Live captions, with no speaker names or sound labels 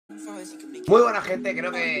Muy buena gente,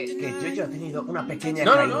 creo que yo ha tenido una pequeña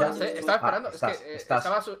No, caída. estaba esperando.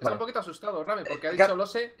 Estaba vale. un poquito asustado, Rami, porque ha dicho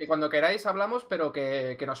Lose que cuando queráis hablamos, pero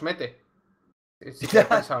que nos mete. Sí que he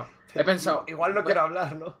pensado. He pensado. Igual no quiero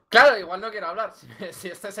hablar, ¿no? Claro, igual no quiero hablar. Si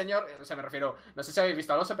este señor, o sea, me refiero, no sé si habéis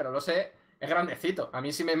visto a Lose, pero Lose es grandecito. A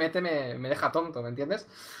mí si me mete me deja tonto, ¿me entiendes?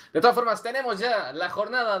 De todas formas, tenemos ya la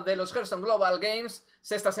jornada de los Hearthstone Global Games,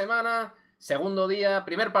 sexta semana, segundo día,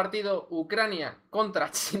 primer partido, Ucrania contra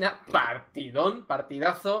China, partidón,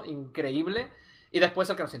 partidazo, increíble. Y después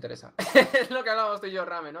el que nos interesa. Es lo que hablábamos tú y yo,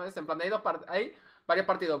 Rame, ¿no? En plan, hay varios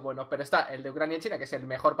partidos buenos, pero está el de Ucrania y China, que es el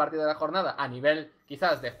mejor partido de la jornada a nivel,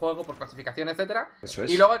 quizás, de juego, por clasificación, etcétera. Eso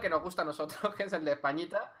es. Y luego el que nos gusta a nosotros, que es el de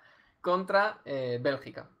Españita contra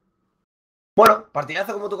Bélgica. Bueno,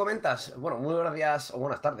 partidazo como tú comentas. Bueno, muy buenos días o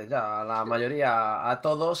buenas tardes ya a la mayoría, a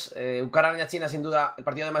todos. Ucrania-China, sin duda, el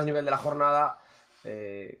partido de más nivel de la jornada.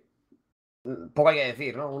 Poco hay que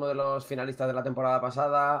decir, ¿no? Uno de los finalistas de la temporada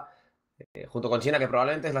pasada, junto con China, que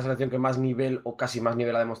probablemente es la selección que más nivel o casi más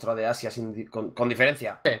nivel ha demostrado de Asia con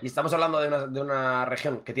diferencia. Sí. Y estamos hablando de una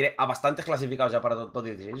región que tiene a bastantes clasificados ya para top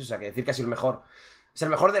 16, o sea, que decir que ha sido el mejor. Es el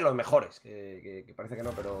mejor de los mejores, que parece que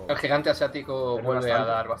no, pero... El gigante asiático vuelve a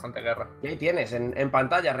dar bastante guerra. Y ahí tienes, en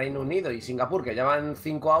pantalla, Reino Unido y Singapur, que ya van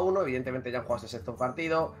 5-1, evidentemente ya han jugado ese sexto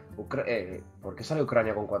partido. ¿Por qué sale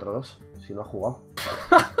Ucrania con 4-2? Si no ha jugado.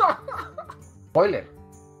 Spoiler.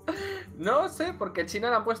 No sé, porque China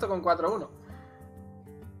la han puesto con 4-1.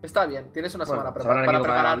 Está bien, tienes una semana para habrán equivocado la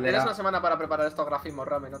preparar. bandera. Tienes una semana para preparar estos grafismos,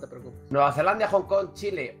 Rame, no te preocupes. Nueva Zelanda, Hong Kong,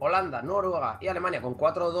 Chile, Holanda, Noruega y Alemania con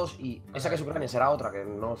 4-2. Y esa que es Ucrania será otra que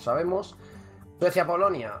no sabemos. Suecia,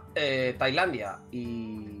 Polonia, Tailandia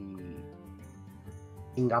y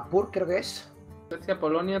Singapur, creo que es. Suecia,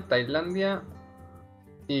 Polonia, Tailandia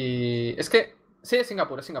y... Es que... Sí, es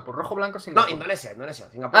Singapur. Rojo, blanco, Singapur. No, Indonesia.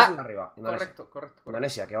 Singapur es el de arriba. Correcto.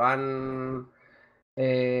 Indonesia, que van...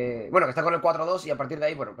 bueno, que está con el 4-2 y a partir de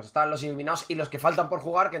ahí, bueno, pues están los eliminados y los que faltan por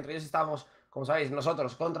jugar, que entre ellos estamos, como sabéis,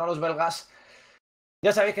 nosotros contra los belgas.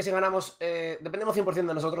 Ya sabéis que si ganamos, dependemos 100%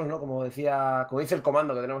 de nosotros, ¿no? Como dice el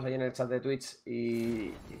comando que tenemos ahí en el chat de Twitch y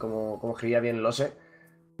como escribía bien Lose.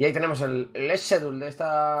 Y ahí tenemos el schedule de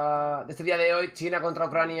este día de hoy: China contra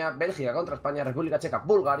Ucrania, Bélgica contra España, República Checa,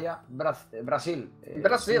 Bulgaria, Brasil,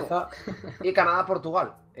 Suiza y Canadá,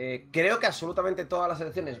 Portugal. Creo que absolutamente todas las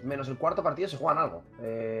selecciones, menos el cuarto partido, se juegan algo.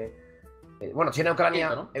 Bueno, China y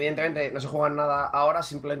Ucrania, ¿no? Evidentemente no se juegan nada ahora,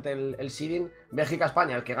 simplemente el seeding. Bélgica,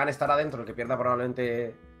 España, el que gane estará dentro, el que pierda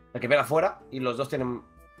probablemente el que pierda fuera. Y los dos tienen...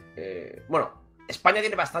 bueno, España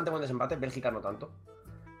tiene bastante buen desempate, Bélgica no tanto.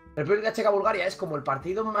 República Checa, Bulgaria es como el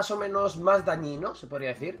partido más o menos más dañino, se podría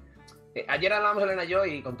decir. Ayer hablábamos Elena y yo,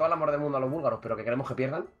 y con todo el amor del mundo a los búlgaros, pero que queremos que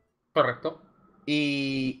pierdan. Correcto.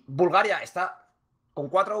 Y Bulgaria está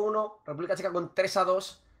con 4-1, República Checa con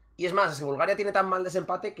 3-2. Y es más, es que Bulgaria tiene tan mal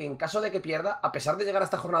desempate que en caso de que pierda, a pesar de llegar a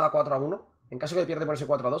esta jornada 4-1, en caso de que pierda por ese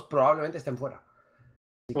 4-2, probablemente estén fuera.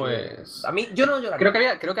 Pues... A mí, yo no llegaría.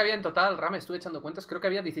 Creo que había en total, Rame, estuve echando cuentas, creo que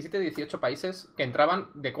había 17 18 países que entraban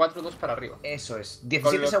de 4-2 para arriba. Eso es,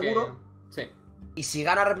 17 seguro. Sí. Y si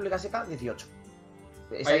gana República Checa, 18.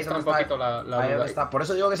 Ahí está un poquito la duda. Está. Por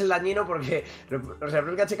eso digo que es el dañino, porque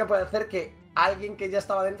República Checa puede hacer que alguien que ya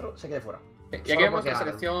estaba dentro se quede fuera. Y aquí vemos la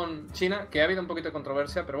selección china, que ha habido un poquito de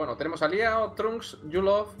controversia, pero bueno, tenemos a Liao, Trunks,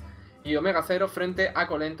 Yulov y Omega 0 frente a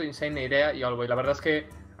Colento, Insane, Neirea y Olbo. Y la verdad es que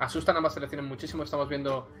asustan ambas selecciones muchísimo. Estamos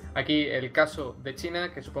viendo aquí el caso de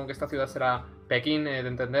China, que supongo que esta ciudad será Pekín, de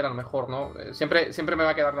entender, a lo mejor, ¿no? Siempre me va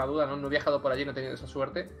a quedar la duda, ¿no? No he viajado por allí, no he tenido esa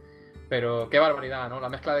suerte. Pero qué barbaridad, ¿no? La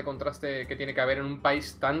mezcla de contraste que tiene que haber en un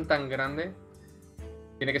país tan grande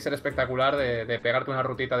tiene que ser espectacular de pegarte una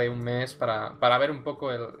rutita de un mes para ver un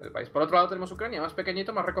poco el país. Por otro lado tenemos Ucrania, más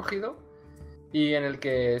pequeñito, más recogido, y en el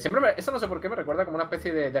que siempre esto no sé por qué me recuerda como una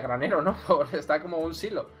especie de granero, ¿no? Está como un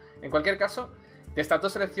silo. En cualquier caso, de estas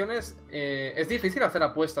dos selecciones es difícil hacer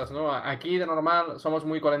apuestas, ¿no? Aquí de normal somos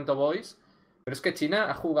muy Colento Boys, pero es que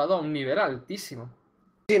China ha jugado a un nivel altísimo.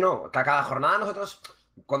 Sí, no, cada jornada nosotros,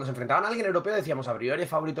 cuando se enfrentaban a alguien europeo, decíamos a priori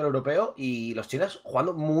favorito el europeo, y los chinos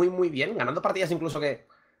jugando muy bien, ganando partidas incluso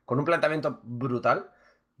que con un planteamiento brutal.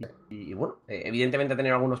 Y bueno, evidentemente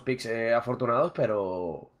tener algunos picks afortunados,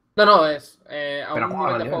 pero... No, es a un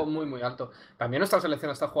nivel de juego muy alto. También nuestra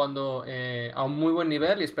selección está jugando a un muy buen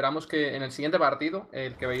nivel y esperamos que en el siguiente partido,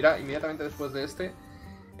 el que irá inmediatamente después de este,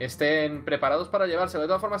 estén preparados para llevárselo. De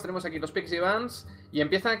todas formas, tenemos aquí los picks y bans y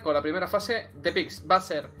empiezan con la primera fase de picks. Va a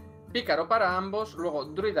ser Pícaro para ambos, luego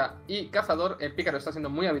Druida y Cazador. El Pícaro está siendo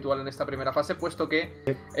muy habitual en esta primera fase, puesto que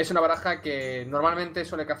es una baraja que normalmente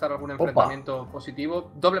suele cazar algún enfrentamiento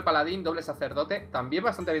positivo. Doble Paladín, doble Sacerdote, también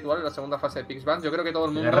bastante habitual en la segunda fase de Picks Bans. Yo creo que todo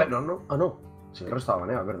el mundo... Guerrero, ¿no? Ah, no. Sí, el resto estaba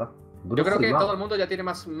baneado, es verdad. Yo creo Brujo y que mago. todo el mundo ya tiene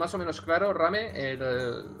más o menos claro, Rame,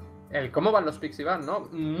 el cómo van los picks y van, ¿no?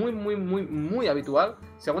 Muy habitual.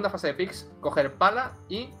 Segunda fase de picks, coger pala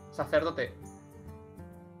y sacerdote.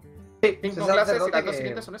 Sí, 5 ese clases y las sacerdote dos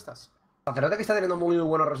siguientes son estas. Sacerdote que está teniendo muy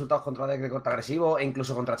buenos resultados contra deck de corte agresivo e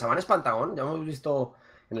incluso contra chamanes Pantagón. Ya hemos visto.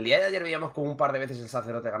 En el día de ayer veíamos como un par de veces el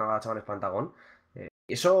sacerdote ganaba a chamanes Pantagón.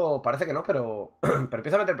 Eso parece que no, pero, pero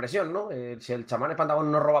empieza a meter presión, ¿no? Si el chamán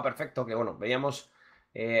Pantagón no roba perfecto, que bueno, veíamos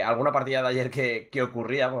alguna partida de ayer que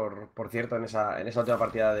ocurría, por cierto, en esa última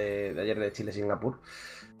partida de ayer de Chile-Singapur.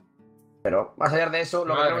 Pero más allá de eso,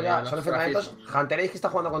 lo que Madre tenemos mía, ya de son los enfrentamientos. grafismos. Hunteréis que está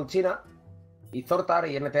jugando con China. Y Zortar,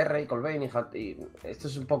 y NTR, y Colbane, y esto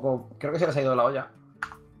es un poco. Creo que se les ha ido de la olla.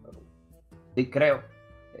 Sí, creo.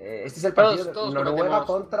 Este es el partido de Todos Noruega cometemos.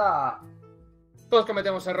 contra Todos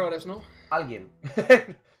cometemos errores, ¿no? alguien.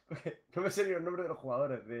 No me sé ni el nombre de los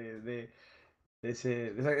jugadores de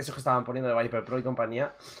esos que estaban poniendo de Viper Pro y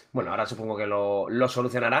compañía. Bueno, ahora supongo que lo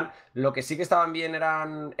solucionarán. Lo que sí que estaban bien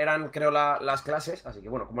eran creo, las clases. Así que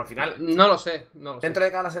bueno, como al final, No lo sé, no lo sé. dentro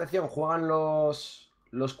de cada selección juegan los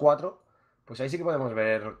cuatro, pues ahí sí que podemos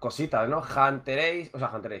ver cositas, ¿no? Hunteréis.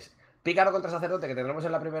 Pícaro contra Sacerdote, que tendremos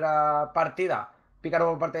en la primera partida. Pícaro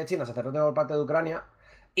por parte de China, Sacerdote por parte de Ucrania.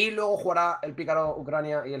 Y luego jugará el Pícaro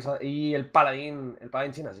Ucrania y el Paladín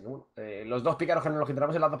China. Así que bueno, los dos Pícaros que nos los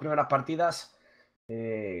encontramos en las dos primeras partidas.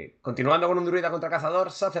 Continuando con un druida contra cazador,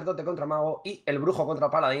 sacerdote contra mago y el brujo contra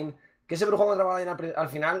paladín. Que ese brujo contra paladín al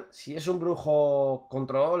final, si es un brujo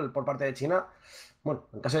control por parte de China, bueno,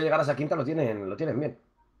 en caso de llegar a esa quinta lo tienen bien.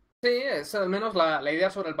 Sí, es al menos la idea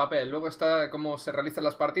sobre el papel. Luego está cómo se realizan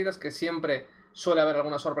las partidas, que siempre suele haber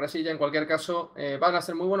alguna sorpresilla. En cualquier caso, van a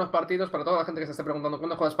ser muy buenos partidos. Para toda la gente que se esté preguntando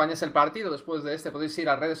cuándo juega España, es el partido. Después de este podéis ir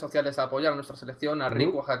a redes sociales a apoyar a nuestra selección, a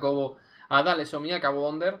Rico, a Jacobo, a Dale, Somia, a Cabo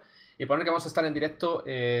Wonder. Y poner que vamos a estar en directo,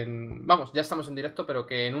 vamos, ya estamos en directo, pero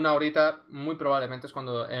que en una horita muy probablemente es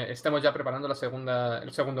cuando estemos ya preparando el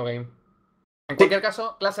segundo game. En Sí. cualquier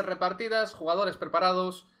caso, clases repartidas, jugadores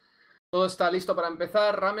preparados. Todo está listo para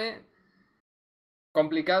empezar, Rame.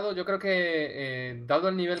 Complicado, yo creo que dado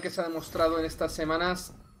el nivel que se ha demostrado en estas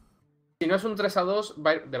semanas, si no es un 3-2,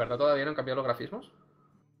 de verdad todavía no han cambiado los grafismos.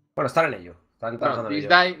 Bueno, están en ello. Están Bueno, trabajando en This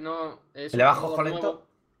ello. Die no es Se le un baja jugador ojo nuevo. lento,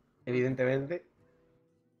 evidentemente.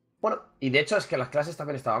 Bueno, y de hecho es que las clases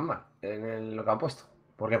también estaban mal en lo que han puesto.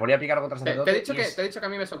 Porque ponía Pícaro contra Te he sacerdote dicho y que, te he dicho que a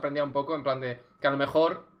mí me sorprendía un poco, en plan de que a lo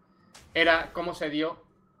mejor era cómo se dio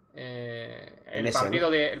en el ese,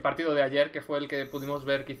 ¿no? partido de ayer, que fue el que pudimos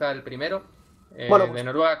ver quizá el primero, Bueno, de pues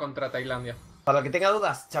Noruega contra Tailandia. para el que tenga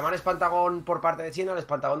dudas, chamán espantagón por parte de China, el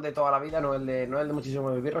espantagón de toda la vida, no el de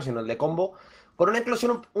muchísimo birro, sino el de combo, con una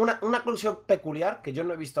eclosión peculiar que yo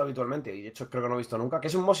no he visto habitualmente, y de hecho creo que no he visto nunca, que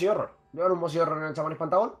es un Mosi Horror. Llevan un Mosi Horror en el chamán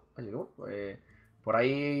espantagón, así que bueno, por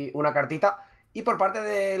ahí una cartita. Y por parte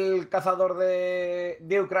del cazador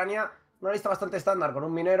de Ucrania, una lista bastante estándar, con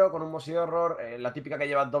un minero, con un Mosi Horror, la típica que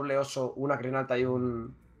lleva doble oso, una crinalta y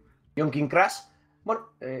un King Crash.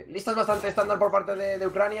 Bueno, listas bastante estándar por parte de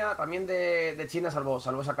Ucrania, también de China, salvo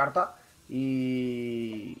esa carta.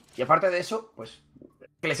 Y aparte de eso, pues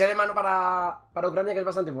que le sea de mano para Ucrania, que es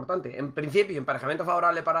bastante importante. En principio, emparejamiento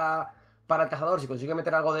favorable para el cazador, si consigue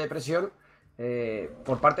meter algo de presión.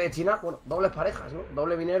 Por parte de China, bueno, dobles parejas, ¿no?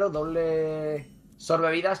 Doble minero, doble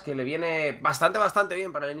sorbevidas, que le viene bastante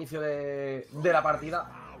bien para el inicio de la partida.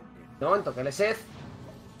 De momento, que le sed,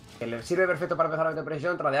 que le sirve perfecto para empezar a meter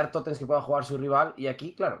presión, tradear totems que pueda jugar su rival. Y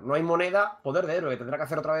aquí, claro, no hay moneda, poder de héroe, que tendrá que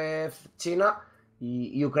hacer otra vez China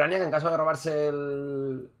y Ucrania, que en caso de robarse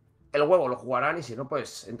el huevo lo jugarán, y si no,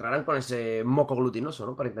 pues entrarán con ese moco glutinoso,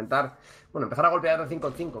 ¿no? Para intentar, bueno, empezar a golpear de 5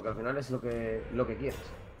 en 5, que al final es lo que quieres.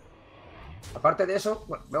 Aparte de eso,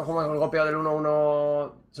 bueno, vemos como el golpeo del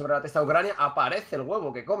 1-1 sobre la testa de Ucrania. Aparece el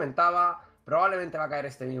huevo que comentaba. Probablemente va a caer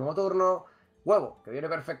este mismo turno. Huevo, que viene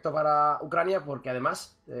perfecto para Ucrania, porque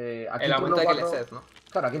además aquí El en turno aumento de 4, Kileset, ¿no?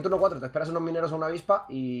 claro, aquí en turno 4 te esperas unos mineros o una avispa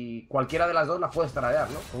y cualquiera de las dos las puedes tradear,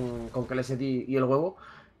 ¿no? Con Kileset y el huevo.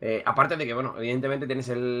 Aparte de que, bueno, evidentemente tienes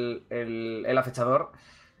el acechador,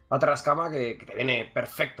 la Tarascama, que te viene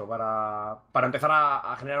perfecto para empezar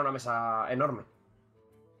a generar una mesa enorme.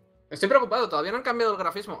 Estoy preocupado, todavía no han cambiado el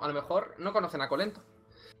grafismo. A lo mejor no conocen a Colento.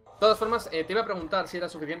 De todas formas, te iba a preguntar si era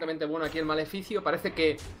suficientemente bueno aquí el maleficio. Parece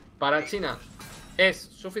que para China es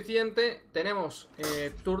suficiente. Tenemos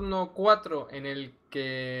turno 4 en el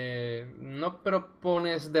que no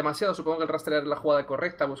propones demasiado. Supongo que el rastrear es la jugada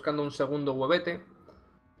correcta, buscando un segundo huevete.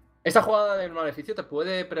 Esta jugada del maleficio te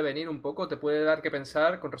puede prevenir un poco, te puede dar que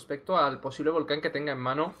pensar con respecto al posible volcán que tenga en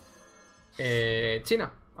mano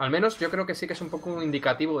China. Al menos yo creo que sí que es un poco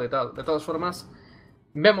indicativo de tal. De todas formas,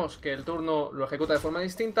 Vemos que el turno lo ejecuta de forma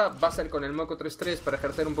distinta, va a ser con el Moco 3-3 para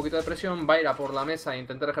ejercer un poquito de presión, va a ir a por la mesa e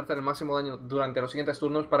intentar ejercer el máximo daño durante los siguientes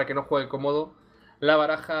turnos para que no juegue cómodo la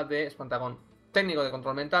baraja de Espantagón. Técnico de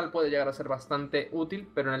control mental puede llegar a ser bastante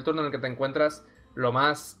útil, pero en el turno en el que te encuentras lo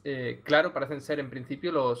más claro parecen ser en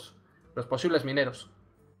principio los posibles mineros.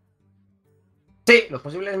 Sí, los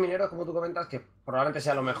posibles mineros, como tú comentas, que probablemente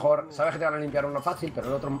sea lo mejor. Sabes que te van a limpiar uno fácil, pero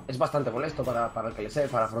el otro es bastante molesto para el que le sé,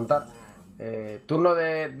 para afrontar. Turno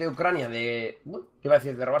de Ucrania ¿qué iba a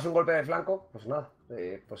decir? De robarse un golpe de flanco, pues nada,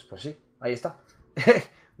 pues sí, ahí está.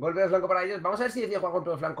 Golpe de flanco para ellos. Vamos a ver si decide jugar golpe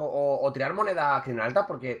de flanco o tirar moneda criminal alta,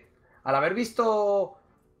 porque al haber visto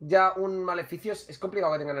ya un maleficio, es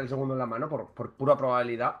complicado que tengan el segundo en la mano por pura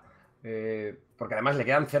probabilidad. Porque además le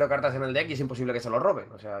quedan 0 cartas en el deck y es imposible que se lo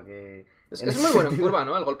roben. O sea que. Es muy bueno en curva,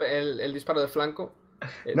 ¿no? El disparo de flanco.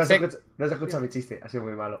 No se escucha mi chiste, ha sido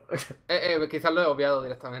muy malo. Quizás lo he obviado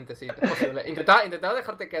directamente, sí. Es posible. Intentaba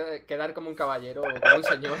dejarte quedar como un caballero o como un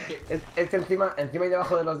señor. Es que encima y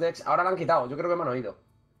debajo de los decks, ahora lo han quitado. Yo creo que me han oído.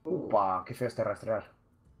 Upa, qué feo este rastrear.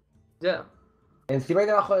 Ya. Encima y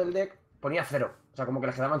debajo del deck ponía 0. O sea, como que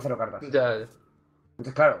les quedaban 0 cartas. Ya.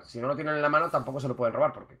 Entonces, claro, si no lo tienen en la mano, tampoco se lo pueden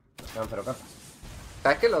robar porque les quedan 0 cartas.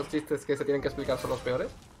 ¿Sabes que los chistes que se tienen que explicar son los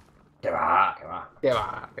peores? Que va, que va. Que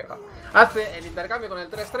va, que va. Hace el intercambio con el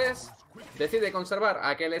 3-3. Decide conservar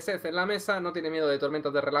aquel SF en la mesa. No tiene miedo de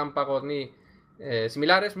tormentas de relámpagos ni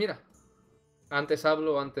similares. Mira. Antes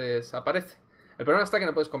hablo, antes aparece. El problema está que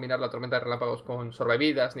no puedes combinar la tormenta de relámpagos con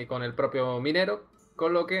sorbevidas ni con el propio minero.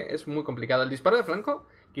 Con lo que es muy complicado. El disparo de flanco,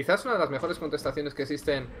 quizás una de las mejores contestaciones que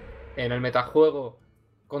existen en el metajuego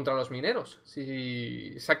contra los mineros.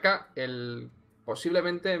 Si saca el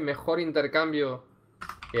posiblemente mejor intercambio,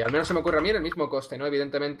 que al menos se me ocurre a mí, en el mismo coste, ¿no?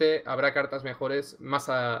 Evidentemente habrá cartas mejores más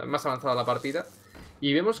avanzada la partida.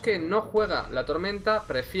 Y vemos que no juega la tormenta,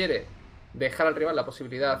 prefiere dejar al rival la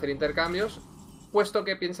posibilidad de hacer intercambios, puesto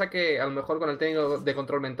que piensa que a lo mejor con el técnico de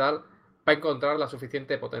control mental va a encontrar la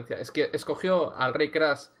suficiente potencia. Es que escogió al Rey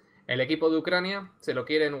Crash el equipo de Ucrania, se lo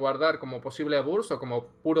quieren guardar como posible burst o como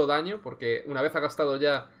puro daño, porque una vez ha gastado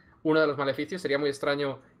ya uno de los maleficios, sería muy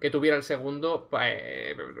extraño que tuviera el segundo,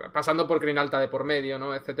 pasando por Crinalta de por medio,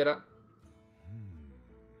 ¿no? Etcétera.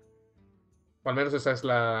 O al menos esa es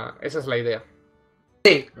la idea.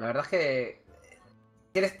 Sí, la verdad es que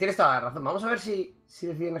tienes toda la razón. Vamos a ver si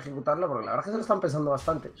deciden ejecutarlo, porque la verdad es que se lo están pensando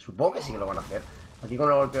bastante. Supongo que sí que lo van a hacer. Aquí con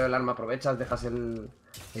el golpeo del arma aprovechas, dejas el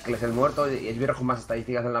que es el muerto y es con más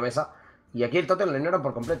estadísticas en la mesa. Y aquí el tótem lo ignoran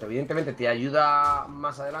por completo. Evidentemente te ayuda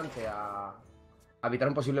más adelante a evitar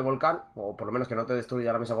un posible volcán, o por lo menos que no te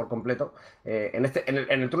destruya la mesa por completo. En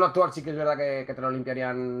el turno actual sí que es verdad que te lo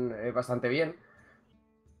limpiarían bastante bien.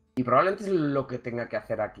 Y probablemente es lo que tenga que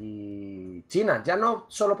hacer aquí China. Ya no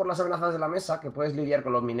solo por las amenazas de la mesa, que puedes lidiar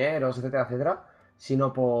con los mineros, etcétera, etcétera,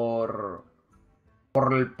 sino por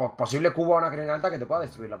el posible cubo a una crina alta que te pueda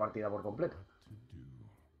destruir la partida por completo.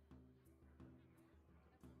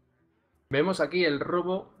 Vemos aquí el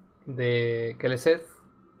robo de Keleseth.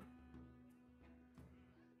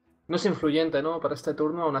 No es influyente, ¿no? Para este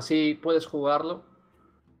turno, aún así puedes jugarlo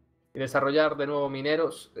y desarrollar de nuevo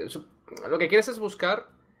mineros. Lo que quieres es buscar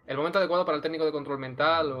el momento adecuado para el técnico de control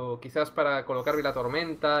mental o quizás para colocar bien la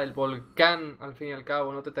tormenta. El volcán, al fin y al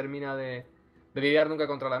cabo, no te termina de lidiar nunca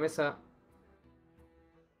contra la mesa.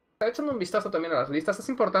 Echando un vistazo también a las listas, es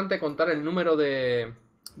importante contar el número de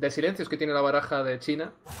silencios que tiene la baraja de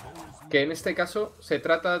China, que en este caso se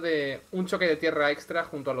trata de un choque de tierra extra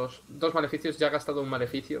junto a los 2 maleficios. Ya ha gastado un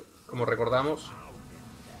maleficio, como recordamos.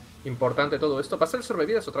 Importante todo esto. ¿Pasa el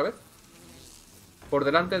sorbevidas otra vez? Por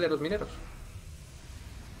delante de los mineros.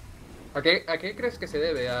 ¿A qué crees que se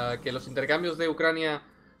debe? ¿A que los intercambios de Ucrania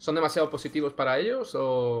son demasiado positivos para ellos?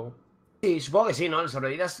 ¿O...? Sí, supongo que sí, ¿no? El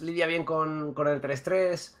sobrevidas lidia bien con el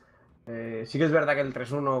 3-3. Sí que es verdad que el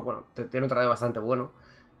 3-1, bueno, tiene un trade bastante bueno.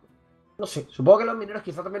 No sé, supongo que los mineros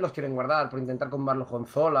quizá también los quieren guardar por intentar combarlos con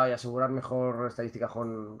Zola y asegurar mejor estadística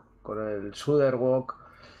con el Suderwalk.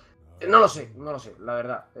 No lo sé, la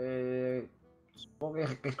verdad. Supongo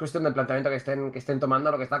que es cuestión del planteamiento que estén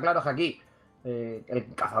tomando. Lo que está claro es que aquí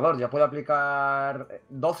el cazador ya puede aplicar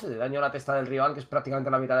 12 de daño a la testa del rival, que es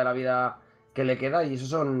prácticamente la mitad de la vida que le queda, y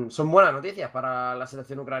eso son buenas noticias para la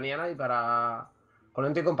selección ucraniana y para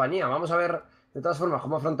Colento y compañía. Vamos a ver, de todas formas,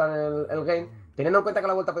 cómo afrontan el game. Teniendo en cuenta que a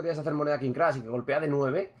la vuelta podrías hacer moneda King Crash y que golpea de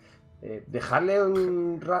 9, dejarle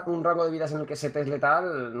un rango de vidas en el que se te es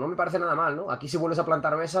letal no me parece nada mal, ¿no? Aquí si vuelves a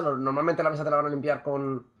plantar mesa, normalmente la mesa te la van a limpiar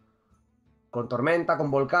con tormenta, con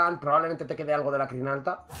volcán, probablemente te quede algo de la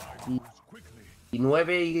crinalta. Y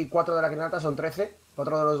 9 y 4 de la crinalta son 13.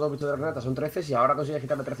 4 de los 2 bichos de la crinalta son 13. Si ahora consigues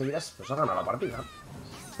quitarle 13 vidas, pues has ganado la partida.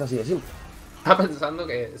 Es así de simple. Estaba pensando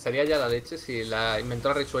que sería ya la leche si la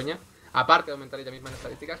inventora risueña, aparte de aumentar ella misma en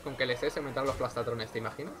estadísticas, con que el SS aumentaran los plastatrones, ¿te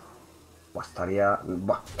imaginas? Buah, estaría.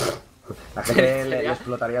 Buah. La gente le Sería,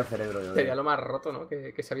 explotaría el cerebro, yo sería creo. lo más roto, ¿no?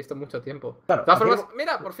 Que se ha visto en mucho tiempo. De Claro, todas aquí formas,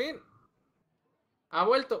 mira, por fin, ha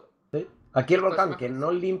vuelto. sí, aquí el Estas volcán que imágenes.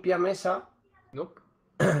 no limpia mesa Nope.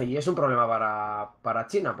 y es un problema para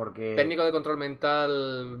China porque. Técnico de control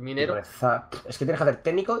mental minero. Es que tienes que hacer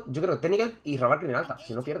técnico, yo creo que técnico y robar criminal alta,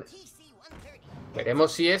 si no pierdes.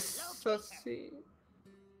 Veremos si es así.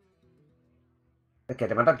 Es que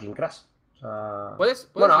te mata el King Crash. O sea.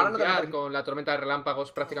 Puedes Bueno, ahora no te mata limpiar con la tormenta de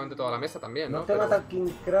relámpagos prácticamente toda la mesa también, no ¿no? te Pero mata el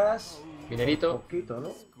King Crash. Un minerito. poquito,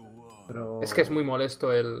 ¿no? Pero. Es que es muy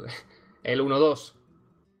molesto el 1-2.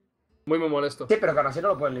 Muy, muy molesto. Sí, pero que aún así no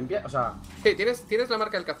lo pueden limpiar. O sea. Sí, tienes la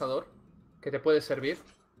marca del cazador, que te puede servir.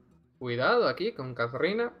 Cuidado aquí con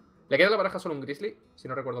Katarina. Le queda a la baraja solo un Grizzly, si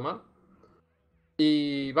no recuerdo mal.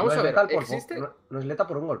 Y No vamos es a ver, letal ¿existe? no es letal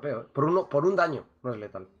por un golpeo, ¿eh? Por un daño, no es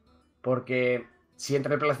letal. Porque si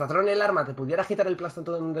entre el plastatrón y el arma te pudieras quitar el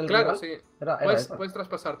plastatrón del Claro, rival, sí. era eso. Puedes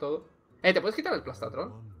traspasar todo. ¿Te puedes quitar el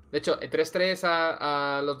plastatrón? De hecho, 3-3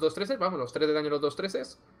 a los 2-3, vamos, los 3 de daño a los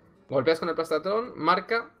 2-3. Golpeas con el plastatrón,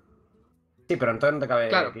 marca. Sí, pero entonces no te cabe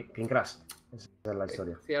Claro. King Crash. Esa es la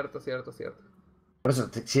historia. Cierto, cierto, cierto. Por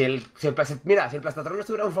eso, mira, si el plastatrón no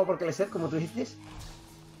estuviera un favor que le set, como tú dices,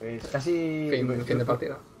 pues casi. Fin de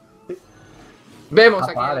partida. Sí. Vemos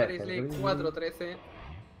aquí Vale, al Grizzly 4-13.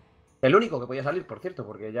 el único que podía salir, por cierto,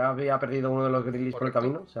 porque ya había perdido uno de los Grizzlies por el Correcto.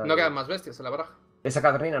 camino. O sea, No quedan más bestias en la baraja. esa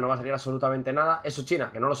Catarina no va a salir absolutamente nada. Eso China,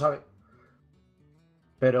 que no lo sabe.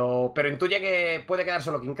 Pero intuye que puede quedar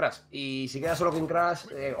solo King Crash. Y si queda solo King Crash,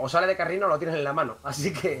 o sale de carrino o lo tienes en la mano.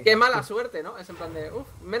 Así que. Qué mala suerte, ¿no? Es en plan de,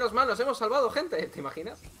 menos mal, nos hemos salvado, gente. ¿Te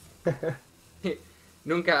imaginas?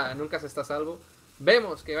 nunca se está a salvo.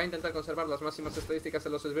 Vemos que va a intentar conservar las máximas estadísticas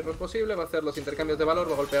en los esbirros posible. Va a hacer los intercambios de valor.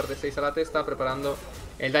 Va a golpear de 6 a la testa, preparando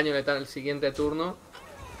el daño letal el siguiente turno.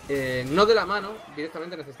 No de la mano,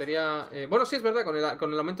 directamente necesitaría. Bueno, sí, es verdad,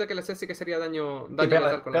 con el aumento de que le sé sí que sería daño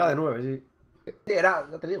letal con pega el. de 9, sí. Sí, era,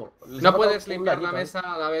 ya te digo. No puedes limpiar la mesa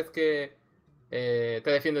a la vez que te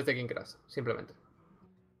defiendes de King Crash, simplemente.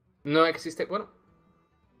 No existe. Bueno.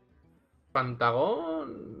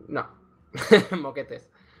 Pantagón. No. Moquetes.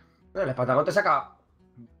 El espantagón te saca.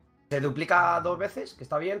 Se duplica 2 veces, que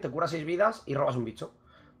está bien, te cura 6 vidas y robas un bicho.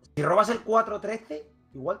 Si robas el 4-13,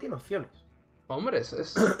 igual tiene opciones. Hombre,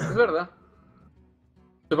 es verdad.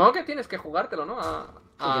 Supongo que tienes que jugártelo, ¿no?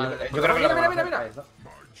 Yo creo que mira.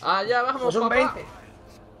 Allá vamos, pues un papá. 20.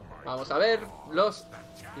 Vamos a ver los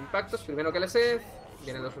impactos. Primero que le sé.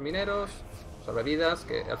 Vienen los mineros. Sobrevidas,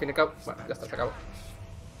 que al fin y al cabo. Bueno, ya está, se acabó.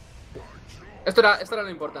 Esto era lo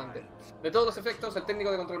importante. De todos los efectos, el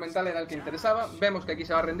técnico de control mental era el que interesaba. Vemos que aquí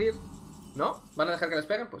se va a rendir. ¿No? ¿Van a dejar que les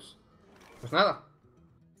peguen? Pues nada.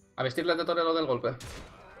 A vestirles de torero del golpe.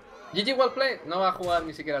 GG Wellplay no va a jugar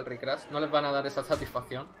ni siquiera el Recrash. No les van a dar esa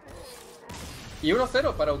satisfacción. Y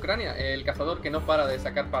 1-0 para Ucrania, el cazador que no para de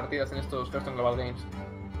sacar partidas en estos Custom Global Games.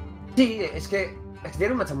 Sí, es que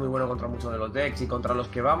tiene un matchup muy bueno contra muchos de los decks y contra los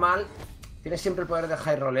que va mal. Tienes siempre el poder de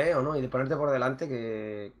high roleo, ¿no? Y de ponerte por delante,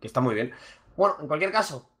 que está muy bien. Bueno, en cualquier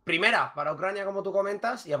caso, primera para Ucrania, como tú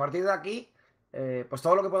comentas, y a partir de aquí, pues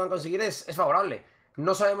todo lo que puedan conseguir es favorable.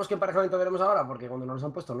 No sabemos qué emparejamiento veremos ahora, porque cuando nos los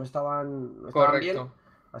han puesto no estaban bien.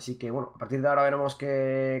 Así que bueno, a partir de ahora veremos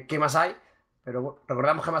qué más hay. Pero bueno,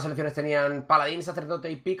 recordamos que más selecciones tenían Paladín,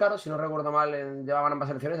 Sacerdote y Pícaro, si no recuerdo mal, llevaban ambas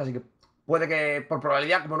selecciones, así que puede que, por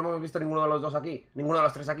probabilidad, como no hemos visto ninguno de los dos aquí, ninguno de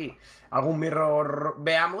los tres aquí, algún mirror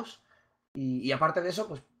veamos. Y aparte de eso,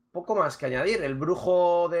 pues poco más que añadir. El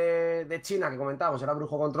brujo de China que comentábamos era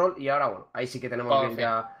brujo control, y ahora, bueno, ahí sí que tenemos bien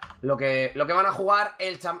ya lo que van a jugar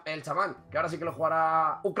el chamán, que ahora sí que lo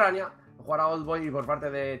jugará Ucrania, lo jugará Oldboy, y por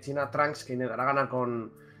parte de China Trunks, que intentará ganar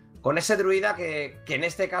con ese druida que en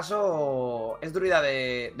este caso es druida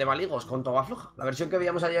de Maligos, con toga floja. La versión que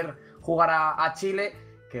veíamos ayer jugar a Chile,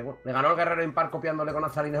 que bueno, le ganó el guerrero impar copiándole con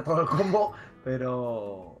Azarina todo el combo,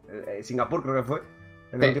 pero Singapur creo que fue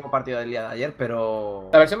en el último partido del día de ayer, pero...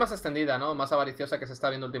 La versión más extendida, ¿no? Más avariciosa que se está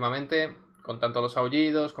viendo últimamente, con tanto los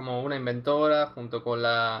aullidos como una inventora, junto con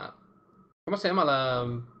la... ¿Cómo se llama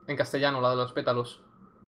en castellano, la de los pétalos?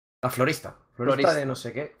 La florista. Florista de no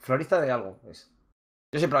sé qué. Florista de algo es.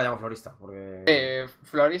 Yo siempre la llamo florista, porque...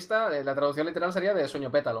 florista, la traducción literal sería de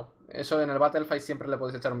sueño pétalo. Eso en el Battlefight siempre le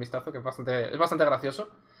podéis echar un vistazo, que es bastante gracioso.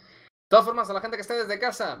 De todas formas, a la gente que esté desde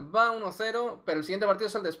casa, va 1-0, pero el siguiente partido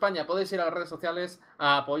es el de España. Podéis ir a las redes sociales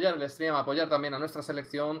a apoyar el stream, a apoyar también a nuestra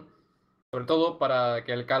selección, sobre todo para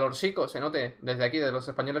que el calorcico se note desde aquí, de los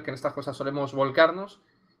españoles, que en estas cosas solemos volcarnos.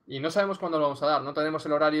 y no sabemos cuándo lo vamos a dar. No tenemos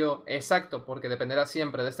el horario exacto porque dependerá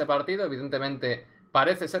siempre de este partido. Evidentemente,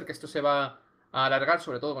 parece ser que esto se va a alargar,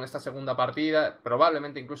 sobre todo con esta segunda partida.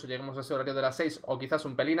 Probablemente incluso lleguemos a ese horario de las 6 o quizás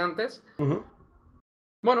un pelín antes.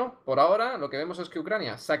 Bueno, por ahora lo que vemos es que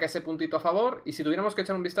Ucrania saca ese puntito a favor y si tuviéramos que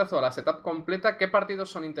echar un vistazo a la setup completa, ¿qué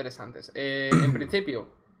partidos son interesantes? En principio,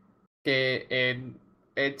 que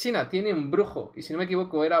China tiene un brujo, y si no me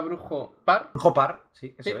equivoco era brujo par. Brujo par,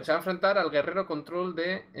 sí, eso Sí, es. se va a enfrentar al guerrero control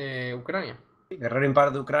de Ucrania. Guerrero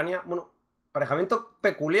impar de Ucrania. Bueno, emparejamiento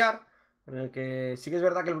peculiar, en el que sí que es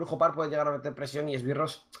verdad que el brujo par puede llegar a meter presión y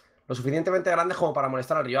esbirros lo suficientemente grandes como para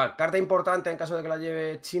molestar al rival. Carta importante en caso de que la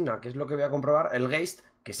lleve China, que es lo que voy a comprobar, el Geist,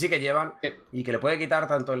 que sí que llevan y que le puede quitar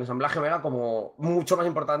tanto el ensamblaje mega como, mucho más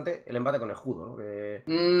importante, el embate con escudo, ¿no? Que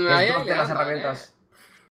Ahí es dos de las andan, herramientas.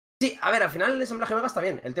 Sí, a ver, al final el ensamblaje mega está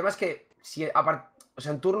bien. El tema es que si o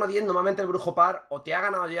sea, en turno 10 normalmente el brujo par o te ha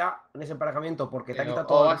ganado ya en ese emparejamiento porque te ha quitado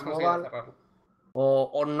todo o el has conseguido removal, cerrarlo.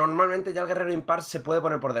 o normalmente ya el guerrero impar se puede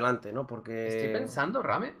poner por delante, ¿no? Porque... Estoy pensando,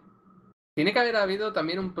 Rame. Tiene que haber habido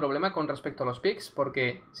también un problema con respecto a los picks,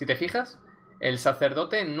 porque si te fijas, el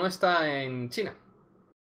sacerdote no está en China.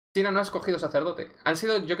 China no ha escogido sacerdote. Han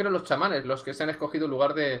sido, yo creo, los chamanes los que se han escogido en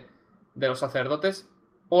lugar de los sacerdotes,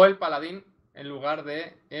 o el paladín en lugar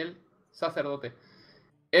de el sacerdote.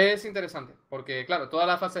 Es interesante, porque claro, toda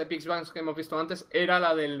la fase de picks banks que hemos visto antes era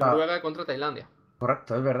la del Noruega contra Tailandia.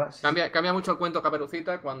 Correcto, es verdad. Sí. Cambia mucho el cuento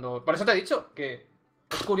Caperucita cuando... Por eso te he dicho que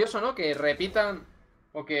es curioso, ¿no? Que repitan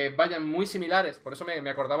o que vayan muy similares. Por eso me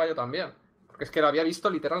acordaba yo también. Porque es que lo había visto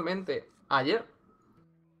literalmente ayer.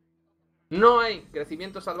 No hay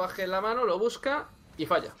crecimiento salvaje en la mano, lo busca y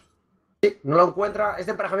falla. Sí, no lo encuentra.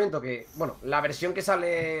 Este emparejamiento que, bueno, la versión que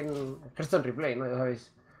sale en Hearthstone Replay, ¿no? Ya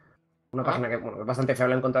sabéis. Una página que, bueno, es bastante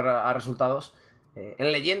fiable encontrar a resultados.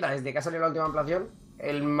 En leyenda, desde que ha salido la última ampliación,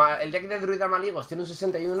 el deck de Druida Maligos tiene un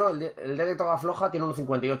 61, el deck de Toga Floja tiene un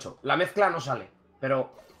 58. La mezcla no sale,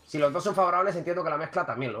 pero si los dos son favorables, entiendo que la mezcla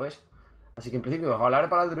también lo es. Así que en principio, favorable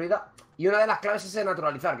para el Druida. Y una de las claves es el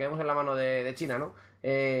naturalizar, que vemos en la mano de China, ¿no?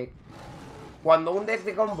 Cuando un deck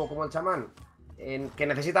de combo como el chamán, que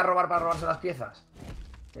necesita robar para robarse las piezas,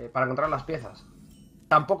 para encontrar las piezas,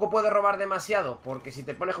 tampoco puede robar demasiado, porque si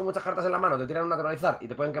te pones con muchas cartas en la mano, te tiran un naturalizar y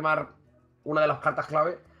te pueden quemar una de las cartas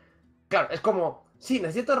clave. Claro, es como, sí,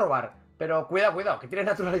 necesito robar, pero cuidado, que tienes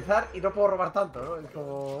naturalizar y no puedo robar tanto, ¿no? Es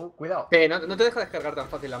como, cuidado. No te deja descargar tan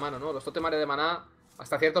fácil la mano, ¿no? Los totemares de maná,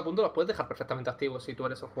 hasta cierto punto, los puedes dejar perfectamente activos si tú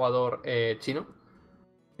eres un jugador chino.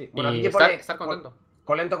 Sí. Bueno, aquí y que pone estar contento.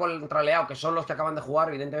 Colento contra Leao, que son los que acaban de jugar,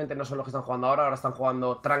 evidentemente no son los que están jugando ahora están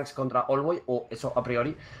jugando Trunks contra Allboy, o eso a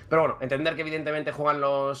priori. Pero bueno, entender que evidentemente juegan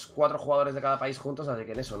los 4 jugadores de cada país juntos, así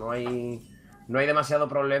que en eso no hay demasiado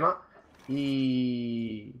problema.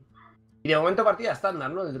 Y de momento partida estándar,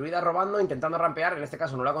 ¿no? El druida robando, intentando rampear, en este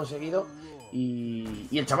caso no lo ha conseguido.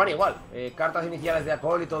 Y el chamán igual, cartas iniciales de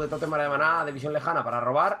acólito, de tótem de maná, de visión lejana para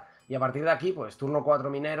robar. Y a partir de aquí, pues turno 4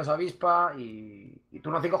 mineros avispa y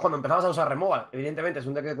turno 5 cuando empezamos a usar removal. Evidentemente es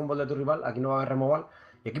un deck de combos de tu rival, aquí no va a haber removal.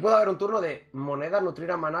 Y aquí puede haber un turno de moneda, nutrir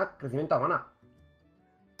a maná, crecimiento a maná.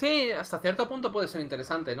 Sí, hasta cierto punto puede ser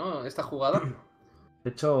interesante, ¿no? Esta jugada. De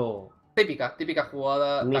hecho... Típica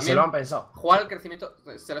jugada. Ni También se lo han pensado. Jugar el crecimiento,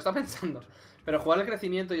 se lo está pensando. Pero jugar el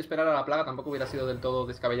crecimiento y esperar a la plaga tampoco hubiera sido del todo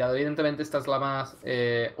descabellado. Evidentemente esta es la más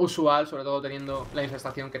usual, sobre todo teniendo la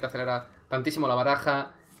infestación que te acelera tantísimo la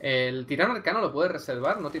baraja. El tirano arcano lo puedes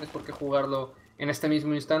reservar, no tienes por qué jugarlo en este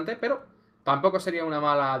mismo instante, pero tampoco sería una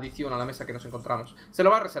mala adición a la mesa que nos encontramos. Se lo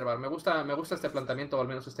va a reservar, me gusta este planteamiento, o al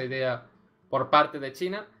menos esta idea por parte de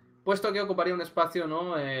China, puesto que ocuparía un espacio,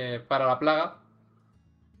 ¿no? Para la plaga.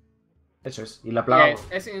 Eso es, y la plaga...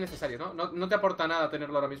 Es innecesario, ¿no? No te aporta nada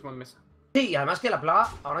tenerlo ahora mismo en mesa. Sí, y además que la plaga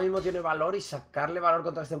ahora mismo tiene valor y sacarle valor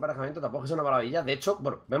contra este emparejamiento tampoco es una maravilla. De hecho,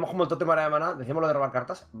 bueno, vemos como el tótem de maná, decimos lo de robar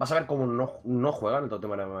cartas, vas a ver cómo no juegan el tótem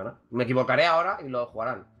de maná. Me equivocaré ahora y lo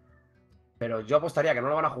jugarán. Pero yo apostaría que no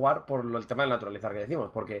lo van a jugar por el tema del naturalizar que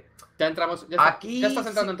decimos, porque... Ya entramos, ya estás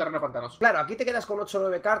entrando en terreno pantanos. Claro, aquí te quedas con 8 o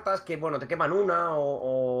 9 cartas que, bueno, te queman una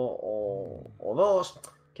o dos,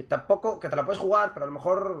 que tampoco, que te la puedes jugar, pero a lo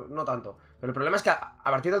mejor no tanto. Pero el problema es que a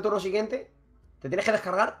partir del turno siguiente te tienes que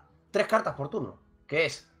descargar 3 cartas por turno, que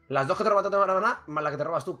es las 2 que te roba tu maná más la que te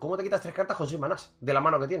robas tú. ¿Cómo te quitas 3 cartas con 6 manás de la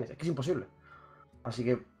mano que tienes? Es que es imposible. Así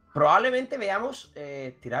que probablemente veamos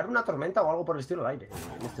tirar una tormenta o algo por el estilo de aire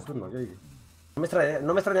en este turno.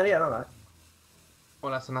 No me extrañaría nada, O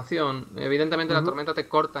la sanación. Evidentemente la tormenta te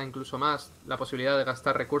corta incluso más la posibilidad de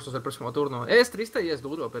gastar recursos el próximo turno. Es triste y es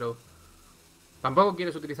duro, pero tampoco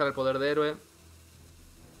quieres utilizar el poder de héroe.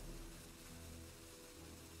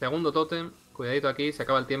 Segundo tótem. Cuidadito aquí, se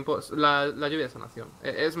acaba el tiempo. La lluvia de sanación.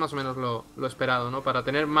 Es más o menos lo esperado, ¿no? Para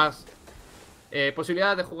tener más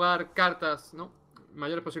posibilidades de jugar cartas, ¿no?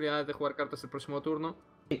 Mayores posibilidades de jugar cartas el próximo turno.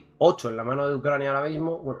 8 en la mano de Ucrania ahora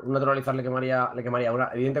mismo. Bueno, un naturalizar le quemaría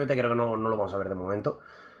una. Evidentemente creo que no lo vamos a ver de momento.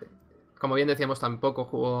 Como bien decíamos, tampoco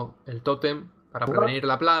jugó el tótem para prevenir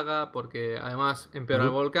la plaga, porque además empeora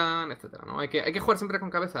el volcán, etcétera, ¿no? Hay que jugar siempre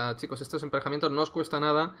con cabeza, chicos. Estos emparejamientos no os cuesta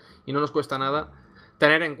nada y no nos cuesta nada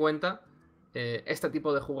tener en cuenta este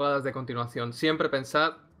tipo de jugadas de continuación. Siempre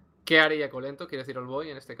pensad qué haría Colento, quiere decir Olboy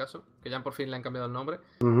en este caso, que ya por fin le han cambiado el nombre.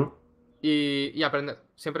 Y aprender.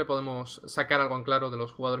 Siempre podemos sacar algo en claro de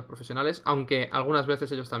los jugadores profesionales, aunque algunas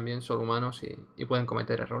veces ellos también son humanos y pueden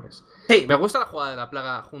cometer errores. Sí. Me gusta la jugada de la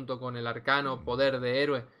plaga junto con el arcano, poder de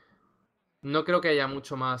héroe. No creo que haya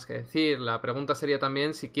mucho más que decir. La pregunta sería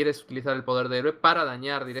también si quieres utilizar el poder de héroe para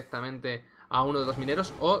dañar directamente a uno de los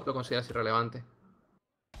mineros o lo consideras irrelevante.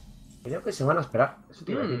 Creo que se van a esperar. Eso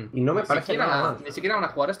te iba a decir. Y no me parece nada mal. Ni siquiera van a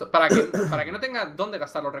jugar esto. Para que no tenga dónde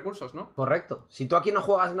gastar los recursos, ¿no? Correcto. Si tú aquí no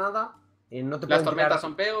juegas nada, no te Las tormentas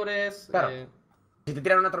son peores. Claro. Si te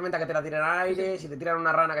tiran una tormenta, que te la tiren al aire. Si te tiran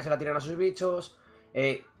una rana, que se la tiren a sus bichos.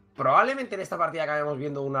 Probablemente en esta partida acabemos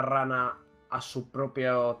viendo una rana a su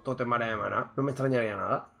propio tótem área de mana. No me extrañaría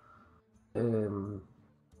nada.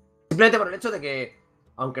 Simplemente por el hecho de que,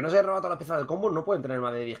 aunque no se haya robado todas las piezas del combo, no pueden tener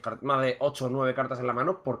más de 8 o 9 cartas en la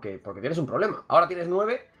mano porque tienes un problema. Ahora tienes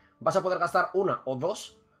 9, vas a poder gastar una o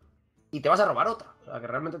dos y te vas a robar otra. O sea, que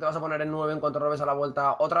realmente te vas a poner en 9 en cuanto robes a la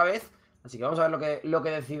vuelta otra vez. Así que vamos a ver lo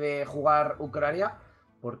que decide jugar Ucrania.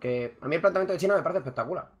 Porque a mí el planteamiento de China me parece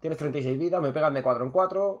espectacular. Tienes 36 vidas, me pegan de 4 en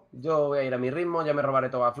 4. Yo voy a ir a mi ritmo, ya me robaré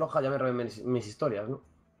toda floja, ya me robé mis historias, ¿no?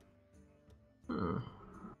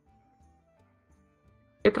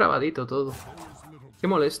 Qué trabadito todo. Qué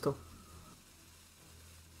molesto.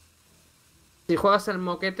 Si juegas el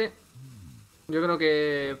moquete, yo creo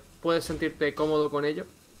que puedes sentirte cómodo con ello.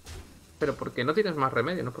 Pero porque no tienes más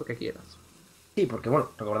remedio, no porque quieras. Sí, porque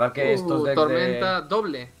bueno, recordad que estos decks tormenta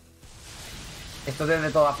doble. Estos decks de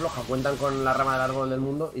toda floja cuentan con la rama del árbol del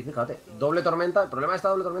mundo. Y fíjate, doble tormenta. El problema de esta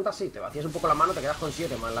doble tormenta, sí, te vacías un poco la mano, te quedas con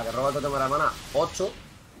 7, más la que roba el tótem de la mana, 8.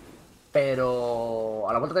 Pero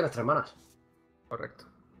a la vuelta tienes 3 manas. Correcto.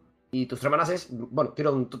 Y tus 3 manas es, bueno,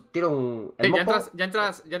 tiro un sí, ya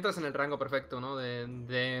entras en el rango perfecto, ¿no? En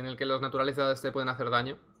el que los naturalizados te pueden hacer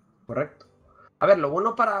daño. Correcto. A ver, lo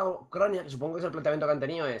bueno para Ucrania, que supongo que es el planteamiento que han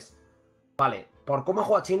tenido, es... Vale, por cómo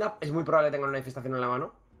juega China, es muy probable que tengan una infestación en la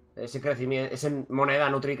mano. Ese crecimiento, ese moneda,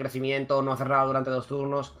 nutrir crecimiento, no hacer nada durante 2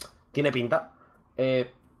 turnos, tiene pinta.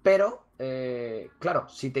 Pero, claro,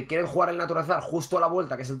 si te quieren jugar el naturalizar justo a la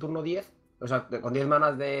vuelta, que es el turno 10, o sea, con 10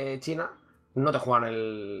 manas de China, no te juegan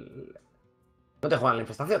la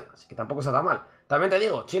infestación, así que tampoco está tan mal. También te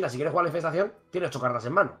digo, China, si quieres jugar la infestación, tiene 8 cartas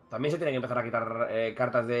en mano. También se tienen que empezar a quitar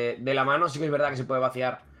cartas de la mano. Sí que es verdad que se puede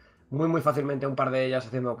vaciar muy fácilmente un par de ellas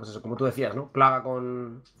haciendo, pues eso, como tú decías, ¿no? Plaga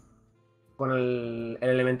con el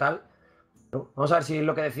elemental. ¿No? Vamos a ver si es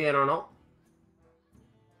lo que deciden o no.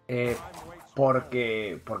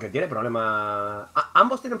 Porque tiene problemas.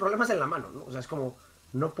 Ambos tienen problemas en la mano, ¿no? O sea, es como...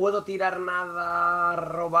 No puedo tirar nada a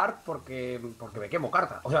robar porque me quemo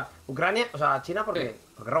carta. O sea, China porque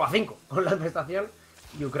roba 5 con la infestación.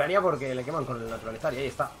 Y Ucrania porque le queman con el naturalizar. Y ahí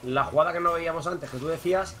está. La jugada que no veíamos antes, que tú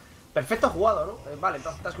decías. Perfecto jugado, ¿no? Vale,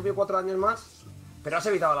 entonces te has cubierto 4 daños más. Pero has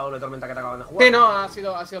evitado la doble tormenta que te acaban de jugar. Sí,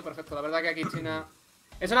 no, ha sido perfecto. La verdad que aquí China...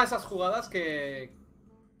 Es una de esas jugadas que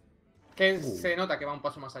se nota que va un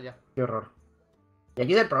paso más allá. Qué horror. Y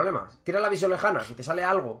aquí es el problema. Tira la visión lejana. Si te sale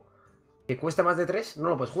algo que cueste más de 3, no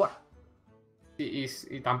lo puedes jugar.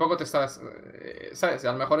 Y tampoco te estás... ¿sabes?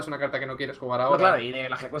 A lo mejor es una carta que no quieres jugar ahora. No, claro, y de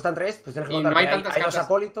las que cuestan 3, pues tienes que contar no hay que tantas hay cartas... dos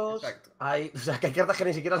acólitos. Exacto. O sea, que hay cartas que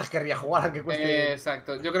ni siquiera las querría jugar, aunque cueste...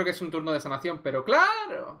 Exacto. Yo creo que es un turno de sanación, pero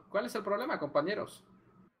claro. ¿Cuál es el problema, compañeros?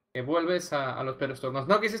 Que vuelves a los peores turnos.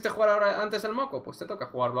 ¿No quisiste jugar ahora antes el moco? Pues te toca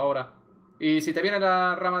jugarlo ahora. Y si te viene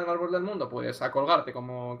la rama del árbol del mundo, pues a colgarte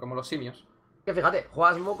como los simios. Que fíjate,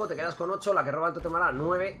 juegas moco, te quedas con 8, la que roba el tótem hará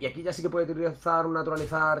 9, y aquí ya sí que puede utilizar un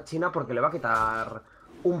naturalizar China porque le va a quitar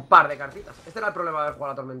un par de cartitas. Este era el problema de haber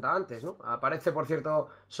jugado la tormenta antes, ¿no? Aparece, por cierto,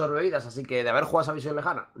 sobrevividas, así que de haber jugado esa visión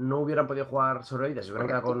lejana, no hubieran podido jugar sobrevividas, se hubieran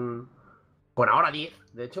quedado con ahora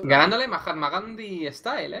 10, de hecho. Ganándole Mahatma Gandhi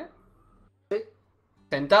style, ¿eh? Sí.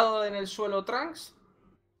 Sentado en el suelo Trunks,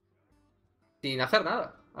 sin hacer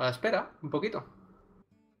nada, a la espera, un poquito.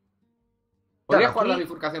 Podría jugar la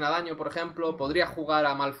bifurcación a daño, por ejemplo. Podría jugar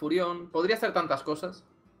a Malfurión. Podría hacer tantas cosas.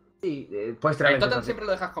 Sí, puedes tirar. El Totem siempre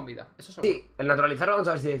lo dejas con vida. Eso seguro. Sí, el naturalizar vamos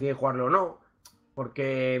a ver si decide jugarlo o no.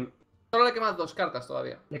 Porque... Solo le quemas 2 cartas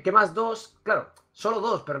todavía. Le quemas 2, claro. solo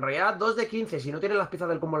 2, pero en realidad 2 de 15, si no tienen las piezas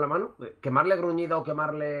del combo en la mano, quemarle gruñida o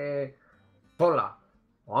quemarle sola,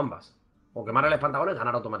 o ambas, o quemarle el espantagon es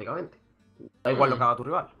ganar automáticamente. Da igual lo que haga tu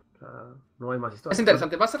rival. O sea, no hay más historia. Es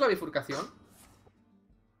interesante. ¿Va a ser la bifurcación?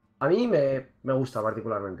 A mí me gusta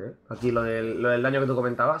particularmente, ¿eh? Aquí lo del daño que tú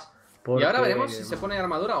comentabas. Y ahora veremos si se pone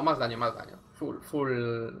armadura o más daño, más daño.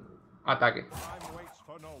 Full ataque.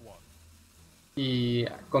 ¿Y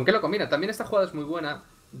con qué lo combina? También esta jugada es muy buena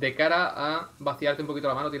de cara a vaciarte un poquito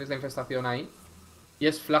la mano. Tienes la infestación ahí. Y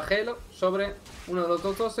es flagelo sobre uno de los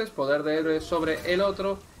dos doses, poder de héroe sobre el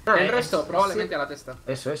otro. El resto probablemente a la testa.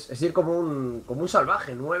 Eso es ir como un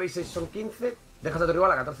salvaje. 9 y 6 son 15, dejas a tu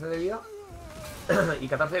rival a 14 de vida. Y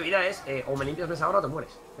 14 de vida es o me limpias mesa ahora o te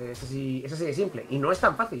mueres. Ese sí es simple. Y no es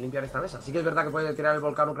tan fácil limpiar esta mesa. Sí que es verdad que puede tirar el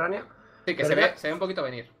volcán Ucrania. Sí, que se ve un poquito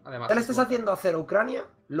venir, además. Ya le estás haciendo hacer a Ucrania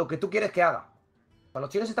lo que tú quieres que haga. O sea, los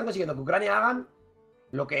chinos están consiguiendo que Ucrania hagan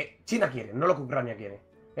lo que China quiere, no lo que Ucrania quiere.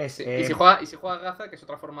 Sí, y si juega Gaza, que es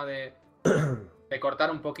otra forma de cortar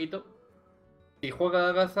un poquito. Si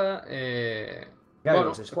juega Gaza,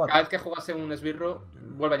 bueno, cada vez que jugase un esbirro,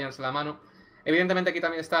 vuelve a llenarse la mano. Evidentemente aquí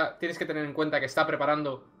también tienes que tener en cuenta que está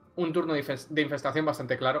preparando un turno de infestación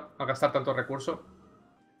bastante claro, al gastar tanto recurso.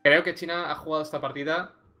 Creo que China ha jugado esta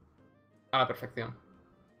partida a la perfección.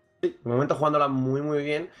 Sí, de momento jugándola muy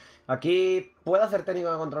bien. Aquí puede hacer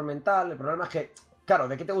técnico de control mental. El problema es que, claro,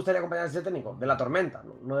 ¿de qué te gustaría acompañar ese técnico? De la tormenta,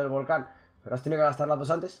 no del volcán. Pero has tenido que gastar las dos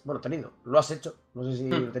antes. Bueno, lo has hecho. No sé si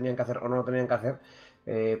lo tenían que hacer o no lo tenían que hacer.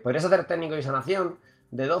 Podrías hacer técnico y sanación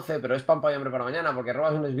de 12, pero es pan para hambre para mañana, porque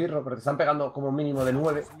robas un esbirro, pero te están pegando como mínimo de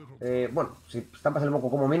 9. Bueno, si estampas el moco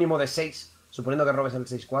como mínimo de 6, suponiendo que robes el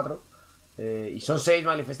 6-4. Y son 6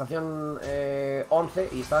 manifestación 11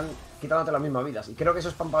 y están quitándote las mismas vidas. Y creo que eso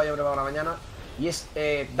es pan para hambre para la mañana. Y es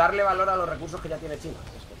darle valor a los recursos que ya tiene China.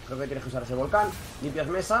 Creo que tienes que usar ese volcán, limpias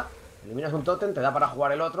mesa, eliminas un tótem, te da para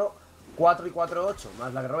jugar el otro. 4 y 4, 8,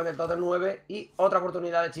 más la que roben del tótem 9. Y otra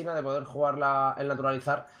oportunidad de China de poder jugar el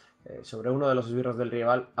naturalizar sobre uno de los esbirros del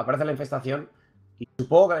rival. Aparece la infestación y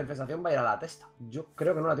supongo que la infestación va a ir a la testa. Yo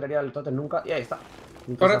creo que no la tiraría del tótem nunca. Y ahí está.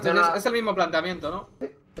 Correcto, es el mismo planteamiento, ¿no?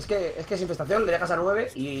 Sí. Es que es infestación, le dejas a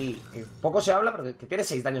 9 y poco se habla, pero que tiene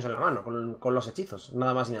 6 daños en la mano con los hechizos,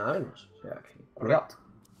 nada más y nada menos. O sea, que, cuidado.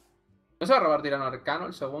 ¿No se va a robar tirano arcano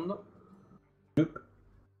el segundo?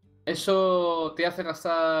 ¿Eso te hace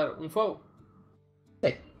gastar un fuego?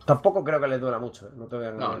 Sí, tampoco creo que le duela mucho,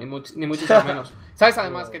 ¿eh? No, ni muchísimo menos. ¿Sabes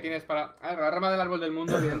además que tienes para... A ver, la rama del árbol del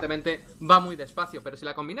mundo evidentemente va muy despacio, pero si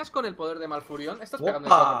la combinas con el poder de Malfurión, estás pegando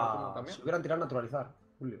el 4 también. Si hubieran tirado naturalizar,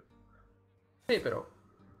 Julio. Sí, pero...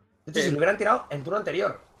 De hecho, si lo hubieran tirado en turno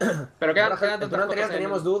anterior. Pero quedan en turno anterior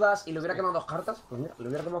teníamos dudas y le hubiera quemado 2 cartas. Pues mira, le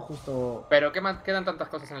hubiera quemado justo... Pero quedan tantas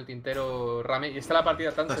cosas en el tintero, Rame, y está la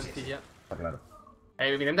partida tan sencilla. Está claro.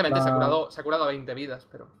 Evidentemente se ha curado a 20 vidas,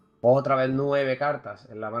 pero... Otra vez 9 cartas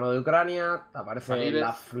en la mano de Ucrania. Aparece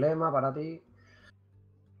la flema para ti.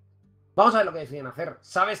 Vamos a ver lo que deciden hacer.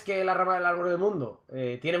 Sabes que la rama del árbol del mundo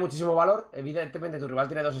tiene muchísimo valor. Evidentemente tu rival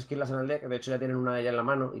tiene 2 skills en el deck. De hecho ya tienen una de ellas en la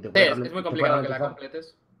mano. Y te puede es muy complicado que la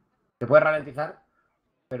completes. Te puede ralentizar,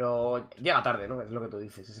 pero llega tarde, ¿no? Es lo que tú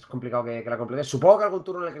dices. Es complicado que la completes. Supongo que algún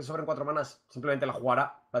turno en el que sobren 4 manas simplemente la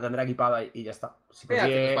jugará, la tendrá equipada y ya está. Si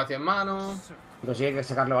consigue espacio en mano. Si consigue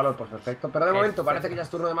sacarle valor, pues perfecto. Pero de momento parece que ya es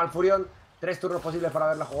turno de Malfurión. 3 turnos posibles para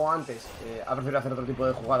haberla jugado antes. Ha preferido hacer otro tipo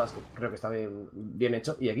de jugadas que creo que está bien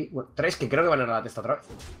hecho. Y aquí, bueno, 3 que creo que van a ir a la testa otra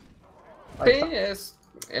vez. Sí,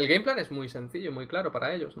 el game plan es muy sencillo, muy claro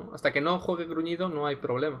para ellos, ¿no? Hasta que no juegue gruñido no hay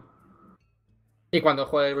problema. Y cuando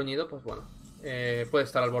juegue gruñido, pues bueno, puede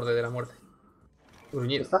estar al borde de la muerte.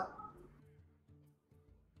 Gruñido. ¿Está?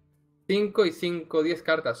 5 y 5, 10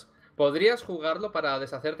 cartas. Podrías jugarlo para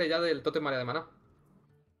deshacerte ya del tótem área de maná.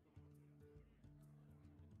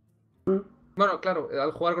 Bueno, claro,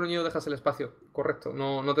 al jugar gruñido dejas el espacio, correcto.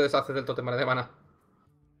 No te deshaces del tótem área de maná.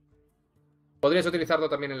 Podrías utilizarlo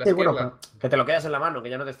también en la esquina. Bueno, que te lo quedas en la mano, que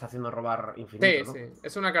ya no te está haciendo robar infinito, ¿no? Sí.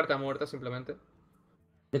 Es una carta muerta simplemente.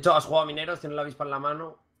 De hecho, has jugado mineros, tienes la avispa en la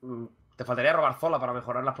mano. Te faltaría robar Zola para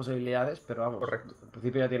mejorar las posibilidades, pero vamos. Correcto. En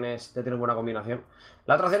principio ya tienes buena combinación.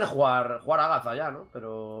 La otra opción es jugar a Gaza ya, ¿no?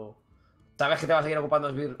 Pero sabes que te va a seguir ocupando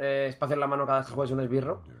espacio en la mano cada vez que juegues un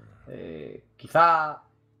esbirro. Quizá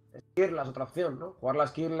Skirla es otra opción, ¿no? Jugar la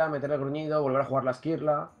Skirla, meter el gruñido, volver a jugar la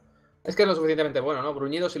Skirla. Es que es lo suficientemente bueno, ¿no?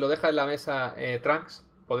 Gruñido, si lo deja en la mesa Trunks,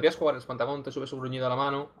 podrías jugar el espantagón, te subes su gruñido a la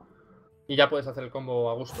mano y ya puedes hacer el combo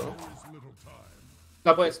a gusto, ¿no?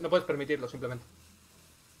 No puedes permitirlo, simplemente.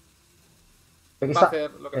 Aquí está.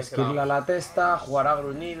 Skirla a la testa, jugará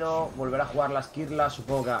gruñido, volverá a jugar la Skirla,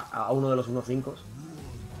 supongo que a uno de los 1-5.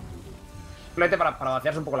 Simplemente para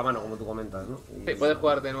vaciarse un poco la mano, como tú comentas, ¿no? Sí, puede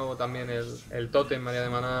jugar de nuevo también el tótem María de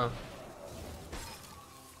Maná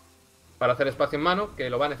para hacer espacio en mano, que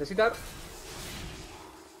lo va a necesitar.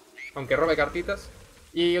 Aunque robe cartitas.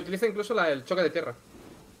 Y utiliza incluso el choque de tierra.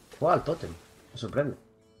 Juega al tótem. Me sorprende.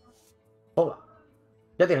 Hola.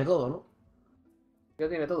 Ya tiene todo, ¿no? Ya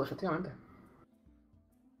tiene todo, efectivamente.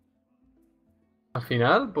 Al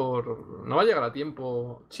final, no va a llegar a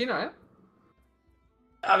tiempo China, ¿eh?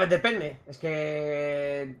 A ver, depende. Es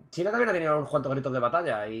que China también ha tenido unos cuantos gritos de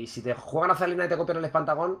batalla. Y si te juegan a Zalina y te copian el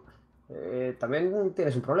espantagón, también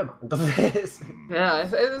tienes un problema. Entonces.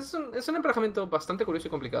 Es un emparejamiento bastante curioso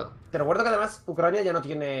y complicado. Te recuerdo que además Ucrania ya no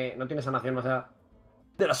tiene sanación. O sea,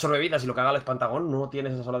 de las sobrevidas y lo que haga el espantagón, no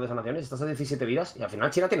tienes esas olas de sanaciones. Estás a 17 vidas y al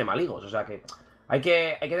final China tiene maligos. O sea que hay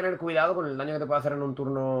que tener cuidado con el daño que te puede hacer en un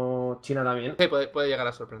turno China también. Sí, puede llegar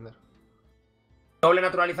a sorprender. Doble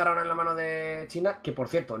naturalizar ahora en la mano de China, que por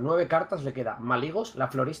cierto, 9 cartas le queda Maligos, la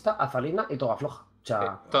Florista, Azalina y Toga Floja. O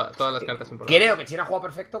sea, sí, todas las cartas importantes. Creo que China juega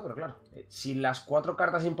perfecto, pero claro, si las 4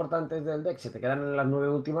 cartas importantes del deck se te quedan en las 9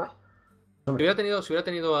 últimas. Si hubiera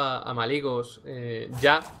tenido a Maligos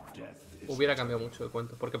ya, hubiera cambiado mucho el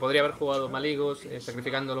cuento. Porque podría haber jugado Maligos,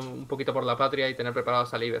 sacrificándolo un poquito por la patria y tener preparado a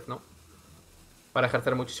Salivez, ¿no? Para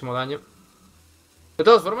ejercer muchísimo daño. De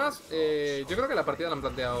todas formas, yo creo que la partida la han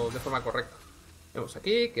planteado de forma correcta. Vemos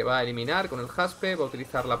aquí que va a eliminar con el jaspe, va a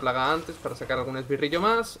utilizar la plaga antes para sacar algún esbirrillo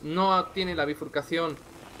más. No tiene la bifurcación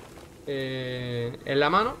en la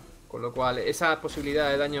mano, con lo cual esa posibilidad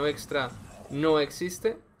de daño extra no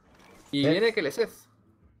existe. Y viene que Lesez.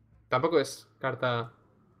 Tampoco es carta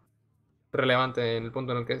relevante en el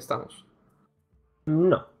punto en el que estamos.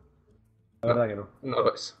 No, la verdad que no. No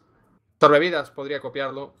lo es. Sorbevidas podría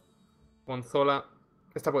copiarlo. Gonzola.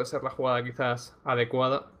 Esta puede ser la jugada quizás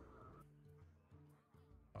adecuada.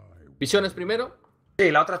 Visiones primero. Sí,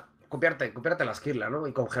 la otra es copiarte la esquirla, ¿no?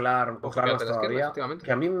 Y congelarlas todavía.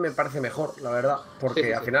 Que a mí me parece mejor, la verdad. Porque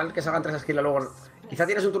Sí. al final que salgan 3 esquirlas luego. Quizá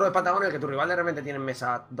tienes un turno de Patagón en el que tu rival de repente tiene en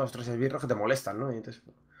mesa 2-3 esbirros que te molestan, ¿no? Y entonces.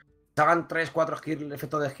 Que hagan 3-4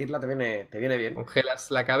 efectos de esquirla te viene bien. Congelas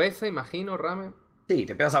la cabeza, imagino, Rame. Sí,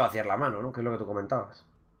 te empiezas a vaciar la mano, ¿no? Que es lo que tú comentabas.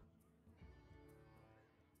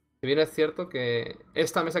 Si bien es cierto que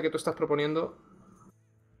esta mesa que tú estás proponiendo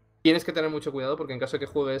tienes que tener mucho cuidado porque en caso de que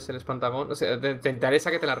juegues el espantagón, o sea, te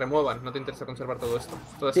interesa que te la remuevan, no te interesa conservar todo esto,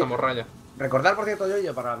 toda esta morralla. Recordar, por cierto,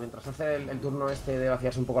 yo para mientras hace el turno este de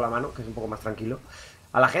vaciarse un poco la mano, que es un poco más tranquilo,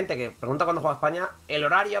 a la gente que pregunta cuándo juega España, el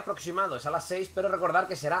horario aproximado es a las 6, pero recordar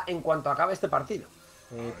que será en cuanto acabe este partido.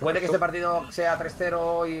 Puede que este partido sea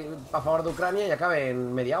 3-0 y a favor de Ucrania y acabe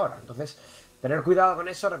en media hora. Entonces, tener cuidado con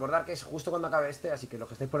eso, recordar que es justo cuando acabe este, así que los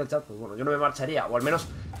que estáis por el chat, pues bueno, yo no me marcharía, o al menos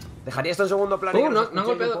dejaría esto en segundo plano. ¿No han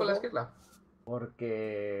golpeado con la esquirla?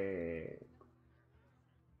 Porque...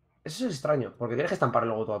 Eso es extraño, porque tienes que estampar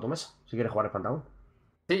luego toda tu mesa, si quieres jugar espantagón.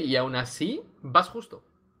 Sí, y aún así vas justo.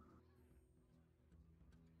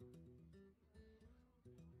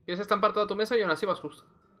 Quieres estampar toda tu mesa y aún así vas justo.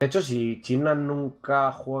 De hecho, si China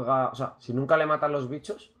nunca juega, o sea, si nunca le matan los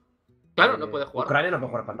bichos, claro, no puede jugar. Ucrania no puede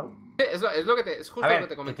jugar espantagón. Sí, es justo lo que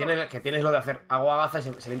te comento. Que tienes lo de hacer agua gaza y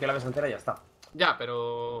se limpia la mesa entera y ya está. Ya,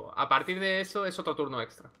 pero a partir de eso es otro turno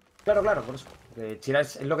extra. Claro, por eso. China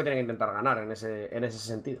es lo que tiene que intentar ganar en ese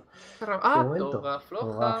sentido. Ah, toga floja.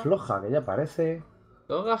 Toga floja, que ya aparece.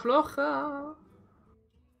 Toga floja.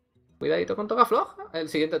 Cuidadito con toga floja. El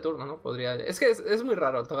siguiente turno, ¿no? Podría. Es que es muy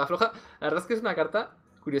raro. Toga floja. La verdad es que es una carta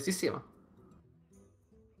curiosísima.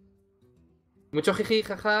 Mucho jiji,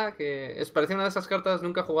 jaja, que parece una de esas cartas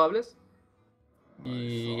nunca jugables.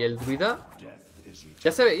 Y el druida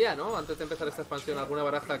ya se veía, ¿no? Antes de empezar esta expansión, alguna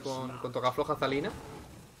baraja con toga floja Zalina.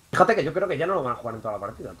 Fíjate que yo creo que ya no lo van a jugar en toda la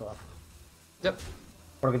partida, Ya.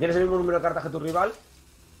 Porque tienes el mismo número de cartas que tu rival.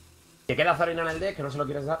 Te queda Zalina en el deck, que no se lo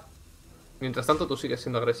quieres dar. Mientras tanto, tú sigues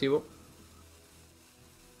siendo agresivo.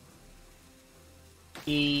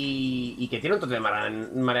 Y que tiene un toque de marea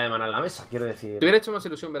de mana en la mesa, quiero decir. Te hubiera hecho más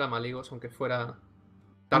ilusión ver a Maligos, aunque fuera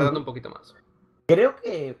tardando un poquito más. Creo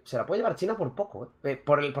que se la puede llevar China por poco,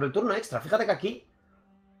 por el turno extra. Fíjate que aquí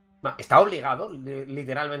está obligado,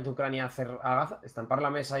 literalmente, Ucrania a hacer agaza, estampar la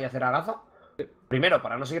mesa y hacer agaza. Primero,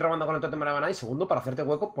 para no seguir robando con el totem de mana, y segundo, para hacerte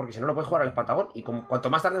hueco, porque si no, no puedes jugar el espantagón. Y cuanto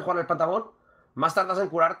más tardes en jugar el espantagón, más tardas en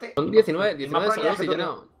curarte. Son 19 de salud y ya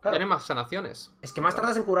no hay más sanaciones. Es que más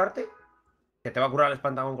tardas en curarte, que te va a curar el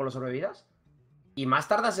espantagón con los sobrevidas, y más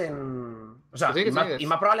tardas en... O sea, y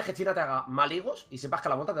más probable es que China te haga maligos y sepas que a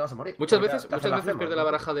la vuelta te vas a morir. Muchas veces pierde la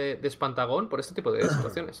baraja de espantagón por este tipo de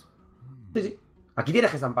situaciones. Sí. Aquí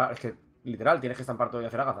tienes que estampar, es que literal tienes que estampar todo y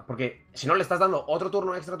hacer agaza. Porque si no le estás dando otro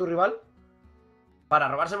turno extra a tu rival para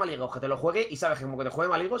robarse maligos, que te lo juegue y sabes que como que te juegue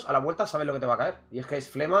maligos, a la vuelta sabes lo que te va a caer. Y es que es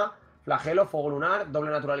flema, flagelo, fuego lunar,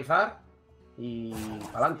 doble naturalizar y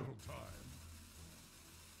adelante.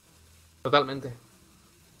 Totalmente.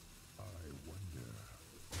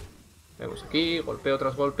 Vemos aquí, golpeo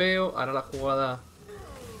tras golpeo. Ahora la jugada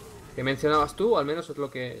que mencionabas tú, al menos es lo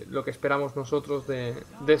que esperamos nosotros de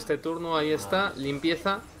este turno. Ahí está,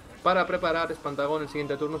 limpieza para preparar Espantagón el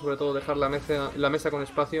siguiente turno, sobre todo dejar la mesa con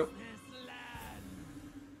espacio.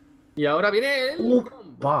 Y ahora viene el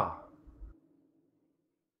combo.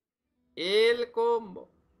 El combo.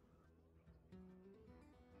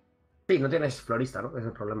 Sí, no tienes florista, ¿no? Ese es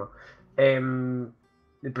el problema. El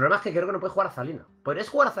problema es que creo que no puedes jugar a Zalina. Podrías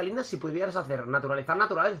jugar a Zalina si pudieras hacer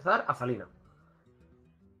naturalizar a Zalina.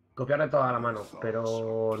 Copiarle toda la mano,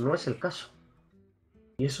 pero no es el caso.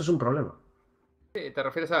 Y eso es un problema. Sí, te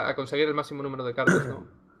refieres a conseguir el máximo número de cartas, ¿no?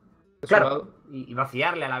 Claro, y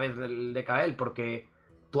vaciarle a la vez del de Kael, porque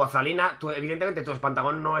tu Azalina, evidentemente tu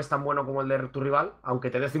Espantagón no es tan bueno como el de tu rival, aunque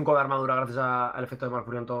te dé 5 de armadura gracias al efecto de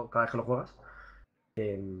Malfurion cada vez que lo juegas.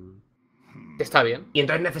 Está bien. Y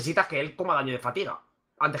entonces necesitas que él coma daño de fatiga,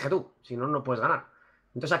 antes que tú, si no, no puedes ganar.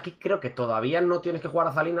 Entonces aquí creo que todavía no tienes que jugar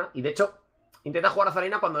a Zalina, y de hecho, intenta jugar a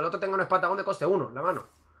Zalina cuando el otro tenga un Espantagón de coste 1 en la mano.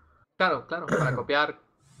 Claro, para copiar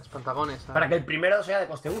Espantagones. Para que el primero sea de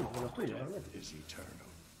coste 1, de los tuyos, realmente.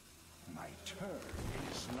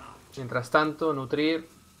 Mientras tanto, nutrir,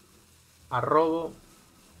 arrobo,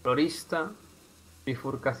 florista,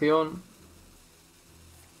 bifurcación.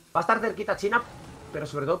 Va a estar cerquita China, pero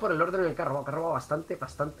sobre todo por el orden en el que ha robado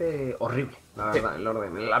bastante horrible, la verdad, el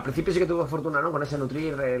orden. Al principio sí que tuvo fortuna, ¿no? Con ese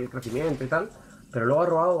nutrir, el crecimiento y tal, pero luego ha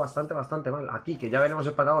robado bastante mal. Aquí, que ya veremos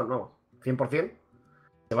el patadón, no, 100%.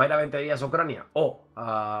 Se va a ir a 20 días a Ucrania o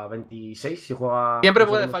a 26 si juega... Siempre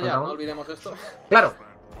puede fallar, no olvidemos esto. Claro.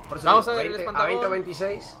 Por eso vamos digo, a ver el Espantagón. A 20 o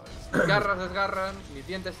 26. Garras desgarran, mis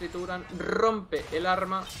dientes trituran, rompe el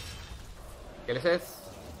arma. Que les es.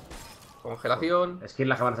 Congelación. Skills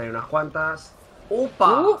las que van a salir unas cuantas.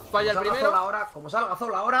 ¡Upa! Falla el primero. Como salga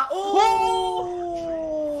Zola ahora.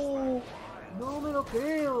 No me lo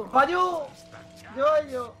creo. ¡Falló!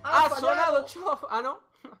 Yo. ¡Ha sonado Chof! Ah, no.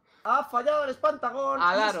 Ha fallado el Espantagón.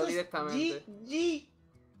 Al aro directamente. GG.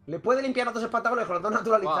 Le puede limpiar a dos Espantagones con los dos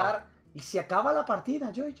naturalizar. Wow. Y se acaba la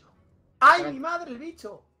partida, yo. ¡Ay, mi madre, el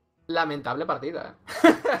bicho! Lamentable partida,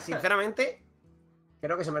 Sinceramente,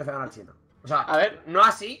 creo que se merece ganar China. O sea, a ver, no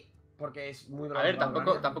así, porque es muy A ver,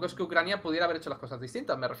 tampoco es que Ucrania pudiera haber hecho las cosas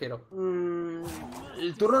distintas, me refiero.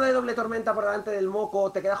 El turno de doble tormenta por delante del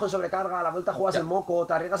moco, te quedas con sobrecarga, a la vuelta juegas el moco,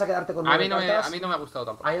 te arriesgas a quedarte con a mí no me ha gustado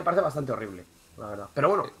tampoco. A mí me parece bastante horrible, la verdad. Pero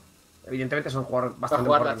bueno, evidentemente son jugadores bastante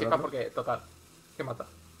buenos. Jugar la chispa porque, total, que mata.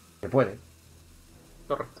 Se puede.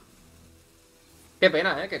 Correcto. Qué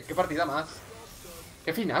pena, qué partida más.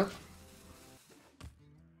 Qué final.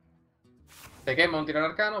 ¿De qué? ¿Un tirón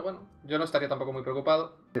arcano? Bueno, yo no estaría tampoco muy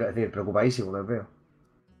preocupado. Quiero decir, preocupadísimo, me veo.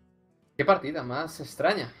 Qué partida más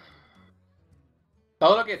extraña.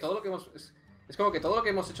 Todo lo que hemos... Es como que todo lo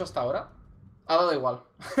que hemos hecho hasta ahora ha dado igual.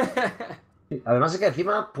 Sí, además es que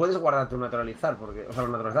encima puedes guardarte un naturalizar, porque... O sea,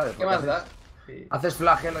 los naturalizadores. ¿Qué más da? Sí. Haces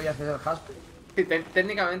flagelo y haces el hasp. Sí,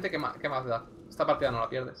 técnicamente, ¿qué más da? Esta partida no la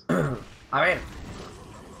pierdes. A ver.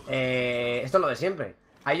 Esto es lo de siempre.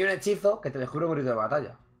 Hay un hechizo que te descubre un grito de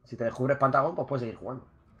batalla. Si te descubre Espantagón, pues puedes seguir jugando.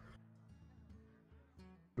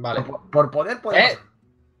 Vale. Por poder, puede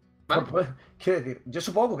pasar. ¿Vale? Quiero decir, yo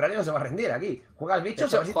supongo que Ucrania no se va a rendir aquí. Juega al bicho,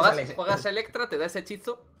 juegas Electra, te da ese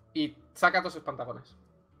hechizo y saca dos Espantagones.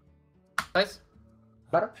 ¿Sabes?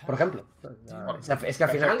 Claro, por ejemplo. Es que al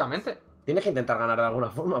final tienes que intentar ganar de alguna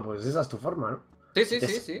forma, pues esa es tu forma, ¿no? Sí,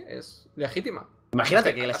 es legítima.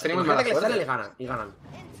 Imagínate que les sale y ganan.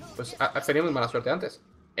 Pues has tenido muy mala suerte antes.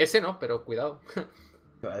 Ese no, pero cuidado.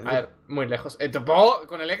 A ver, muy lejos.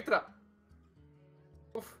 Con Electra.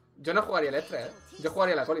 Uf, yo no jugaría Electra, Yo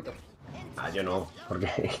jugaría el acólito. Yo no,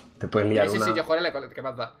 porque te pueden liar una... Sí, yo jugaría el acólito. ¿Qué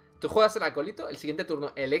más da? Tú juegas el acólito, el siguiente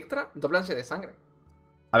turno Electra, doblanse de sangre.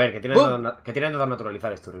 A ver, que tienen dos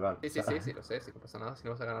naturalizares tu rival. Sí, lo sé, sí, no pasa nada, si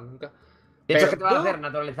no vas a ganar nunca. De hecho, que te van a hacer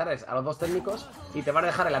naturalizares a los dos técnicos y te van a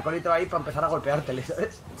dejar el acólito ahí para empezar a golpeártele,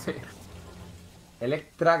 ¿sabes? Sí.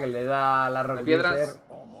 Electra, que le da la rock piedras.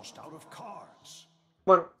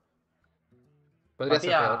 Bueno. Podría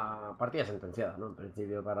ser peor. Partida sentenciada, ¿no? En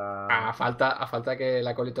principio para... A falta que el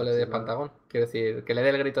acólito le dé Espantagón. Quiero decir, que le dé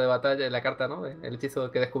el grito de batalla en la carta, ¿no? El hechizo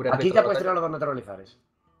que descubre el Aquí ya puedes tirar los dos naturalizares.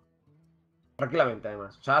 Tranquilamente,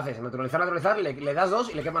 además. O sea, haces naturalizar, le das dos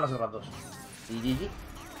y le queman las otras dos. Y GG.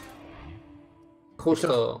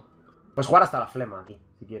 Justo. Pues jugar hasta la flema aquí,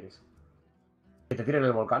 si quieres. Que te tiren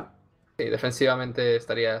el volcán. Sí, defensivamente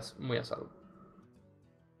estarías muy a salvo.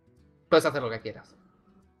 Puedes hacer lo que quieras.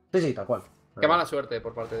 Sí, sí, tal cual. Qué mala suerte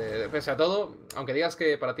por parte de... Pese a todo, aunque digas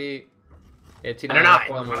que para ti China No, no, ha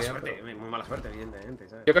jugado muy mala bien, suerte, pero muy mala suerte, evidentemente,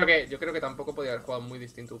 ¿sabes? yo creo que tampoco podía haber jugado muy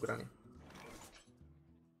distinto Ucrania.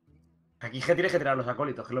 Aquí que tienes que tirar los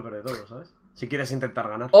acólitos, que es lo peor de todo, ¿sabes? Si quieres intentar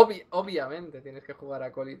ganar. Obviamente tienes que jugar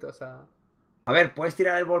acólitos a... A ver, puedes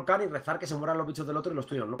tirar el volcán y rezar que se mueran los bichos del otro y los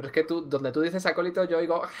tuyos, ¿no? Pero es que tú, donde tú dices acólito, yo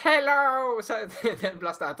oigo ¡Hello! O sea, el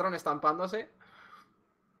Blastatron estampándose.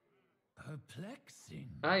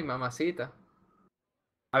 Ay, mamacita.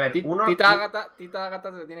 A ver, Tita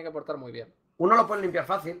Ágata se tiene que portar muy bien. uno lo puede limpiar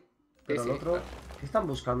fácil, pero Sí, el otro... claro. ¿Qué están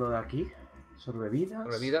buscando de aquí? ¿Sorbevidas?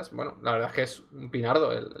 Sobrevidas, bueno, la verdad es que es un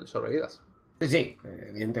pinardo el sobrevidas. Sí, sí,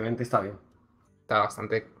 evidentemente está bien. Está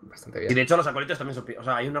bastante Y de bien. hecho los acólitos también son... O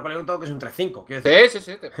sea, hay un acólito que es un 3-5, quiero Sí, decir.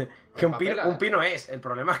 sí, sí. Que un pino es. El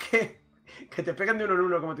problema es que te pegan de uno en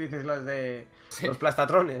uno, como tú dices, los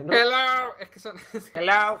plastatrones, ¿no? Hello. Es que son...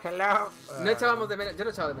 Hello. No echábamos de menos... Yo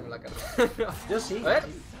no echaba de menos la carta. Yo sí. A ver.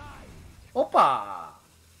 ¡Opa!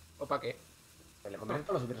 ¿O para qué? ¿Le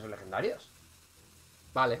convierto los utilisos legendarios?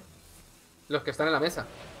 Vale. Los que están en la mesa,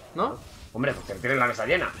 ¿no? Hombre, pues que tienen la mesa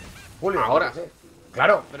llena. Julio, Ahora. yo qué sé.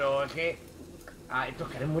 Claro, pero es que... tú es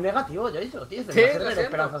que eres muy negativo, yo tío. Sí, Tienes que lo tener siento.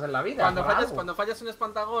 esperanzas en la vida. Cuando fallas un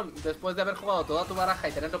espantagón después de haber jugado toda tu baraja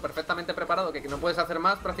y tenerlo perfectamente preparado, que no puedes hacer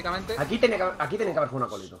más prácticamente. Aquí tiene que haber jugado un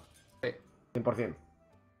acólito. Sí. 100%.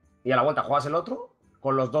 Y a la vuelta juegas el otro,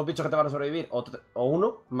 con los dos bichos que te van a sobrevivir, o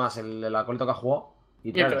uno, más el acólito que has jugado.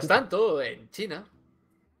 Y mientras tanto, en China.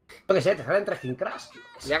 Yo qué sé, te salen 3 King Crash.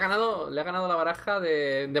 Le ha ganado la baraja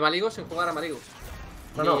de Maligo sin jugar a Maligo.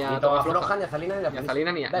 No, Ni a ni Toma Toma Floja, Floja, ni a Zalina, ni a ni a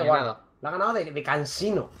Zalina, ni Da a igual. nada. La ha ganado de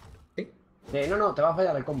cansino. Sí. No, te va a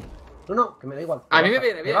fallar el combo. No, que me da igual. A mí me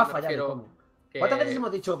viene Te bien, va a me fallar el refiero combo. que- ¿Cuántas veces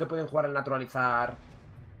hemos dicho que pueden jugar el naturalizar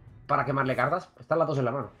para quemarle cartas? Están las dos en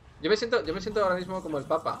la mano. Yo me siento ahora mismo como el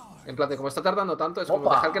Papa. En plan, de como está tardando tanto, es como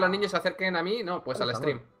Opa. dejar que los niños se acerquen a mí, no, pues Está al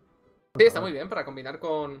stream. mal. Sí, está muy bien para combinar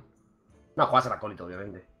con... No, juegas al acólito,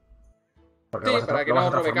 obviamente. Porque Sí, lo vas a para que lo vas no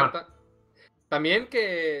a robe transformar. carta. También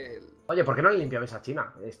que... Oye, ¿por qué no le limpiabais a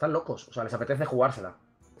China? Están locos, o sea, les apetece jugársela.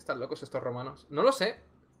 Están locos estos romanos. No lo sé.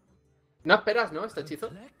 No esperas, ¿no? Este hechizo.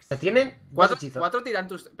 Se tienen dos ¿Cuatro, hechizos. cuatro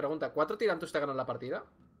tirantus... Pregunta, ¿4 tirantus te ganan la partida?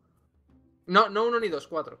 No, no 1 ni 2,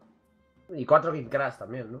 4. Y 4 King Crash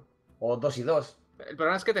también, ¿no? O 2 y 2. El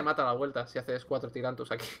problema es que te mata la vuelta si haces 4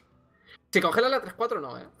 tirantus aquí. Si congelas la 3-4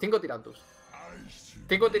 no, 5 tirantus.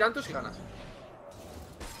 5 tirantus y ganas.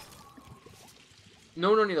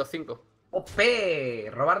 No 1 ni 2, 5. ¡Ope!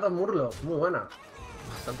 Robar 2 murlos. Muy buena.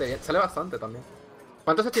 Bastante bien. Sale bastante también.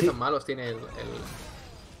 ¿Cuántos hechizos Sí. malos tiene el...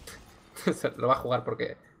 Lo va a jugar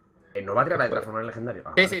porque... ¿No va a tirar la de transformar en legendario?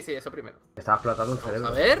 Ah, Sí, vale. sí, eso primero. Estaba explotando un Vamos cerebro.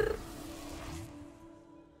 a ver...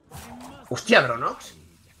 ¡Hostia, Dronox!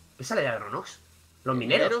 ¿Qué sale de Dronox? Los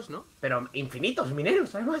mineros. ¿no? Pero infinitos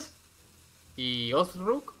mineros, además. Y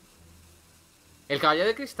Ozruk. ¿El caballero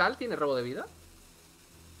de cristal tiene robo de vida?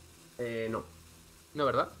 No. No,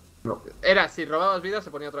 ¿verdad? No. Era, si robabas vida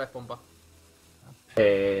se ponía otra vez pompa.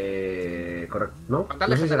 Correcto. ¿No? ¿Cuántas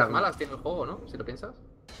No sé si legendarias será- malas tiene el juego, no? Si lo piensas.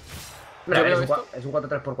 Hombre, Yo a ver, veo es un esto. es un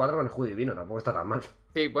 4-3x4 con escudo divino, tampoco está tan mal.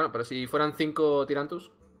 Sí, bueno, pero si fueran 5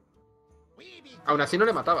 tirantus. Aún así no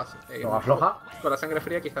le matabas. Luego afloja, Con la sangre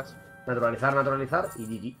fría quizás. naturalizar y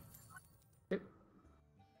GG. Sí.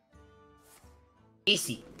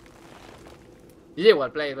 Easy. Y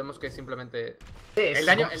igual play, vemos que simplemente... Sí, El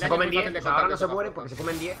daño se es comen muy fácil 10, de o sea, ahora contar no de se Toma mueren Floja. porque se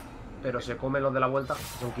comen 10, pero se comen los de la vuelta,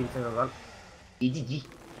 son 15 en total. Y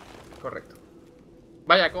GG. Correcto.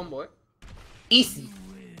 Vaya combo, Easy.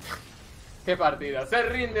 Qué partida. Se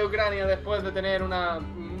rinde Ucrania después de tener una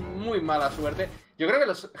muy mala suerte. Yo creo que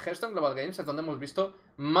los Hearthstone Global Games es donde hemos visto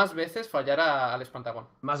más veces fallar al Espantagón.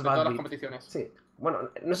 Más de bad todas las beat. competiciones. Sí. Bueno,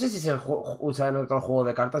 no sé si se usa en otro juego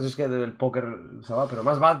de cartas, es que del póker se va, pero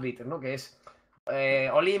más bad beat, ¿no? Que es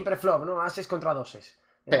all-in pre-flop, ¿no? Ases contra doses.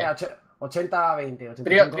 80-20,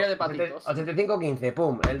 Trío de patitos. 85-15,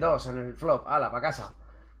 pum, el 2 en el flop, ala, para casa.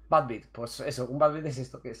 Bad beat, pues eso, un bad beat es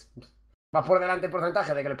esto, que es... Vas por delante el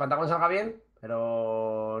porcentaje de que el Pantagón salga bien,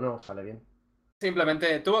 pero no sale bien.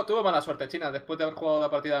 Simplemente tuvo mala suerte China después de haber jugado la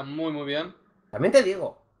partida muy bien. También te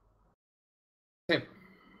digo, Sí.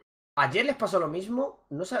 ayer les pasó lo mismo,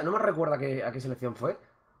 no sé, no me recuerda a qué selección fue,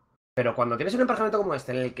 pero cuando tienes un emparejamiento como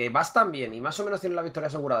este, en el que vas tan bien y más o menos tienes la victoria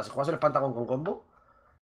asegurada, si juegas el Pantagón con combo,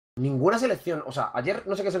 ninguna selección, o sea, ayer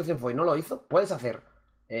no sé qué selección fue y no lo hizo, puedes hacer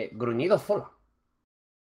gruñido Zola.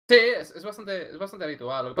 Sí, es bastante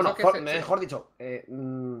habitual. Lo que Bueno, pasa es que mejor dicho,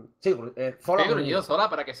 sí, Zola he gruñido sola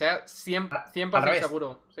para que sea 100% Al revés.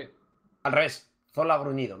 seguro. Sí. Al revés, Zola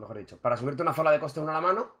gruñido, mejor dicho. Para subirte una Zola de coste 1 a la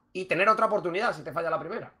mano y tener otra oportunidad si te falla la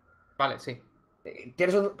primera. Vale, sí.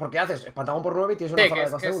 Porque haces Espantagón por 9 y tienes Sí, una que zona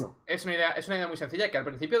de coste 1. es una idea muy sencilla, que al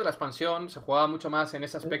principio de la expansión se jugaba mucho más en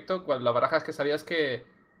ese aspecto, cuando las barajas que sabías que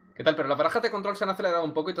tal, pero las barajas de control se han acelerado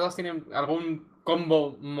un poco y todas tienen algún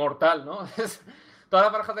combo mortal, ¿no? Todas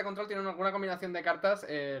las barajas de control tienen alguna combinación de cartas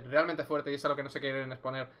realmente fuerte y eso es a lo que no se quieren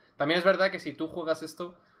exponer. También es verdad que si tú juegas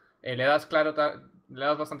esto, le das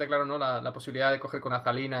bastante claro, ¿no? La posibilidad de coger con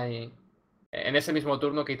Azalina y en ese mismo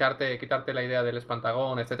turno quitarte la idea del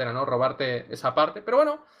espantagón, etcétera, ¿no? Robarte esa parte. Pero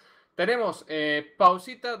bueno, tenemos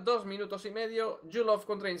pausita, 2 minutos y medio. Julov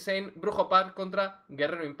contra Insane, Brujo Par contra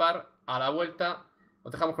Guerrero Impar. A la vuelta,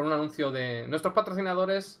 os dejamos con un anuncio de nuestros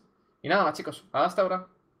patrocinadores. Y nada más, chicos. Hasta ahora.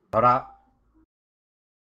 Ahora.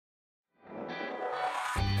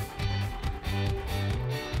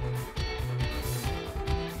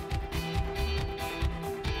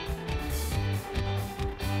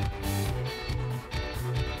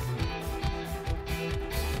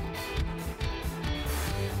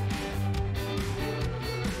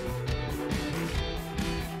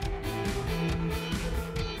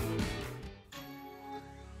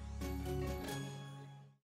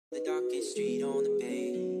 The darkest street on the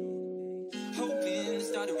bay, hoping to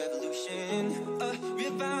start a revolution, a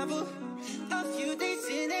revival. A few days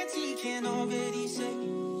in and he can already say,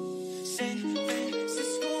 San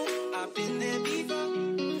Francisco, I've been there before.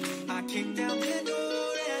 I kicked down the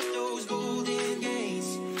door at those golden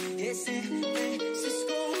gates. Yeah, San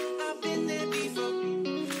Francisco, I've been there before.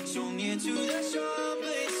 So near to the shore,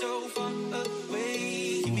 but so far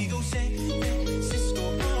away. Here we go, San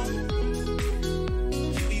Francisco.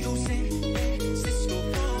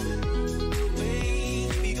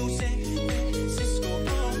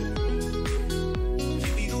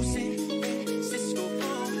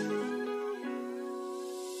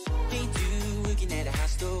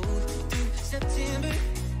 September,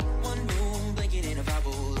 one room blanket and a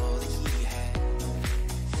Bible, all that he had.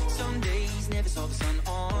 Some days never saw the sun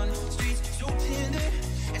on streets so tender,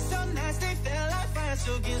 and some nights they felt like fire,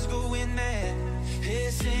 so kids going mad.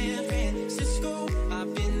 Hey, San Francisco,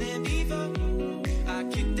 I've been there before. I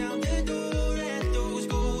kicked down the door at those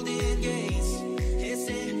golden gates. Hey,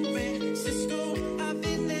 San Francisco, I've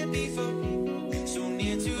been there before. So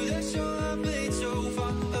near to the shore, but so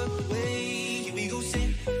far away. Here we go,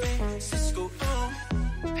 San Francisco.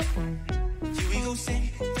 Here we go, San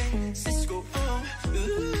Francisco.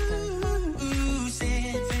 Ooh,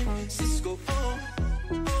 San Francisco.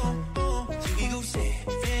 Here we go, San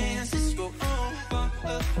Francisco. Far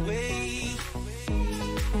away.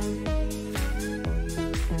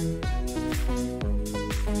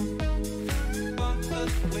 Far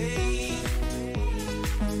away.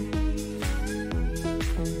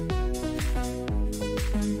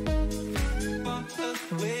 Far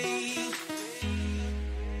away.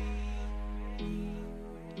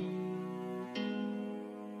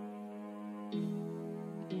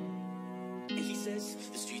 He says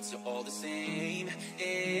the streets are all the same.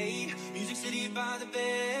 Hey, Music City by the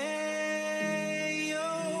bay.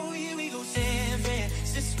 Oh, here we go, San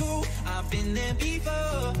Francisco. I've been there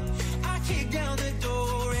before. I kicked down the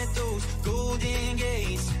door at those golden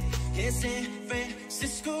gates. Yeah, San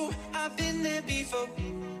Francisco. I've been there before.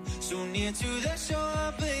 So near to the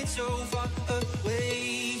shore, but so far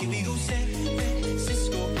away. Here we go, San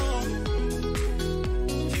Francisco.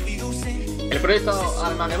 Here we go, San Francisco. El proyecto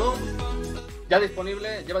Armageddon ya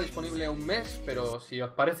disponible, lleva disponible un mes, pero si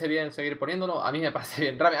os parece bien seguir poniéndolo, a mí me parece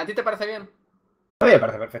bien. Rami, ¿a ti te parece bien? A mí me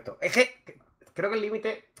parece perfecto. Es que creo que el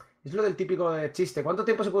límite es lo del típico de chiste. ¿Cuánto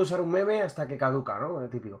tiempo se puede usar un meme hasta que caduca, no? El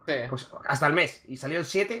típico. Sí. Pues hasta el mes. Y salió el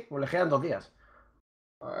 7, pues le quedan 2 días.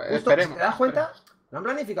 Justo, Esperemos. si te das cuenta, lo han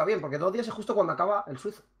planificado bien, porque 2 días es justo cuando acaba el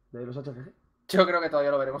suizo de los HGG. Yo creo que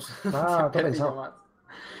todavía lo veremos. Ah, todo pensado. Más.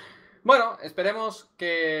 Bueno, esperemos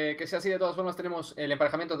que sea así. De todas formas, tenemos el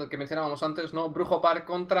emparejamiento del que mencionábamos antes, ¿no? Brujo Par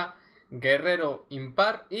contra Guerrero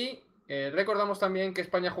Impar. Y recordamos también que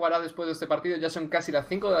España jugará después de este partido. Ya son casi las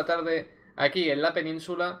 5 de la tarde aquí en la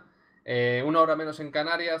península. 1 hora menos en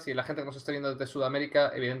Canarias. Y la gente que nos está viendo desde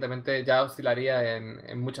Sudamérica, evidentemente, ya oscilaría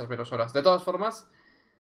en muchas menos horas. De todas formas,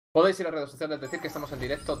 podéis ir a redes sociales, decir que estamos en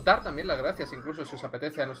directo, dar también las gracias, incluso si os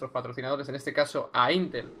apetece, a nuestros patrocinadores, en este caso a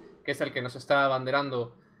Intel, que es el que nos está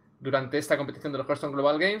abanderando durante esta competición de los Hearthstone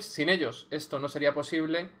Global Games. Sin ellos esto no sería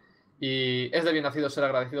posible y es de bien nacido ser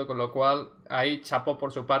agradecido, con lo cual ahí chapó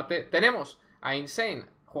por su parte. Tenemos a Insane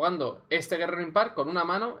jugando este Guerrero Impar con una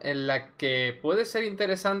mano en la que puede ser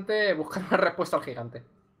interesante buscar una respuesta al gigante.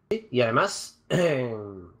 Y además,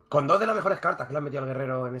 con 2 de las mejores cartas que le han metido al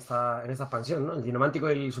guerrero en esta expansión, ¿no? El Dinomántico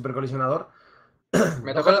y el Supercolisionador. Me Dos tocó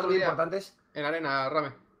el cartas otro muy día importantes. en arena,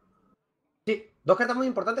 Rame. Sí, Dos cartas muy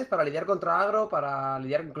importantes para lidiar contra agro, para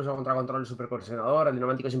lidiar incluso contra control supercolisionador. El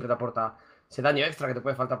dinomático siempre te aporta ese daño extra que te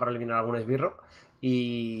puede faltar para eliminar algún esbirro.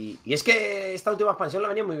 Y es que esta última expansión le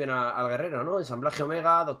venía muy bien al guerrero, ¿no? Ensamblaje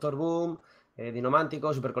Omega, Doctor Boom,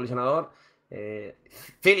 Dinomántico, Supercolisionador,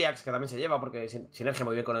 Ciliax, que también se lleva porque sinergia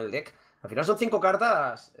muy bien con el deck. Al final son 5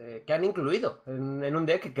 cartas que han incluido en un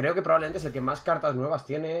deck que creo que probablemente es el que más cartas nuevas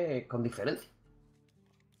tiene con diferencia.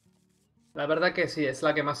 La verdad que sí, es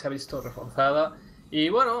la que más se ha visto reforzada. Y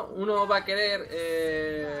bueno, uno va a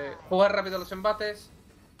querer jugar rápido los embates,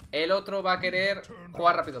 el otro va a querer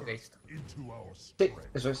jugar rápido el Geist. Sí,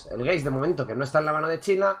 eso es. El Geist de momento que no está en la mano de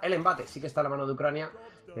China, el embate sí que está en la mano de Ucrania.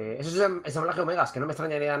 Eso es ensamblaje Omegas, que no me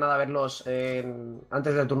extrañaría nada verlos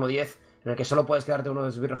antes del turno 10, en el que solo puedes quedarte uno de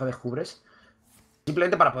los esbirros que descubres.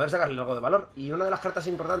 Simplemente para poder sacarle algo de valor. Y una de las cartas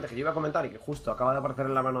importantes que yo iba a comentar y que justo acaba de aparecer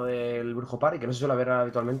en la mano del Brujo Par y que no se suele ver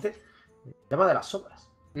habitualmente, el tema de las sombras.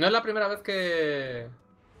 No es la primera vez que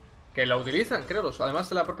la utilizan, creo. Además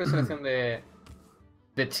de la propia selección de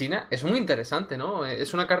China, es muy interesante, ¿no?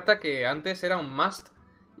 Es una carta que antes era un must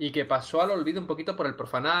y que pasó al olvido un poquito por el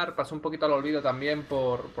profanar, pasó un poquito al olvido también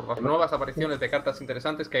por las nuevas apariciones de cartas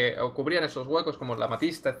interesantes que cubrían esos huecos, como la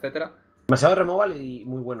Matista, etcétera. Demasiado removal y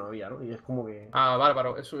muy bueno había, ¿no? Y es como que... Ah,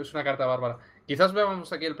 bárbaro, es una carta bárbara. Quizás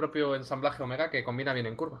veamos aquí el propio ensamblaje Omega que combina bien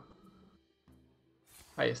en curva.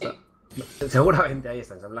 Ahí está. Seguramente ahí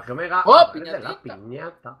está, ensamblaje Omega. ¡Oh, Aparece la piñatita!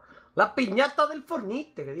 piñata. La piñata del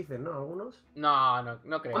Fornite, que dicen, ¿no? Algunos.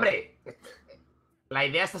 No creo. Hombre, la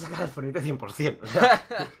idea está sacar el Fornite 100%. O sea,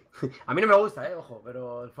 a mí no me gusta, ojo,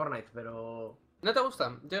 pero el Fortnite, pero... ¿No te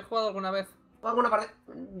gusta? Yo he jugado alguna vez. Alguna parte...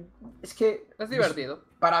 Es que... Es divertido.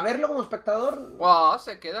 Para verlo como espectador... ¡Wow!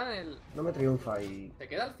 Se queda en el... No me triunfa y... Se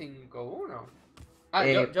queda el 5-1. Ah,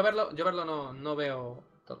 yo verlo no veo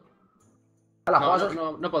todo.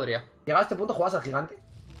 No podría. Llegado a este punto, ¿juegas al gigante?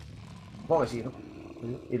 Supongo que sí, ¿no?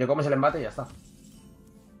 Y te comes el embate y ya está.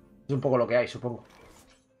 Es un poco lo que hay, supongo.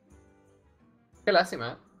 Qué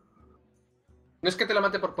lástima, ¿eh? No es que te lo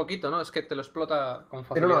mate por poquito, ¿no? Es que te lo explota con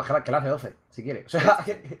facilidad. No, que le hace 12, si quiere. O sea,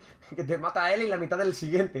 que te mata a él y la mitad del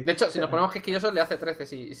siguiente. De hecho, si nos ponemos quisquillosos, le hace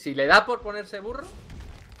 13. Si le da por ponerse burro,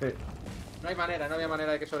 sí. No había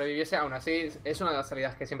manera de que sobreviviese. Aún así, es una de las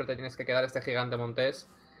salidas que siempre te tienes que quedar este gigante montés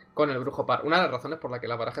con el brujo par. Una de las razones por la que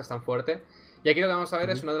la baraja es tan fuerte. Y aquí lo que vamos a ver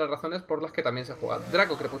es una de las razones por las que también se juega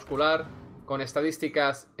Draco Crepuscular con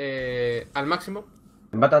estadísticas al máximo.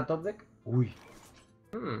 ¿Embate al top deck? Uy.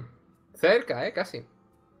 Cerca, casi.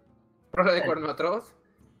 Prole de cuerno atroz.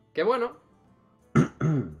 Que bueno.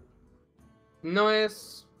 No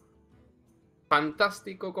es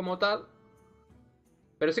fantástico como tal.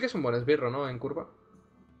 Pero sí que es un buen esbirro, ¿no? En curva.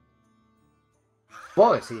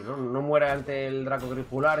 Pues sí, ¿no? No muere ante el Draco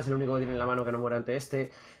Crepuscular, es el único que tiene en la mano que no muere ante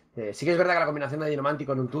este. Sí que es verdad que la combinación de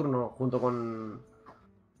Dinomántico en un turno, junto con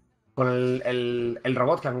el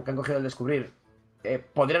robot que han cogido el descubrir,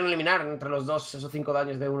 podrían eliminar entre los dos esos 5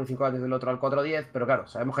 daños de uno y 5 daños del otro al 4-10, pero claro,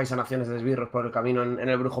 sabemos que hay sanaciones de esbirros por el camino en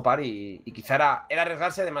el brujo par y quizá era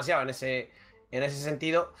arriesgarse demasiado en ese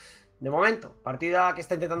sentido. De momento, partida que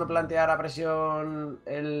está intentando plantear a presión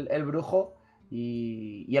el brujo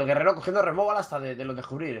y el guerrero cogiendo removal hasta de los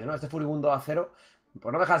descubribles, ¿no? Este furibundo a 0,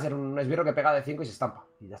 pues no deja de ser un esbirro que pega de 5 y se estampa,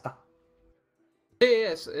 y ya está. Sí,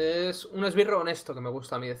 es un esbirro honesto, que me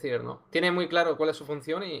gusta a mí decir, ¿no? Tiene muy claro cuál es su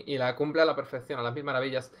función y la cumple a la perfección, a las mil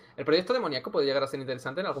maravillas. El proyecto demoníaco puede llegar a ser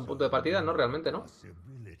interesante en algún punto de partida, ¿no? Realmente, ¿no?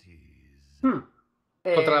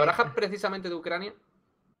 Contra la baraja precisamente de Ucrania.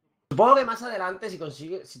 Supongo que más adelante,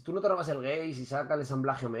 si tú no te robas el Gaze y sacas el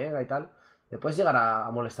ensamblaje Omega y tal, te puedes llegar a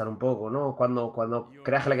molestar un poco, ¿no? Cuando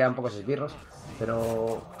creas que le quedan pocos esbirros.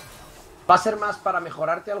 Pero va a ser más para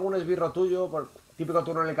mejorarte algún esbirro tuyo, por típico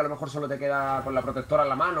turno en el que a lo mejor solo te queda con la protectora en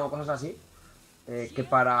la mano o cosas así, que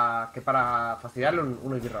para fastidiarle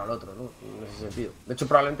un esbirro al otro, ¿no? En ese sentido. De hecho,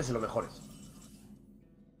 probablemente se lo mejores.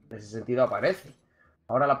 En ese sentido aparece.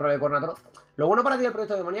 Ahora la prueba de Cornatro. Lo bueno para ti del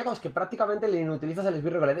proyecto demoníaco es que prácticamente le inutilizas el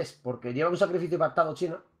esbirro que le des, porque lleva un sacrificio pactado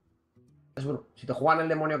China. Es bueno, si te juegan el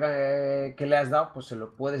demonio que le has dado, pues se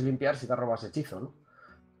lo puedes limpiar si te robas hechizo, ¿no?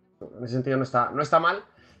 En ese sentido no está mal.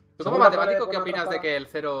 ¿Tú como matemático qué opinas de que el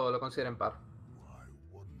 0 lo consideren par?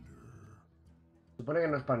 Supone que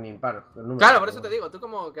no es par ni impar. Claro, por eso te digo, tú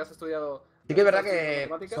como que has estudiado... Sí que es verdad que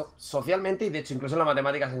socialmente, y de hecho incluso en las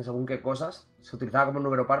matemáticas, en según qué cosas, se utilizaba como un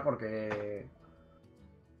número par porque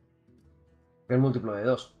es múltiplo de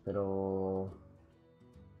 2, pero...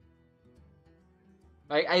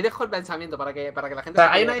 Ahí dejo el pensamiento para que la gente... O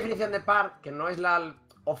sea, hay una definición de par que no es la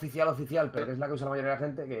oficial, pero que es la que usa la mayoría de la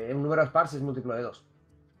gente, que un número es par si es múltiplo de 2.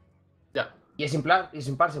 Ya. Y es impar si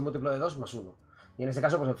es múltiplo de 2 más 1. Y en este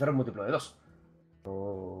caso, pues el 0 es múltiplo de 2.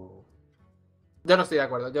 Yo no estoy de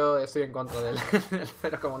acuerdo, yo estoy en contra del, del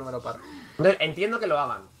 0 como número par. Entonces, entiendo que lo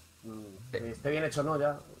hagan. Sí. Esté bien hecho o no,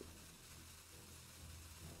 ya.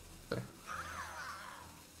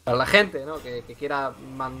 Para la gente, ¿no? Que quiera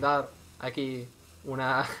mandar aquí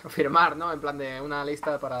una... firmar, ¿no? En plan de una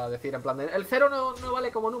lista para decir, en plan de... El 0 no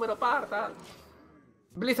vale como número par, tal.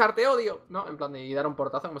 Blizzard, te odio, ¿no? En plan de... Y dar un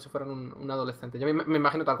portazo como si fueran un adolescente. Yo me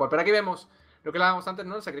imagino tal cual. Pero aquí vemos lo que hablábamos antes,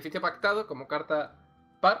 ¿no? El sacrificio pactado como carta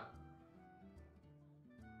par.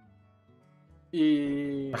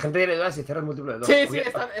 Y... La gente tiene dudas si 0 es múltiplo de 2. Sí,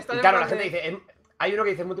 está Y claro, la gente dice... Hay uno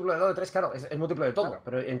que dice múltiplo de 2, de 3, claro, es múltiplo de todo, Claro.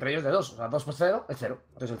 pero entre ellos de 2. O sea, 2 por 0 es 0.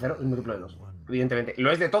 Entonces el 0 es múltiplo de 2, evidentemente.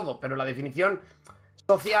 Lo es de todo, pero la definición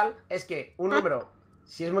social es que un número,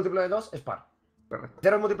 si es múltiplo de 2, es par. Correcto.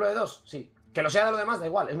 0 es múltiplo de 2, sí. Que lo sea de lo demás, da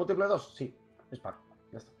igual. ¿Es múltiplo de 2? Sí, es par.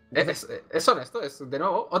 Ya está. Entonces, Es honesto, es de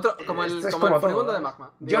nuevo otro, como el, esto es como el todo, furibundo ¿eh? de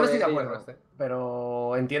magma. Yo no estoy de de acuerdo, Hierro.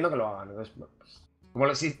 pero entiendo que lo hagan. Entonces, bueno, pues,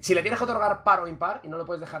 como si le tienes que otorgar par o impar y no lo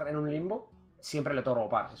puedes dejar en un limbo, siempre le otorgo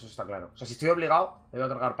par, eso está claro. O sea, si estoy obligado, le voy a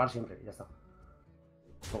otorgar par siempre, y ya está.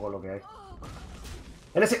 Un poco lo que hay.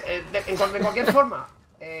 De cualquier forma,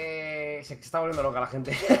 se está volviendo loca la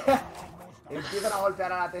gente. Empiezan a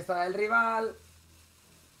golpear a la testa del rival.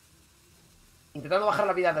 Intentando bajar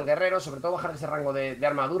la vida del guerrero, sobre todo bajar ese rango de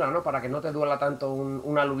armadura, ¿no? Para que no te duela tanto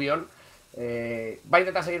un aluvión. Va a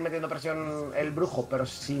intentar seguir metiendo presión el brujo, pero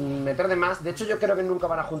sin meter de más. De hecho, yo creo que nunca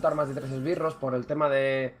van a juntar más de 3 esbirros por el tema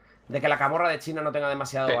de que la camorra de China no tenga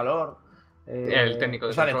demasiado Sí. valor. El técnico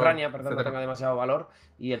de o sea, de control, Ucrania, perdón, no etcétera. tenga demasiado valor.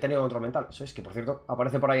 Y el técnico de control mental. Eso es que, por cierto,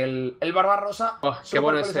 aparece por ahí el Barbarrosa. Oh, qué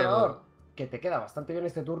bueno es el... Supercolisionador, que te queda bastante bien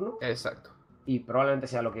este turno. Exacto. Y probablemente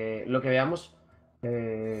sea lo que veamos.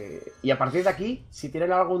 Y a partir de aquí, si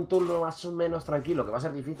tienen algún turno más o menos tranquilo, que va a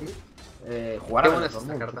ser difícil, jugar Qué a buena menos es esta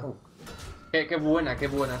Dortmund, carta. supongo. Qué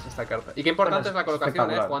buena es esta carta. Y qué importante es la colocación,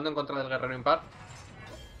 espectacular. jugando en contra del guerrero impar.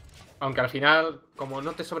 Aunque al final, como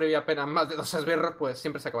no te sobrevive apenas más de 2 esbirros, pues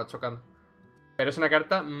siempre se acaba chocando. Pero es una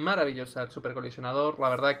carta maravillosa, el supercolisionador. La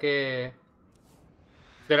verdad que...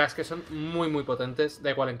 de las que son muy potentes, da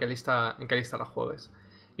igual en qué lista la juegues.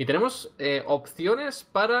 Y tenemos opciones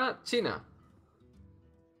para China.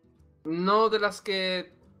 No de las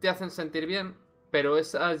que te hacen sentir bien, pero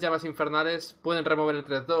esas llamas infernales pueden remover el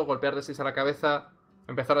 3-2, golpear de 6 a la cabeza,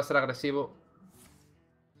 empezar a ser agresivo.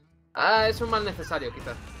 Es un mal necesario,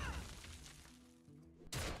 quizás.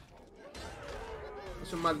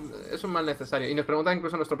 Es un mal necesario. Y nos pregunta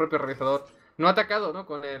incluso nuestro propio realizador. No ha atacado, ¿no?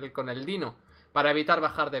 Con el Dino. Para evitar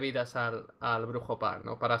bajar de vidas al brujo par,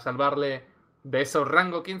 ¿no? Para salvarle de esos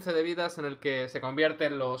rango 15 de vidas en el que se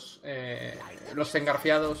convierten los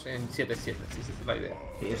engarfiados en 7-7. Sí, es la idea.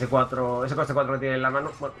 Y ese coste 4 que tiene en la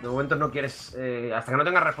mano, bueno, de momento no quieres, hasta que no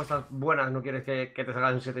tengas respuestas buenas, no quieres que te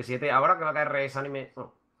salgas un 7-7. Ahora que va a caer ese anime,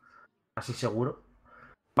 bueno, así seguro.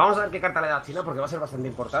 Vamos a ver qué carta le da a China, porque va a ser bastante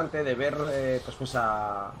importante de ver, pues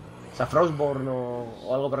a Frostborn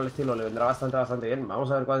o algo por el estilo, le vendrá bastante bien. Vamos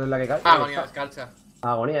a ver cuál es la que cae. Agonía de escarcha.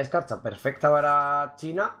 Agonía de escarcha, perfecta para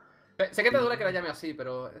China. Sé que te duele que la llame así,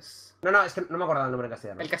 pero es... No, es que no me acordaba el nombre en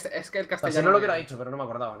castellano. Es que el O sea, castellano... si no lo hubiera dicho, pero no me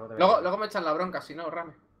acordaba. No te voy a Luego me echan la bronca, si no,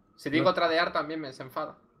 Rame. Si digo No. tradear también me se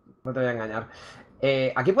enfada. No te voy a engañar.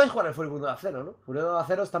 Aquí puedes jugar el furibundo de acero, ¿no? Furibundo de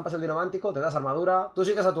acero, estampas el dinamántico, te das armadura. Tú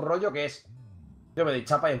sigues a tu rollo, que es... Yo me doy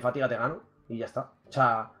chapa y en fatiga te gano. Y ya está. O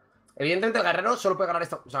sea, evidentemente el guerrero solo puede ganar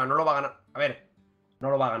esto. O sea, no lo va a ganar. A ver, no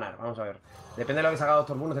lo va a ganar. Vamos a ver. Depende de lo que saca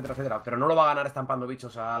Doctor Boom, etcétera. Pero no lo va a ganar estampando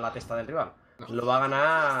bichos a la testa del rival. No. Lo va a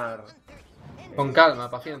ganar... Con calma,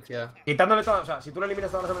 paciencia. Quitándole todas, o sea, si tú le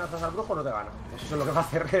eliminas todas las amenazas al brujo, no te gana. Eso es lo que va a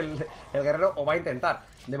hacer el guerrero, o va a intentar.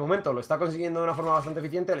 De momento lo está consiguiendo de una forma bastante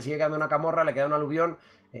eficiente, le sigue quedando una camorra, le queda un aluvión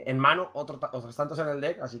en mano, otros tantos en el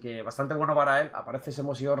deck, así que bastante bueno para él. Aparece ese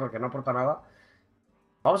Mossy Horror que no aporta nada.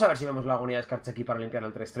 Vamos a ver si vemos la agonía de escarcha aquí para limpiar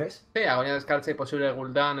el 3-3. Sí, agonía de escarcha y posible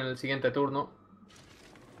Gul'dan en el siguiente turno.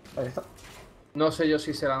 Ahí está. No sé yo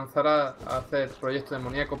si se lanzará a hacer proyecto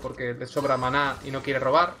demoníaco porque le sobra maná y no quiere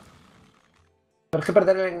robar. Pero es que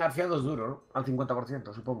perder el engarfiado es duro, ¿no? Al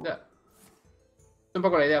 50%, supongo. Ya. Es un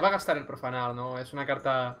poco la idea. Va a gastar el profanar, ¿no? Es una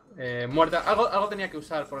carta muerta. Algo tenía que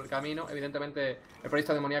usar por el camino. Evidentemente, el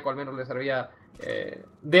proyecto demoníaco al menos le servía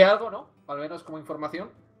de algo, ¿no? Al menos como información.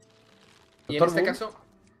 Y en este caso...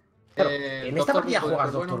 Claro, ¿en esta partida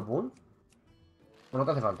juegas Doctor Boom? ¿O no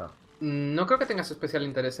te hace falta? No creo que tengas especial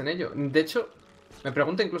interés en ello. De hecho, me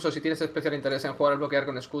pregunto incluso si tienes especial interés en jugar al bloquear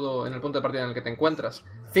con escudo en el punto de partida en el que te encuentras.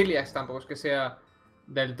 Ciliax tampoco es que sea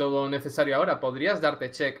del todo necesario ahora. Podrías darte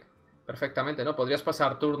check perfectamente, ¿no? Podrías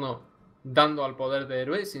pasar turno dando al poder de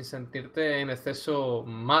héroe sin sentirte en exceso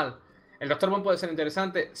mal. El Doctor Boom puede ser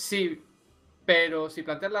interesante si Pero si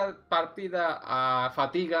planteas la partida a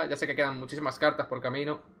fatiga, ya sé que quedan muchísimas cartas por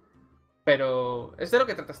camino, pero es de lo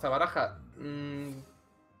que trata esta baraja.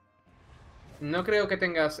 No creo que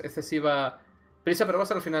tengas excesiva prisa, pero va a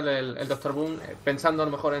ser al final el Dr. Boom, pensando a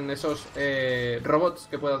lo mejor en esos robots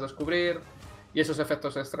que puedas descubrir y esos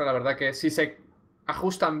efectos extra. La verdad que si se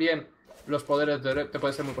ajustan bien los poderes de héroe, te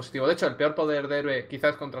puede ser muy positivo. De hecho, el peor poder de héroe,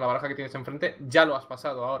 quizás contra la baraja que tienes enfrente, ya lo has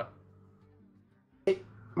pasado ahora.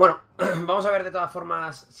 Bueno, vamos a ver de todas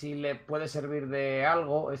formas si le puede servir de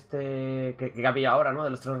algo este que había ahora, ¿no? De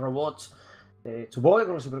los 3 robots. Supongo que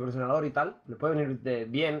con el supercolisionador y tal le puede venir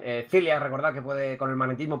bien. Cilia, recordad que puede con el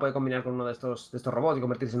magnetismo puede combinar con uno de estos robots y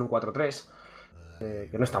convertirse en un 4-3,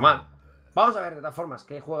 que no está mal. Vamos a ver de todas formas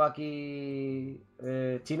qué juega aquí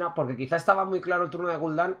China, porque quizá estaba muy claro el turno de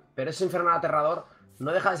Gul'dan, pero ese infernal aterrador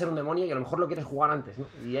no deja de ser un demonio y a lo mejor lo quieres jugar antes, ¿no?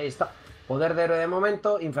 Y ahí está. Poder de héroe de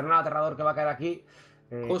momento, infernal aterrador que va a caer aquí.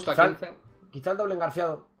 Justo a 15. Quizá el doble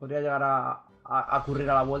engarfiado podría llegar a ocurrir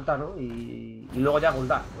a la vuelta, ¿no? Y luego ya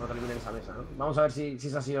Gul'dan, no te eliminen esa mesa, ¿no? Vamos a ver si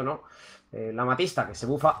es así o no. La matista, que se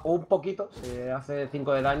bufa un poquito, se hace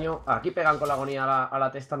 5 de daño. Aquí pegan con la agonía a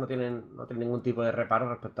la testa, no tienen ningún tipo de reparo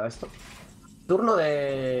respecto a esto. Turno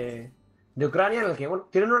de Ucrania, en el que, bueno,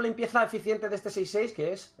 tienen una limpieza eficiente de este 6-6,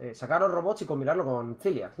 que es sacar los robots y combinarlo con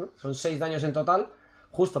Ciliax, ¿no? Son 6 daños en total,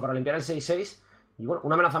 justo para limpiar el 6-6. Y bueno,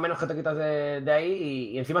 una amenaza menos que te quitas de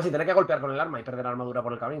ahí y encima sin tener que golpear con el arma y perder armadura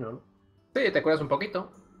por el camino, ¿no? Sí, te cuidas un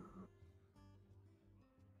poquito.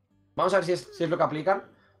 Vamos a ver si es lo que aplican,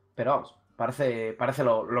 pero vamos, parece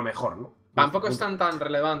lo mejor, ¿no? Tampoco es tan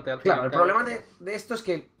relevante al final. Claro, el problema de esto es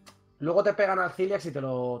que luego te pegan al Ciliax y te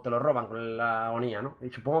lo roban con la agonía, ¿no?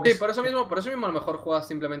 Y supongo que sí, por eso mismo a lo mejor juegas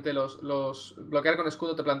simplemente los bloquear con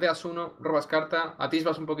escudo, te planteas uno, robas carta,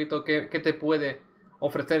 atisbas un poquito qué te puede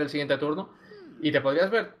ofrecer el siguiente turno y te podrías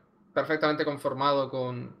ver perfectamente conformado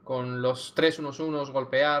con los 3-1-1,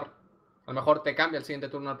 golpear. A lo mejor te cambia el siguiente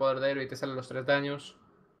turno al poder de héroe y te salen los 3 daños.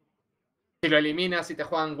 Si lo eliminas y te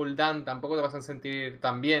juegan Gul'dan, tampoco te vas a sentir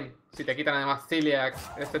tan bien. Si te quitan además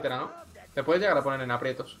Ciliax, etcétera, ¿no? Te puedes llegar a poner en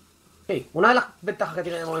aprietos. Sí, una de las ventajas que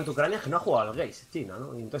tiene de momento Ucrania es que no ha jugado al Gaze, China,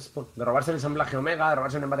 ¿no? Y entonces, pues, de robarse el ensamblaje Omega, de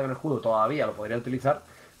robarse el embate con escudo, todavía lo podría utilizar.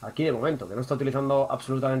 Aquí de momento, que no está utilizando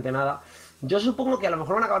absolutamente nada. Yo supongo que a lo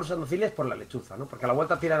mejor van a acabar usando Ciliax por la lechuza, ¿no? Porque a la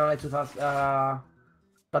vuelta tiran a la lechuza a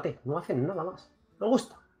Pate, no hacen nada más. Me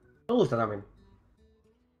gusta también.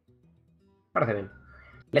 Parece bien.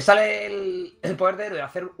 Le sale el poder de héroe de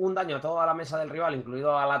hacer un daño a toda la mesa del rival,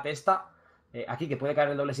 incluido a la testa. Aquí que puede caer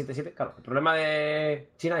el doble 7-7. Claro, el problema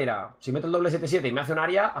de China dirá, si meto el doble 7-7 y me hace un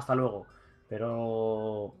área, hasta luego.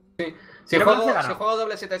 Pero... Sí. Si juego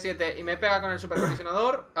doble 7-7 y me pega con el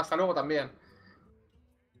supercondicionador, hasta luego también.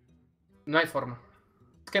 No hay forma.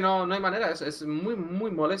 Es que no hay manera, es muy,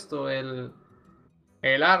 muy molesto el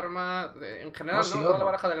arma. En general, ¿no? Toda la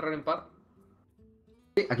baraja de guerrero impar.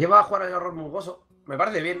 Sí, aquí va a jugar el horror musgoso. Me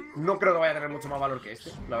parece bien. No creo que vaya a tener mucho más valor que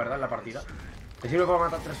este, la verdad, en la partida. Te sirve para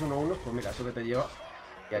matar 3-1-1, pues mira, eso que te lleva.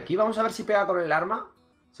 Y aquí vamos a ver si pega con el arma,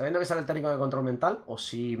 sabiendo que sale el técnico de control mental, o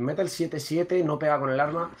si mete el 7-7 y no pega con el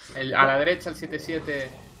arma. A la derecha el 7-7.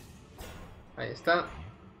 Ahí está.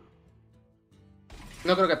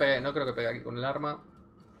 No creo que pegue aquí con el arma.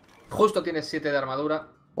 Justo tiene 7 de armadura.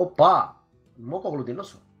 ¡Opa! Moco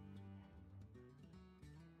glutinoso.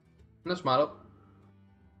 No es malo.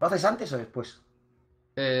 ¿Lo haces antes o después?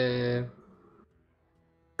 Esa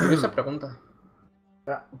pregunta.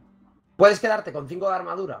 Puedes quedarte con 5 de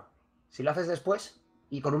armadura si lo haces después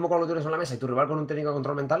y con un moco glutinoso en la mesa y tu rival con un técnico de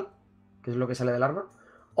control mental, que es lo que sale del arma.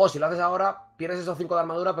 O si lo haces ahora, pierdes esos 5 de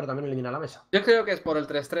armadura, pero también elimina la mesa. Yo creo que es por el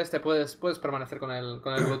 3-3, te puedes permanecer con el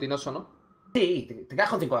glutinoso, ¿no? Sí, te quedas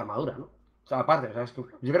con 5 de armadura, ¿no? O sea, aparte, o sea, es que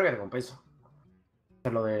yo creo que te compensa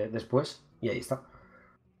hacerlo después y ahí está.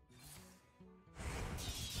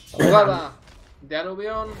 Jugada de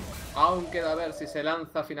aluvión. Aún queda a ver si se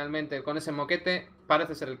lanza finalmente con ese moquete.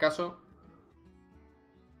 Parece ser el caso.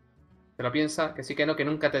 Se lo piensa, que sí que no, que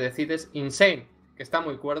nunca te decides. Insane, que está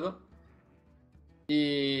muy cuerdo.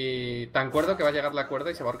 Y tan cuerdo que va a llegar la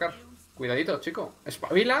cuerda y se va a ahorcar. Cuidadito, chico.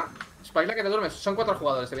 Espabila que te duermes. Son 4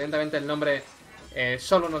 jugadores. Evidentemente el nombre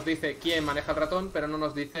solo nos dice quién maneja el ratón, pero no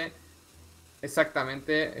nos dice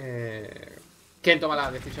exactamente quién toma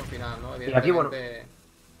la decisión final, ¿no? Evidentemente, y aquí,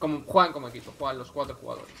 bueno, juegan como equipo, juegan los 4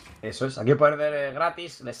 jugadores. Eso es, aquí perder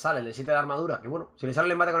gratis, les sale el de 7 de armadura, que bueno, si les sale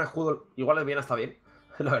el embate con escudo, igual les viene hasta bien,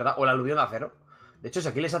 la verdad, o el aluvión de acero. De hecho, si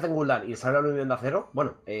aquí les hacen Gul'dan y les sale el aluvión de acero,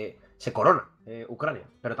 bueno, se corona Ucrania,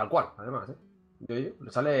 pero tal cual, además,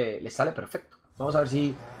 les sale perfecto. Vamos a ver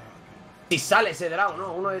si sale ese draw,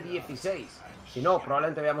 ¿no? Uno de 16. Si no,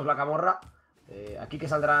 probablemente veamos la camorra. Aquí que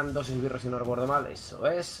saldrán 2 esbirros si no recuerdo mal. Eso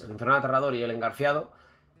es. El infernal aterrador y el engarfiado.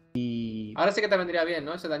 Y... Ahora sí que te vendría bien,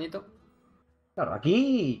 ¿no? Ese dañito. Claro,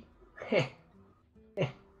 aquí...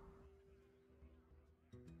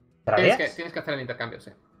 ¿Tradeas? Tienes que hacer el intercambio,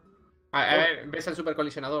 sí. A ver, ves el super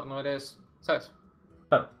colisionador, no eres... ¿Sabes?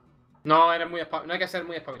 Claro. No eres muy no hay que ser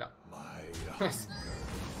muy espabilado.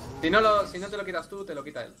 Si no te lo quitas tú, te lo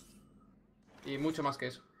quita él. Y mucho más que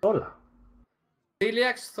eso. Hola.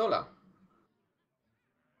 Ciliax Zola.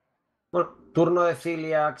 Bueno, turno de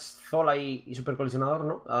Ciliax, Zola y super colisionador,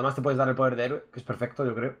 ¿no? Además te puedes dar el poder de héroe, que es perfecto,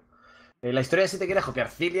 yo creo. La historia es si te quieres copiar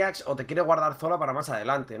Ciliax o te quieres guardar Zola para más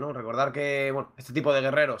adelante, ¿no? Recordar que, bueno, este tipo de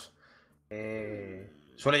guerreros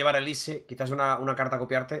suele llevar Elise, quizás una carta a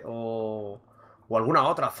copiarte o alguna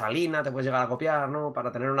otra, Zalina te puedes llegar a copiar, ¿no?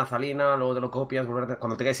 Para tener una Zalina, luego te lo copias,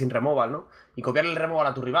 cuando te quedes sin removal, ¿no? Y copiar el removal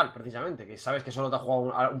a tu rival, precisamente, que sabes que solo te ha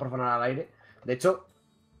jugado un profanar al aire. De hecho,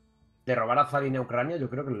 de robar a Zalina a Ucrania, yo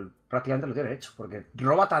creo que prácticamente lo tiene hecho, porque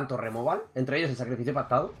roba tanto removal, entre ellos el sacrificio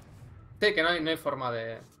pactado, Sí, que no hay forma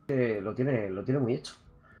de... que lo tiene muy hecho.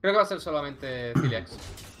 Creo que va a ser solamente Ciliax.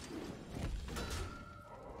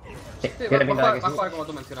 Sí, Sí, tiene pinta de que va a sí. jugar como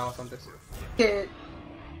tú mencionabas antes. Que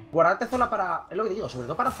guardarte Zola para... Es lo que te digo, sobre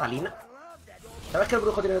todo para Zalina. Sabes que el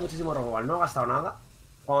brujo tiene muchísimo removal, no ha gastado nada.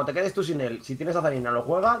 Cuando te quedes tú sin él, si tienes a Zalina, lo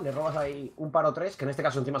juegas, le robas ahí un par o tres, que en este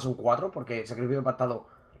caso encima son 4, porque sacrificio pactado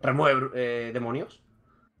remueve demonios.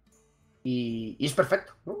 Y es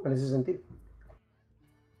perfecto, ¿no? En ese sentido.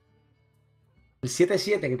 El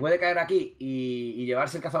 7-7 que puede caer aquí y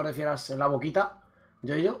llevarse el cazador de fieras en la boquita,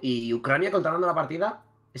 yo, y Ucrania controlando la partida,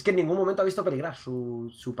 es que en ningún momento ha visto peligrar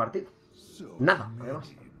su partido. Nada,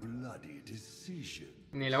 además.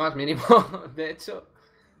 Ni lo más mínimo. De hecho,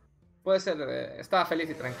 puede ser... estaba feliz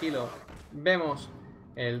y tranquilo. Vemos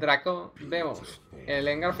el Draco, vemos el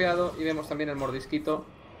engarfiado y vemos también el mordisquito.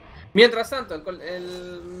 Mientras tanto,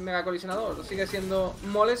 el mega colisionador sigue siendo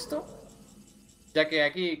molesto, ya que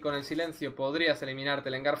aquí con el silencio podrías eliminarte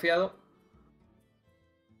el engarfiado.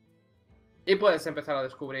 Y puedes empezar a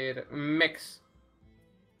descubrir mechs.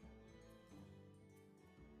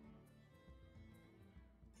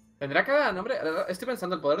 ¿Tendrá cada nombre? Estoy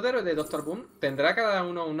pensando, el poder de héroe de Doctor Boom tendrá cada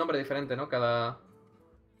uno un nombre diferente, ¿no? Cada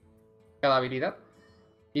habilidad.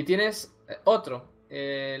 Y tienes otro.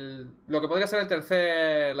 Lo que podría ser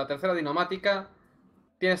la tercera dinomática.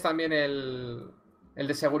 Tienes también el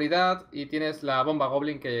de seguridad y tienes la bomba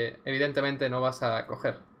Goblin que evidentemente no vas a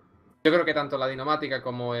coger. Yo creo que tanto la dinomática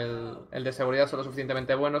como el de seguridad son lo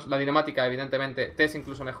suficientemente buenos. La dinomática evidentemente te es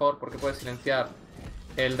incluso mejor porque puedes silenciar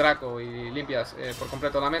el Draco y limpias por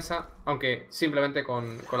completo la mesa, aunque simplemente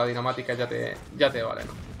con la dinomática ya te vale,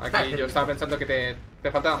 ¿no? Aquí yo estaba pensando que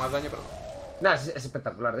te faltaba más daño, pero... Nada, es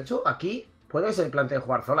espectacular. De hecho, aquí puede que se plantee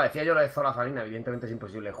jugar Zola. Decía yo lo de Zola Zalina, evidentemente es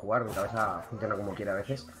imposible jugar, mi cabeza funciona como quiere a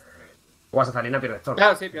veces. Juegas a Zalina, pierdes Zola.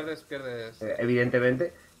 Claro, sí, pierdes.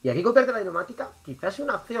 Evidentemente. Y aquí copiarte la dinomática quizás es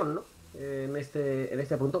una opción, ¿no? En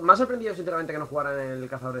este punto. Me ha sorprendido sinceramente que no jugaran el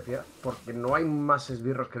cazador de fieras, porque no hay más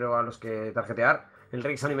esbirros, creo, a los que tarjetear. El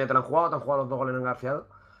Rix Anime te lo han jugado los dos goles engarfiados.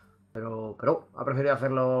 Pero ha preferido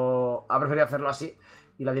hacerlo así.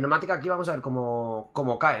 Y la dinomática aquí vamos a ver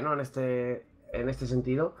cómo cae, ¿no? En este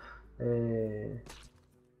sentido.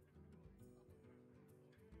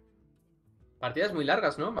 Partidas muy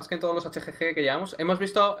largas, ¿no? Más que en todos los HGG que llevamos. Hemos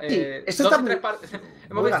visto esto dos está y tres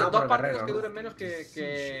hemos visto ganado dos por el partidos guerrero, que ¿no? duren menos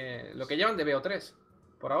que lo que llevan de BO3,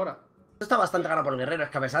 por ahora. Esto está bastante ganado por el guerrero.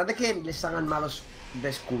 Es que a pesar de que les hagan malos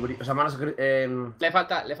descubrir. O sea, malos. Le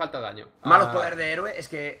falta daño. Malos poder de héroe, es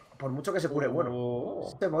que por mucho que se cure, bueno.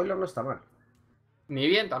 Este boiler no está mal. Ni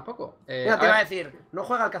bien tampoco. Mira, te iba a decir, no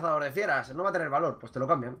juega el cazador de fieras, no va a tener valor, pues te lo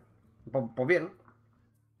cambian. Pues bien.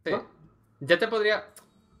 Sí. ¿No? Ya te podría...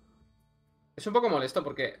 Es un poco molesto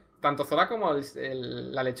porque tanto Zola como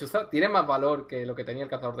la lechuza tienen más valor que lo que tenía el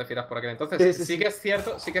cazador de fieras por aquel entonces. Sí que es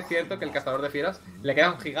cierto que el cazador de fieras le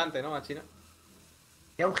queda un gigante, ¿no? A China.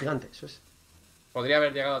 Queda un gigante, eso es. Podría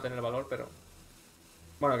haber llegado a tener valor, pero...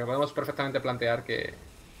 Bueno, que podemos perfectamente plantear que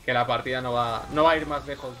la partida no va a ir más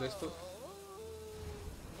lejos de esto.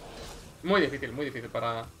 Muy difícil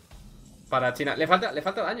para China. Le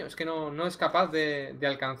falta daño, es que no es capaz de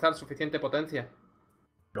alcanzar suficiente potencia.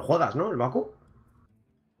 Lo juegas, ¿no? El Baku.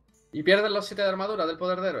 ¿Y pierdes los 7 de armadura del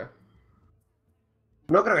poder de héroe?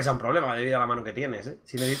 No creo que sea un problema debido a la mano que tienes, ¿eh?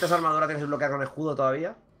 Si necesitas armadura, tienes que bloquear con escudo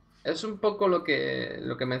todavía. Es un poco lo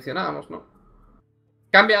que mencionábamos, ¿no?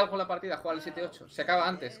 ¿Cambia algo la partida jugar el 7-8? Se acaba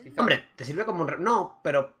antes, quizá. Hombre, te sirve como un... No,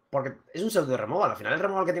 pero porque es un pseudo removal. Al final el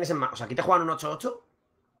removal que tienes en mano... O sea, aquí te juegan un 8-8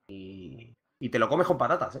 y te lo comes con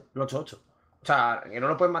patatas, ¿eh? El 8-8. O sea, que no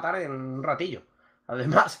lo puedes matar en un ratillo.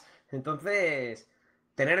 Además, entonces...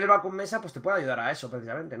 tener el Baku en mesa pues te puede ayudar a eso,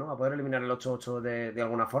 precisamente, ¿no? A poder eliminar el 8-8 de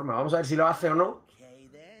alguna forma. Vamos a ver si lo hace o no.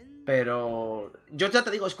 Pero yo ya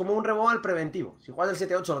te digo, es como un removal preventivo. Si juegas el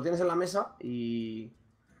 7-8 lo tienes en la mesa y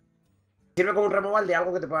sirve como un removal de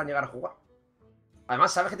algo que te puedan llegar a jugar.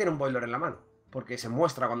 Además, sabes que tiene un boiler en la mano, porque se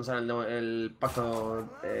muestra cuando sale el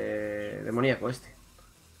pacto demoníaco este.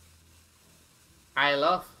 I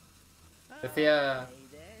love. Decía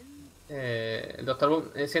el Dr.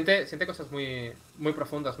 Boom. Siente cosas muy, muy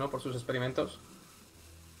profundas, ¿no? Por sus experimentos.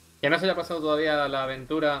 Que no se haya pasado todavía la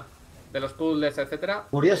aventura de los puzzles, etcétera.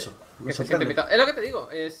 Curioso. Que se siente invitado. Es lo que te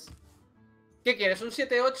digo, es... ¿Qué quieres? ¿Un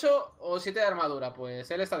 7-8 o 7 de armadura?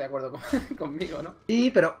 Pues él está de acuerdo conmigo, ¿no?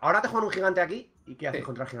 Sí, pero ahora te juegan un gigante aquí. ¿Y qué haces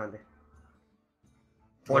contra el gigante?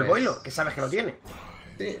 O el boiler, que sabes que lo tiene.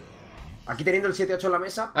 Sí. Aquí teniendo el 7-8 en la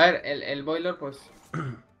mesa. A ver, el boiler, pues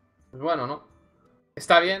bueno, ¿no?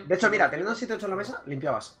 Está bien. De hecho, mira, teniendo el 7-8 en la mesa,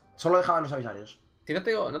 limpiabas. Solo dejabas los avisarios. Si no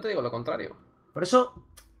te digo lo contrario. Por eso,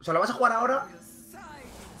 o sea, lo vas a jugar ahora.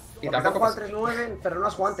 Y Porque tampoco te has jugado al 3-9, pero no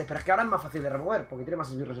has jugado antes. Pero es que ahora es más fácil de remover, porque tiene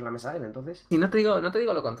más esbirros en la mesa él, entonces. Y no te digo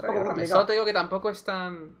lo contrario. Solo te digo que tampoco es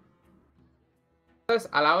tan... ¿Sabes?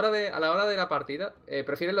 A la hora de la partida,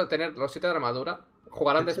 prefieren tener los 7 de armadura.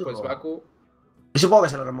 Jugarán después Baku. Y supongo que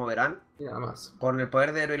se lo removerán. Y nada más. Con el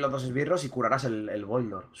poder de héroe y los 2 esbirros y curarás el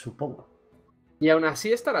boiler, supongo. Y aún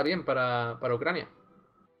así estará bien para Ucrania.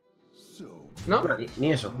 ¿No? Bueno,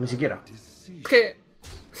 ni eso, ni siquiera. Es que...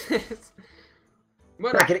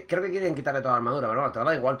 bueno. Creo que quieren quitarle toda la armadura, pero no, te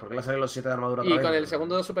da igual, porque le salen los 7 de armadura otra Y vez. con el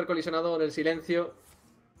segundo super colisionador, el silencio,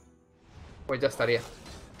 pues ya estaría.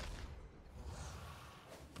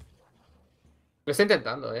 Lo está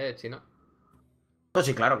intentando, chino. No,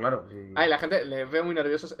 sí, claro, claro. Sí. Ay, la gente le veo muy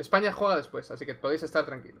nerviosos. España juega después, así que podéis estar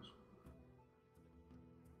tranquilos.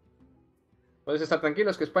 Podéis estar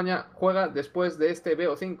tranquilos que España juega después de este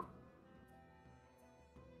BO5.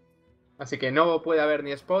 Así que no puede haber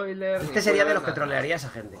ni spoiler. Este sería de los que trolearía a esa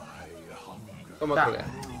gente. ¿Cómo trolear?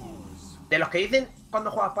 De los que dicen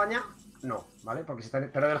cuando juega España, no, ¿vale? Porque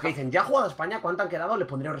pero de los que dicen ya ha jugado España, ¿cuánto han quedado? Les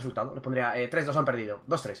pondría un resultado. Les pondría 3-2 han perdido.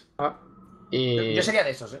 2-3. Yo sería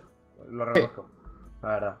de esos, lo reconozco. La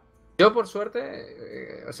verdad. Yo, por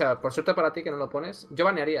suerte, o sea, por suerte para ti que no lo pones, yo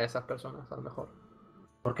banearía a esas personas, a lo mejor.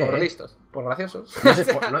 ¿Por qué? Por listos, por graciosos. No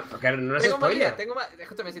es spoiler.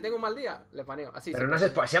 Escúchame, si tengo un mal día, le baneo. Así. Pero no es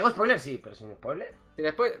spoiler. Si hago spoiler, sí, pero sin spoiler. Y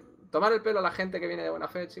después, tomar el pelo a la gente que viene de buena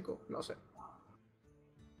fe, chico, no sé.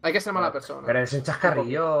 Hay que ser mala persona. Pero es un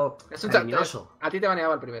chascarrillo cariñoso. A ti te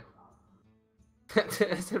baneaba el primero.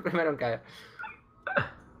 Es el primero en caer.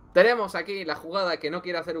 Tenemos aquí la jugada que no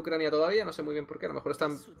quiere hacer Ucrania todavía, no sé muy bien por qué, a lo mejor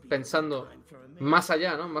están pensando más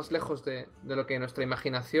allá, ¿no? Más lejos de lo que nuestra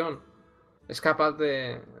imaginación es capaz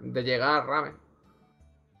de llegar, Rame.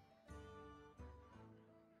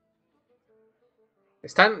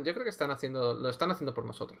 Yo creo que lo están haciendo por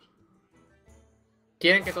nosotros.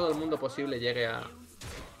 Quieren que todo el mundo posible llegue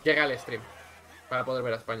al stream para poder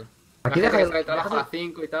ver a España. Aquí dejas el trabajo a las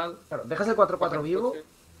 5 y tal. Claro, dejas el 4-4 vivo.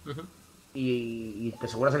 Sí. Y te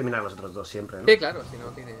aseguras de eliminar a los otros dos siempre, ¿no? Sí, claro, si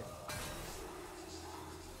no tiene...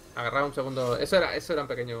 Agarrar un segundo... Eso era un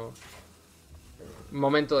pequeño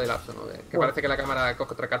momento de lapso, ¿no? Que parece que la cámara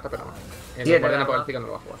coge otra carta, pero no. En el guardián apocalíptico no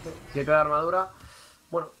lo va a jugar. 7 de armadura.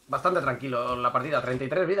 Bueno, bastante tranquilo la partida.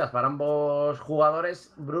 33 vidas para ambos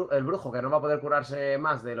jugadores. El brujo, que no va a poder curarse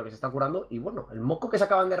más de lo que se está curando. Y bueno, el moco que se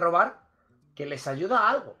acaban de robar, que les ayuda a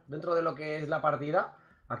algo dentro de lo que es la partida.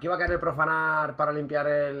 Aquí va a caer el profanar para limpiar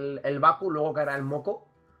el Baku, luego caerá el moco.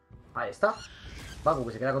 Ahí está. Baku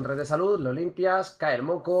que se queda con 3 de salud, lo limpias, cae el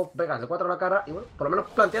moco, pegas de 4 a la cara y bueno, por lo menos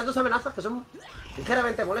planteas 2 amenazas que son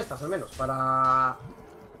ligeramente molestas al menos para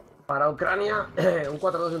Ucrania. Un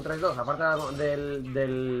 4-2 y un 3-2, aparte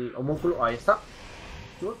del homúnculo, ahí está.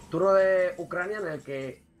 Turno de Ucrania en el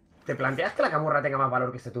que te planteas que la camorra tenga más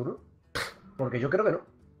valor que este turno. Porque yo creo que no.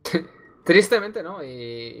 Tristemente, ¿no?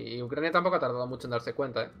 Y Ucrania tampoco ha tardado mucho en darse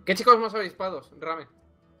cuenta, ¿eh? ¿Qué chicos más avispados, Rame?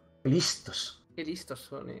 Listos. Qué listos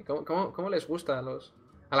son, ¿eh? ¿Cómo les gusta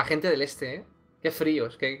a la gente del este, eh? Qué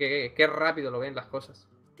fríos, qué rápido lo ven las cosas.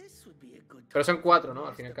 Pero son 4, ¿no?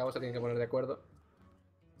 Al fin y al cabo se tienen que poner de acuerdo.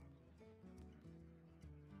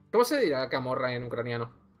 ¿Cómo se dirá camorra en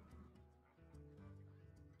ucraniano?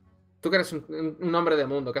 Tú que eres un hombre de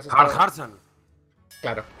mundo, que has estado... Harharsan.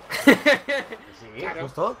 Claro. Sí, Claro.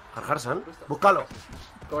 justo. Harharsan. Búscalo.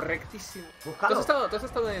 Correctísimo. Búscalo. ¿Tú has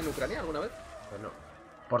estado en Ucrania alguna vez? Pues no.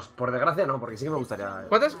 Por desgracia no, porque sí que me gustaría.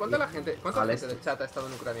 ¿Cuánta gente este. del chat ha estado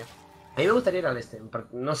en Ucrania? A mí me gustaría ir al este.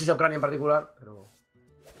 No sé si a Ucrania en particular, pero.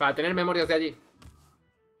 Para tener memorias de allí.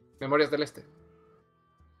 Memorias del este.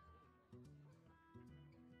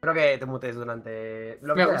 Espero que te mutes durante...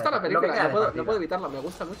 Me gusta la película, queda de no partida. puedo evitarla, me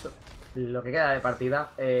gusta mucho. Lo que queda de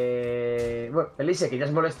partida. Bueno, Elise, que ya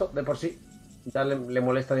es molesto de por sí. Ya le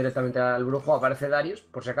molesta directamente al brujo. Aparece Darius,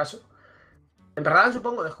 por si acaso. Empezaban,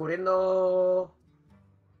 supongo, descubriendo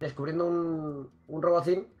un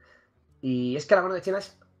robocín. Y es que la mano de China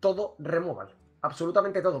es todo removal.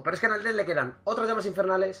 Absolutamente todo. Pero es que en el deck le quedan otras llamas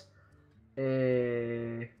infernales.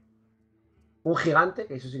 Un gigante,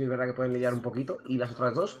 que eso sí que es verdad que pueden lidiar un poquito. Y las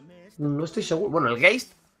otras dos, no estoy seguro. Bueno, el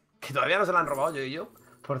Geist, que todavía no se lo han robado yo,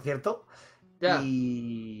 por cierto. Ya.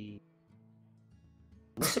 Y...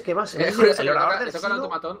 no sé qué más. Es curioso, El orador del le toca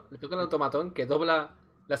el automatón que dobla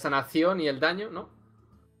la sanación y el daño, ¿no?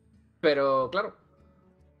 Pero, claro,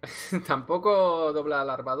 tampoco dobla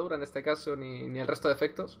la armadura en este caso, ni el resto de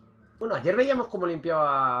efectos. Bueno, ayer veíamos cómo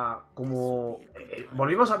limpiaba...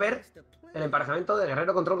 volvimos a ver el emparejamiento de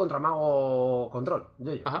Guerrero Control contra Mago Control.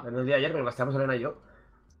 Yo. Ajá. En el día de ayer, que lo gasteamos Elena y yo.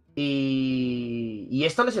 Y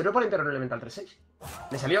esto le sirvió para Interior Elemental 3-6.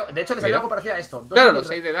 Le salió, de hecho, le salió algo parecido a esto. Claro, los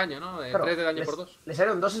 6 de daño, ¿no? Claro, 3 de daño por 2. Le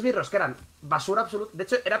salieron 2 esbirros que eran basura absoluta. De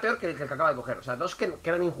hecho, era peor que el que acaba de coger. O sea, 2 que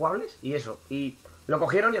eran injugables y eso. Y lo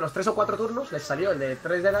cogieron y a los 3 o 4 turnos les salió el de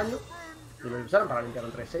 3 de daño. Y lo usaron para limpiar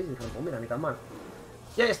un 3-6. Y dijeron, pues mira, ni tan mal.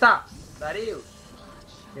 Y ahí está, Darius.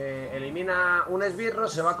 Que elimina un esbirro.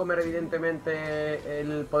 Se va a comer, evidentemente,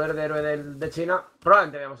 el poder de héroe de China.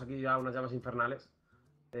 Probablemente veamos aquí ya unas llamas infernales.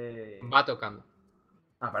 Va tocando.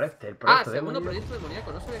 Aparece el proyecto segundo proyecto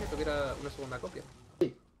demoníaco. No sabía que tuviera una segunda copia.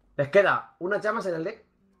 Les queda unas llamas en el deck,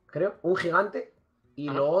 creo, un gigante y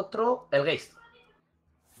lo otro, el Geist.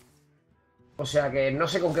 O sea que no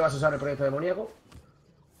sé con qué vas a usar el proyecto demoníaco.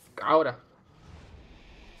 Ahora.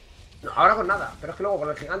 No, ahora con nada, pero es que luego con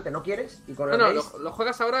el gigante no quieres y con el Geist... lo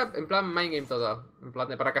juegas ahora en plan mind game total. En plan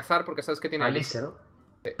para cazar porque sabes que tiene Alice, ¿no?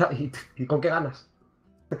 Sí. ¿Y con qué ganas?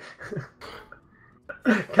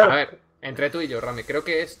 Claro. A ver, entre tú y yo, Rami, creo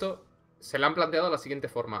que esto se lo han planteado de la siguiente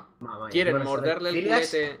forma. Quieren morderle el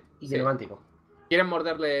culete... Y cinemático. Quieren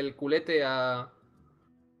morderle el culete a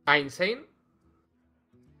Insane.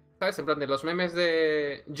 ¿Sabes? En plan de los memes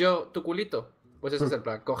de yo, tu culito. Pues ese es el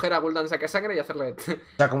plan. Coger a Gul'dan saque sangre y hacerle o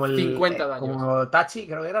sea, como 50 daños. Como Tachi,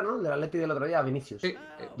 creo que era, ¿no? El del Atleti del otro día, Vinicius. Sí.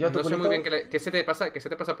 Yo, no sé muy bien qué se te pasa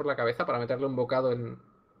por la cabeza para meterle un bocado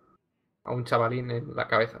a un chavalín en la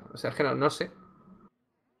cabeza. O sea, es que no sé.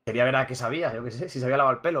 Quería ver a qué sabía, yo qué sé, si se había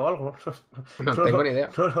lavado el pelo o algo. No tengo ni idea.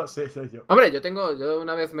 No lo sé, soy yo. Hombre, yo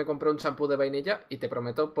una vez me compré un champú de vainilla y te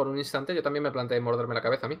prometo, por un instante, yo también me planteé morderme la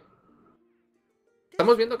cabeza a mí.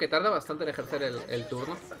 Estamos viendo que tarda bastante en ejercer el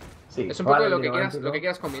turno. Sí, es un poco lo que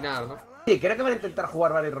quieras combinar, ¿no? Sí, creo que van a intentar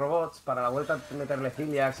jugar varios robots para la vuelta meterle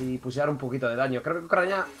ciliacs y pusear un poquito de daño. Creo que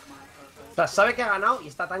Ucrania, o sea, sabe que ha ganado y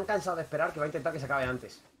está tan cansado de esperar que va a intentar que se acabe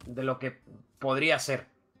antes de lo que podría ser,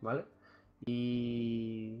 ¿vale?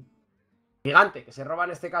 Y... gigante, que se roba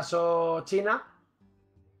en este caso China.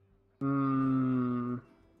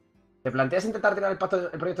 ¿Te planteas intentar tirar el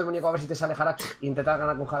proyecto de muñeco a ver si te sale Jaraxxus e intentar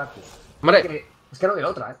ganar con Jaraxxus? Hombre, es que no de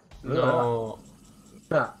otra, ¿eh? No. O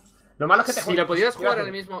sea, lo malo es que te si lo pudieras jugar en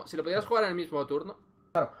el mismo turno.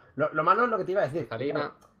 Claro, lo malo es lo que te iba a decir. Salina.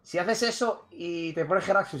 Claro, si haces eso y te pones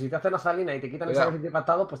Jaraxxus y te hacen una Salina y te quitan el sacrificio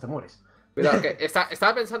pactado, pues te mueres. Cuidado, que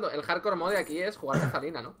estaba pensando, el hardcore mode aquí es jugar a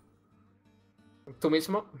Salina, ¿no? Tú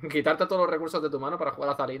mismo, quitarte todos los recursos de tu mano para jugar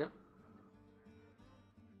a Salina.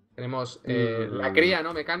 Tenemos la cría,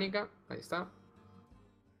 ¿no? Mecánica. Ahí está.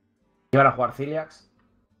 Y ahora jugar Ciliacs.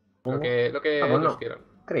 Lo que ellos quieran.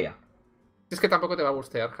 Cría. Es que tampoco te va a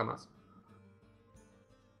gustear jamás.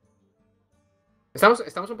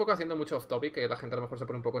 Estamos un poco haciendo mucho off topic, que la gente a lo mejor se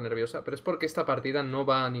pone un poco nerviosa, pero es porque esta partida no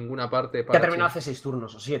va a ninguna parte para... Ya ha terminado hace 6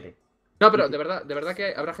 turnos o 7. No, pero de verdad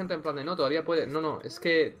que habrá gente en plan de no, todavía puede. No, es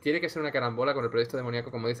que tiene que ser una carambola con el proyecto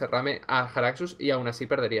demoníaco, como dice Rame, a Jaraxxus y aún así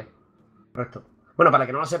perdería. Correcto. Bueno, para el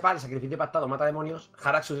que no lo sepa, el sacrificio pactado mata demonios.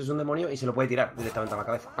 Jaraxxus es un demonio y se lo puede tirar directamente a la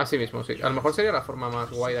cabeza. Así mismo, sí. A lo mejor sería la forma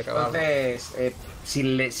más guay de acabar. Entonces,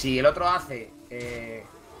 si el otro hace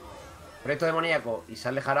proyecto demoníaco y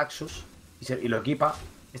sale Jaraxxus y lo equipa,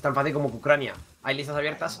 es tan fácil como que Ucrania. Hay listas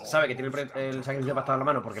abiertas, sabe que tiene el sacrificio pactado en la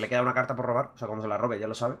mano porque le queda una carta por robar. O sea, como se la robe, ya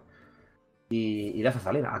lo sabe. Y le hace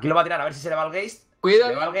Salina. Aquí lo va a tirar a ver si se le va el Geist. Cuidado.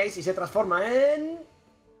 Se le va el Geist y se transforma en...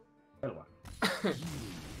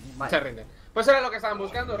 Vale. Se rinde. Pues era lo que estaban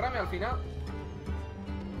buscando, Rame, al final.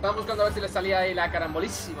 Estaban buscando a ver si les salía ahí la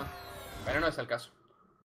carambolísima. Pero no es el caso.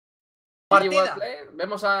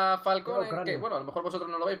 Vemos a Falcon, que bueno, a lo mejor vosotros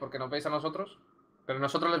no lo veis porque nos veis a nosotros. Pero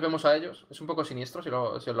nosotros les vemos a ellos. Es un poco siniestro si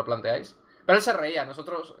os lo planteáis. Pero él se reía.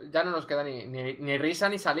 Nosotros ya no nos queda ni risa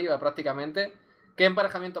ni saliva prácticamente. Qué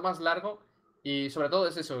emparejamiento más largo. Y sobre todo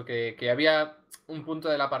es eso, que había un punto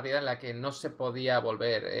de la partida en la que no se podía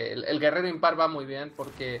volver. El guerrero impar va muy bien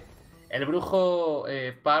porque el brujo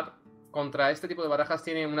par contra este tipo de barajas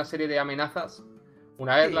tiene una serie de amenazas.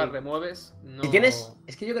 Una vez Sí. las remueves, no... Si tienes,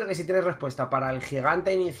 es que yo creo que si tienes respuesta para el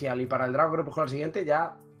gigante inicial y para el drago crepuscular siguiente,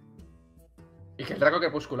 ya. Y que el draco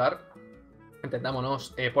crepuscular,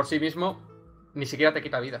 entendámonos, por sí mismo, ni siquiera te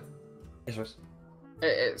quita vida. Eso es.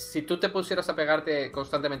 Si tú te pusieras a pegarte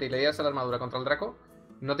constantemente y le dieras a la armadura contra el draco,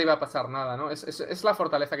 no te iba a pasar nada, ¿no? Es la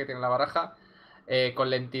fortaleza que tiene la baraja. Con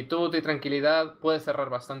lentitud y tranquilidad puede cerrar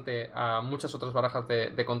bastante a muchas otras barajas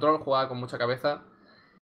de control, jugada con mucha cabeza.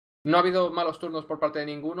 No ha habido malos turnos por parte de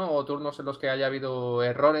ninguno o turnos en los que haya habido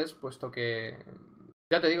errores, puesto que,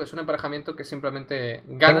 ya te digo, es un emparejamiento que simplemente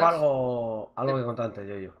ganas. Tengo algo que contar antes,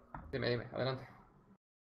 yo. Dime, adelante.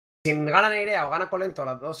 Si gana Neirea o gana Colento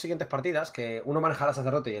las dos siguientes partidas, que uno manejará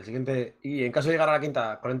sacerdote y el siguiente. Y en caso de llegar a la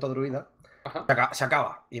quinta, Colento druida, se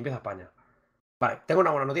acaba y empieza España. Vale, tengo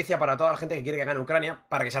una buena noticia para toda la gente que quiere que gane Ucrania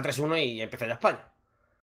para que sea 3-1 y empiece ya España.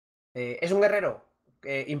 Es un guerrero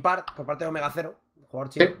impar por parte de Omega Zero, jugador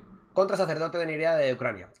chino, contra sacerdote de Neirea de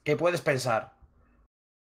Ucrania. ¿Qué puedes pensar?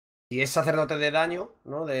 Si es sacerdote de daño,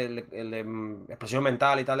 ¿no? De explosión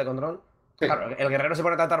mental y tal de control. Sí. Claro, el guerrero se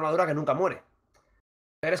pone tanta armadura que nunca muere.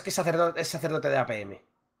 Pero es que es sacerdote de APM.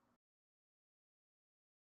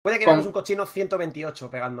 Puede que veamos un cochino 128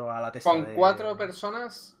 pegando a la testa. Con 4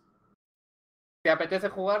 personas te apetece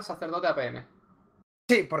jugar sacerdote APM.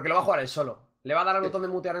 Sí, porque lo va a jugar él solo. Le va a dar al botón de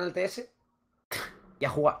mutear en el TS y a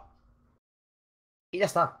jugar. Y ya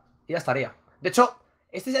está. Y ya estaría. De hecho,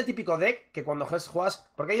 este es el típico deck que cuando juegas.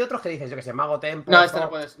 Porque hay otros que dices, yo que sé, Mago Templo. No, este no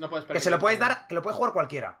puedes que se lo puedes dar, que lo puede jugar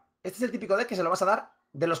cualquiera. Este es el típico deck que se lo vas a dar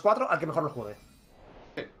de los 4 al que mejor lo juegue.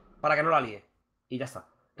 Sí. Para que no la líe. Y ya está.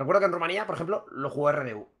 Recuerdo que en Rumanía, por ejemplo, lo jugó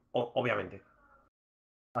RDU. Obviamente.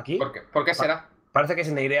 Aquí. ¿Por qué será? Parece que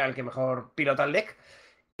es Neirea el que mejor pilota el deck.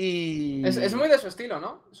 Y. Es muy de su estilo,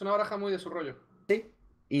 ¿no? Es una baraja muy de su rollo. Sí.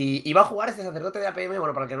 Y va a jugar este sacerdote de APM.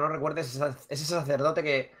 Bueno, para el que no lo recuerde, es ese sacerdote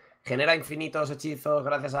que genera infinitos hechizos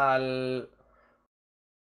gracias al.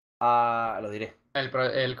 Lo diré.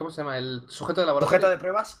 ¿Cómo se llama? El sujeto de laboratorio. Sujeto de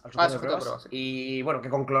pruebas. Sujeto de pruebas. Sí. Y bueno, que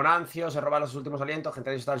con Clonancio se roba los últimos alientos, gente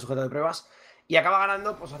de eso está el sujeto de pruebas. Y acaba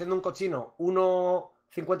ganando, pues haciendo un cochino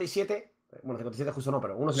 1.57. Bueno, 57 justo no,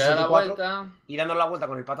 pero 1.64. Y dándole la vuelta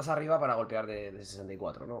con el patas arriba para golpear de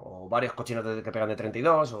 64, ¿no? O varios cochinos que pegan de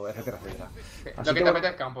 32, o etcétera, etcétera. Lo que te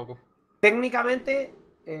apetezca un poco. Técnicamente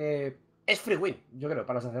es free win, yo creo,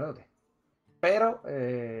 para el sacerdote. Pero.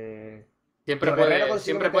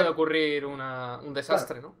 Siempre puede ocurrir un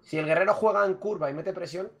desastre, claro, ¿no? Si el guerrero juega en curva y mete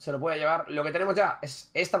presión, se lo puede llevar. Lo que tenemos ya es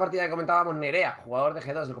esta partida que comentábamos, Neirea, jugador de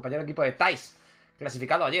G2, el compañero de equipo de Thais,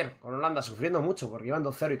 clasificado ayer con Holanda, sufriendo mucho porque iban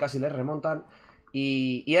 2-0 y casi les remontan.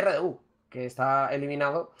 Y RDU, que está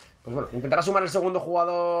eliminado. Pues bueno, intentará sumar el segundo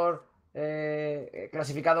jugador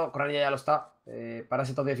clasificado. Ucrania ya lo está para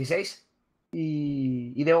ese top 16.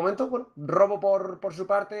 Y de momento, bueno, robo por su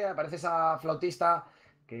parte. Aparece esa flautista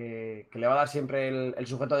que le va a dar siempre el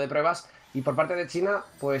sujeto de pruebas. Y por parte de China,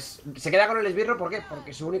 pues se queda con el esbirro. ¿Por qué?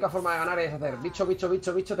 Porque su única forma de ganar es hacer bicho, bicho,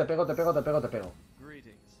 bicho, bicho, te pego, te pego, te pego, te pego.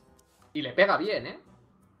 Y le pega bien, ¿eh?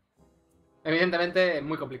 Evidentemente,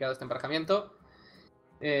 muy complicado este emparejamiento.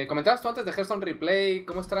 Comentabas tú antes de Hearthstone Replay,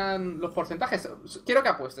 ¿cómo estarán los porcentajes? Quiero que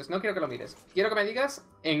apuestes, no quiero que lo mires. Quiero que me digas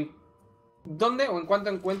en dónde o en cuánto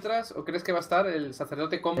encuentras o crees que va a estar el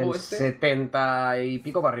sacerdote combo este. 70 y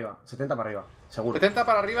pico para arriba, 70 para arriba, seguro. 70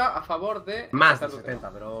 para arriba a favor de... Más de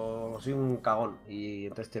 70, pero soy un cagón y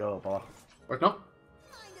entonces tiro para abajo. Pues no.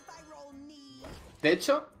 De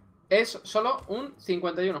hecho, es solo un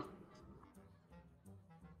 51.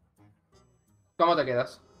 ¿Cómo te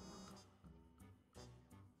quedas?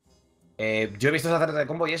 Yo he visto sacerdote de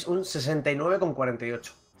combo y es un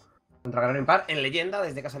 69,48. Contra Guerrero Impar en leyenda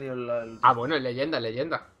desde que ha salido el... Ah, bueno, en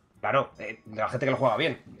leyenda. Claro, de la gente que lo juega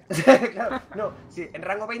bien. Claro, no, sí, en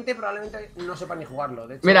rango 20 probablemente no sepan ni jugarlo.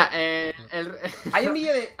 De hecho, mira, hay un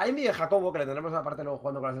vídeo de Jacobo, que le tendremos aparte luego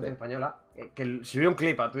jugando con la selección española, que subió un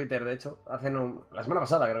clip a Twitter, de hecho, la semana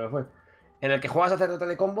pasada creo que fue, en el que juega sacerdote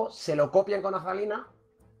de combo, se lo copian con Azalina,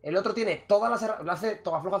 el otro tiene todas las... Le hace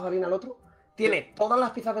toga floja Azalina al otro, tiene todas las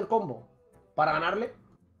piezas del combo para ganarle.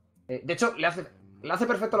 De hecho, le hace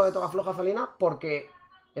perfecto lo de toga floja Azalina porque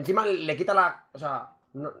encima le quita la... O sea,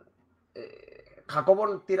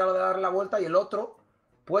 Jacobo tira lo de darle la vuelta y el otro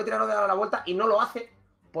puede tirarlo de darle la vuelta y no lo hace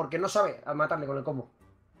porque no sabe matarle con el combo.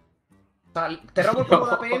 O sea, te robo el combo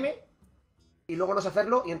de APM y luego no sé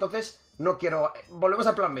hacerlo y entonces no quiero... Volvemos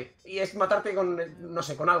al plan B y es matarte con, no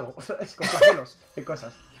sé, con algo, con flagelos y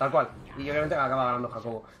cosas, tal cual. Y obviamente acaba ganando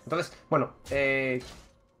Jacobo. Entonces, bueno,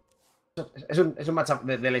 Es un matchup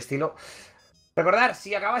del estilo. Recordar,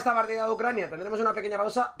 si acaba esta partida de Ucrania, tendremos una pequeña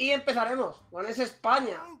pausa y empezaremos con ese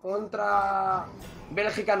España contra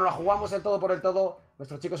Bélgica. Nos la jugamos el todo por el todo.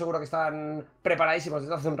 Nuestros chicos seguro que están preparadísimos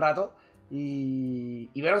desde hace un rato.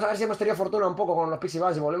 Y veremos a ver si hemos tenido fortuna un poco con los Pixie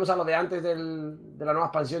Balls y volvemos a lo de antes de la nueva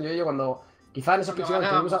expansión. Yo cuando quizá en esos Pixie Balls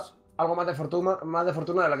tuvimos algo más de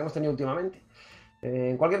fortuna de la que hemos tenido últimamente.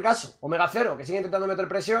 En cualquier caso, Omega Cero, que sigue intentando meter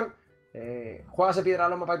presión. Juega ese piedra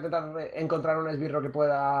loma para intentar encontrar un esbirro que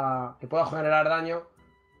pueda generar daño.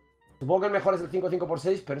 Supongo que el mejor es el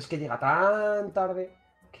 5-5x6, pero es que llega tan tarde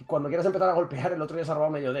que cuando quieras empezar a golpear, el otro ya se ha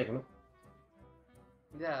robado medio deck, ¿no?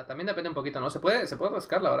 Ya, también depende un poquito, ¿no? Se puede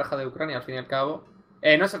rascar la baraja de Ucrania al fin y al cabo.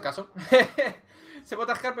 No es el caso. Se puede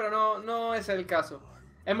rascar, pero no es el caso.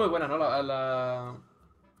 Es muy buena, ¿no?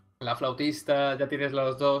 La flautista, ya tienes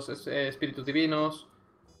los dos espíritus divinos.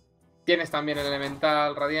 Tienes también el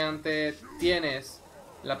elemental radiante. Tienes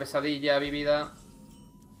la pesadilla vívida.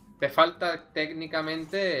 Te falta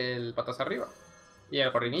técnicamente el patas arriba. Y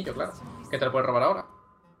el gorrinillo, claro. Que te lo puedes robar ahora.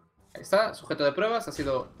 Ahí está, sujeto de pruebas. Ha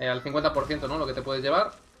sido al 50%, ¿no? Lo que te puedes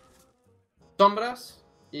llevar. Sombras.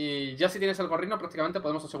 Y ya si tienes el gorrino, prácticamente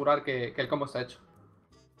podemos asegurar que el combo está hecho.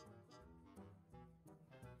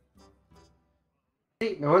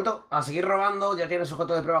 Sí, de momento, a seguir robando, ya tiene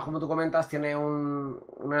sujeto de pruebas, como tú comentas, tiene un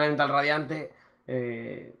elemental radiante.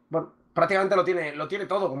 Bueno, prácticamente lo tiene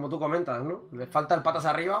todo, como tú comentas, ¿no? Le falta el patas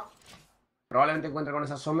arriba, probablemente encuentre con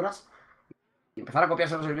esas sombras. Y empezar a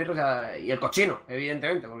copiarse los esbirros y el cochino,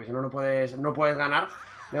 evidentemente, porque si no, no puedes ganar.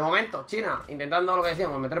 De momento, China, intentando lo que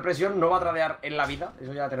decíamos, meter presión, no va a tradear en la vida,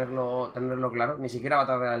 eso ya tenerlo claro, ni siquiera va a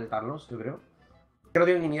tradear el Tarnos, yo creo. Que no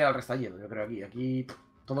tiene ni idea del restallido, yo creo, aquí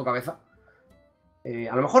todo cabeza.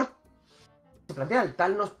 A lo mejor se plantea el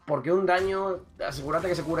Talnos porque un daño, asegúrate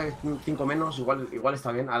que se cure 5 menos, igual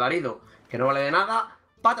está bien. Alarido, que no vale de nada,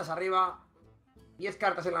 patas arriba, 10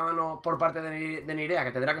 cartas en la mano por parte de Nirea,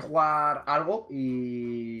 que tendrá que jugar algo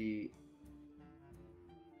y...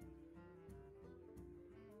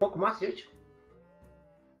 poco más, de hecho.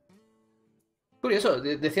 Curioso,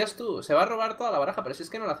 decías tú, se va a robar toda la baraja, pero si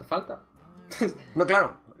es que no le hace falta. No,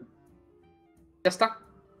 claro. Ya está.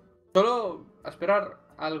 Solo a esperar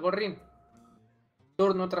al gorrín.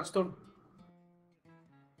 Turno tras turno.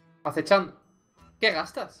 Acechando. ¿Qué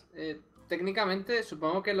gastas? Técnicamente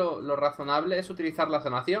supongo que lo razonable es utilizar la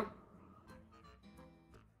sanación.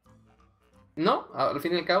 ¿No? Al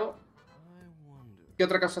fin y al cabo, ¿qué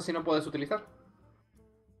otra cosa si no puedes utilizar?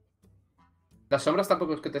 Las sombras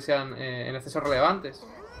tampoco es que te sean en exceso relevantes.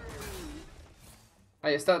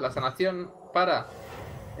 Ahí está, la sanación para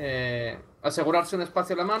asegurarse un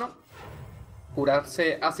espacio en la mano.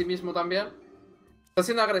 Curarse a sí mismo también. Está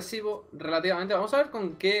siendo agresivo relativamente. Vamos a ver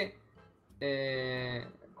con qué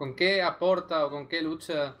aporta o con qué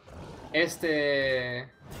lucha este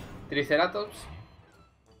Triceratops.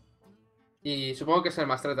 Y supongo que es el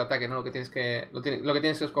más 3 de ataque, ¿no? Lo que tienes que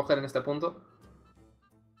escoger en este punto.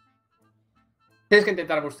 Tienes que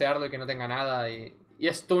intentar bustearlo y que no tenga nada. Y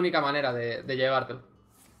es tu única manera de llevártelo.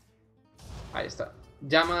 Ahí está.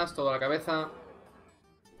 Llamas, toda la cabeza.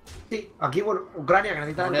 Sí, aquí, bueno, Ucrania que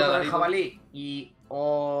necesita encontrar el jabalí y...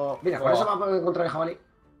 mira, con eso va a encontrar el jabalí.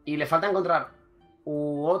 Y le falta encontrar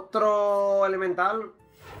otro elemental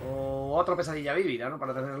o otro pesadilla vívida, ¿no?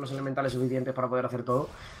 Para tener los elementales suficientes para poder hacer todo.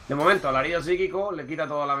 De momento, el arido psíquico le quita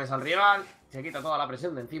toda la mesa al rival, se quita toda la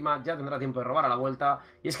presión de encima, ya tendrá tiempo de robar a la vuelta.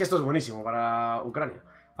 Y es que esto es buenísimo para Ucrania.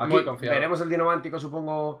 Aquí veremos el dinamántico,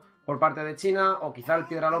 supongo, por parte de China, o quizá el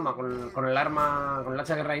piedra loma con el arma, con el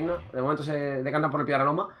hacha guerreina. De momento se decantan por el piedra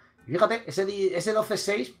loma. Y fíjate, ese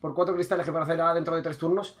 12-6 por 4 cristales que puede hacer dentro de 3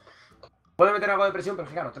 turnos puede meter algo de presión, pero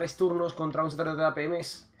claro, 3 turnos contra un 70 de APM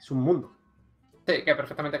es un mundo. Sí, que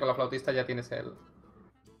perfectamente con la flautista ya tienes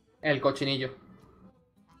el cochinillo.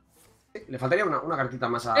 Sí, le faltaría una cartita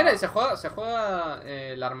más a... Se juega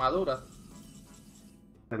la armadura.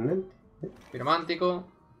 Tendente. Piromántico.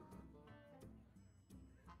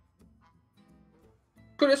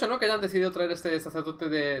 Curioso, ¿no? Que hayan decidido traer este sacerdote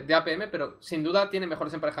de APM, pero sin duda tiene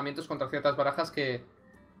mejores emparejamientos contra ciertas barajas que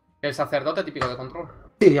el sacerdote típico de control.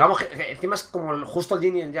 Sí, digamos que encima es como justo el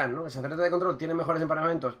yin y el yang, ¿no? El sacerdote de control tiene mejores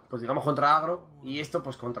emparejamientos, pues digamos contra agro, y esto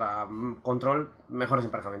pues contra control mejores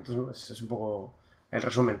emparejamientos, ¿no? Es un poco el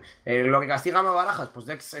resumen. Lo que castiga más barajas, pues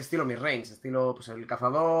decks estilo midrange, estilo pues el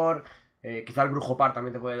cazador, quizá el brujo par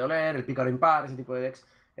también te puede doler, el pícaro impar, ese tipo de decks.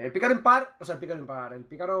 El pícaro impar, el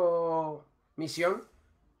pícaro misión.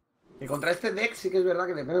 Que contra este deck sí que es verdad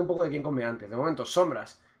que depende un poco de quién come antes. De momento,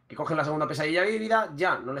 sombras que cogen la segunda pesadilla vívida,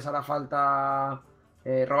 ya no les hará falta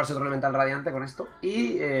robarse otro elemental radiante con esto.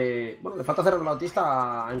 Y bueno, le falta hacer al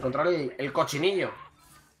autista a encontrar el cochinillo.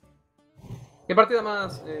 Qué partida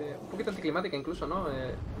más, un poquito anticlimática incluso, ¿no?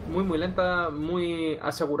 Muy lenta, muy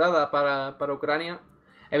asegurada para Ucrania.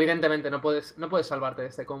 Evidentemente no puedes salvarte de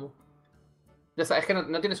este combo. Ya está, es que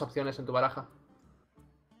no tienes opciones en tu baraja.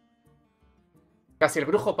 Casi el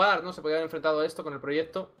brujo par, ¿no? Se podía haber enfrentado a esto con el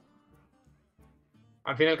proyecto.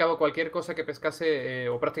 Al fin y al cabo, cualquier cosa que pescase,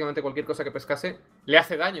 o prácticamente cualquier cosa que pescase, le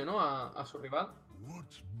hace daño, ¿no? A su rival.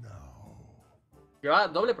 Lleva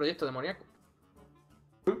doble proyecto demoníaco.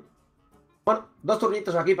 Bueno, 2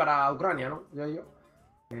 turnitos aquí para Ucrania, ¿no?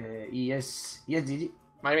 Y es GG.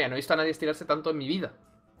 Madre mía, no he visto a nadie estirarse tanto en mi vida.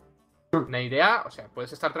 Una idea, o sea,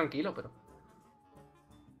 puedes estar tranquilo, pero...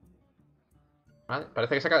 Vale,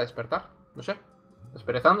 parece que se acaba de despertar. No sé.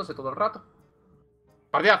 Desperezándose todo el rato.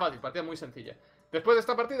 Partida fácil, partida muy sencilla. Después de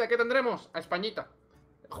esta partida, ¿qué tendremos? A Españita.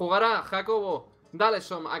 Jugará Jacobo,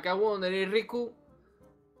 Dalesom, Akawonder y Riku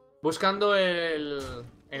buscando el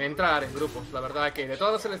entrar en grupos. La verdad que de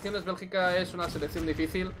todas las selecciones, Bélgica es una selección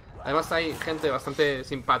difícil. Además hay gente bastante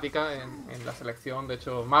simpática en la selección. De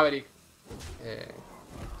hecho, Maverick,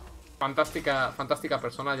 fantástica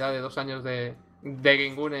persona, ya de 2 años de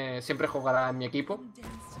Gengune, siempre jugará en mi equipo.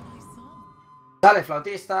 Sale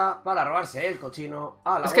flautista para robarse el cochino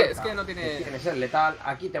a la vuelta. Es que no tiene... Tienes el letal.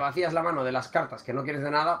 Aquí te vacías la mano de las cartas que no quieres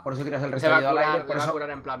de nada. Por eso tiras el Se va a resello al aire. curar, va a curar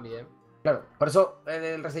en plan bien. Claro, por eso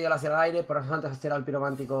el resello hacia el aire. Por eso antes era el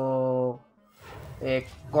piromántico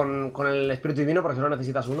con el espíritu divino, porque si no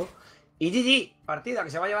necesitas uno. Y GG, partida que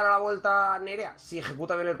se va a llevar a la vuelta Nerea. Si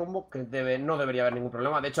ejecuta bien el combo, que no debería haber ningún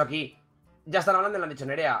problema. De hecho, aquí ya están hablando y le han dicho: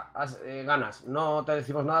 Nerea, ganas, no te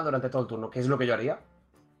decimos nada durante todo el turno, que es lo que yo haría.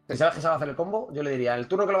 Si sabes que sabe hacer el combo, yo le diría: el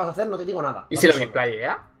turno que lo vas a hacer no te digo nada. ¿Y si lo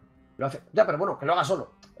gameplaya? Lo hace. Ya, pero bueno, que lo haga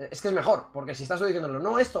solo. Es que es mejor, porque si estás tú diciéndolo,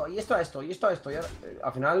 no, esto, y esto a esto, y esto a esto, y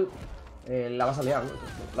al final la vas a liar, ¿no?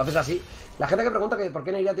 Lo haces así. La gente que pregunta que por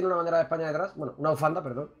qué Neiria tiene una bandera de España detrás, bueno, una bufanda,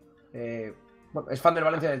 perdón. Bueno, es fan del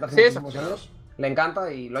Valencia desde hace muchísimos años. Le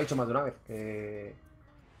encanta y lo ha dicho más de una vez.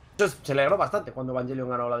 Entonces, se alegró bastante cuando Evangelion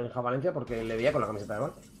ganó la Ninja Valencia porque le veía con la camiseta de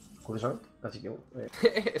Valencia. Curiosamente, así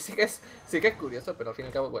que sí que es curioso, pero al fin y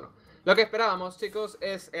al cabo, bueno. Lo que esperábamos, chicos,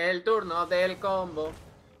 es el turno del combo.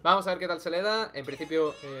 Vamos a ver qué tal se le da. En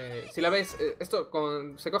principio, si la veis, esto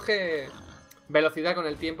se coge velocidad con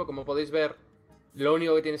el tiempo, como podéis ver. Lo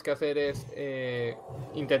único que tienes que hacer es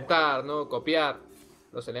intentar, ¿no?, copiar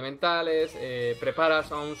los elementales.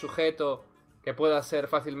 Preparas a un sujeto que pueda ser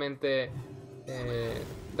fácilmente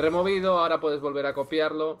removido. Ahora puedes volver a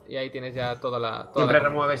copiarlo y ahí tienes ya toda la... Siempre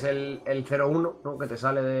remueves el 0-1, ¿no?, que te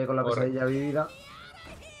sale con la pesadilla vivida.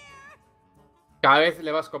 Cada vez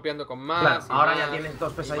le vas copiando con más. Claro, ahora más, ya tienes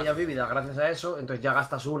 2 pesadillas vividas gracias a eso. Entonces ya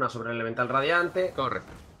gastas una sobre el elemental radiante.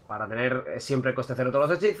 Correcto. Para tener siempre coste 0 todos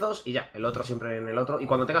los hechizos. Y ya, el otro siempre en el otro. Y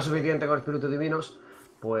cuando tengas suficiente con espíritus divinos,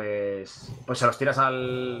 pues se los tiras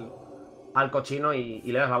al cochino y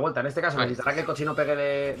le das la vuelta. En este caso necesitará que el cochino pegue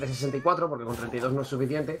de 64, porque con 32 no es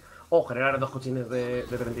suficiente. O generar 2 cochines de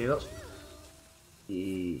 32.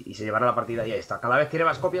 Y se llevará la partida y ahí está. Cada vez tiene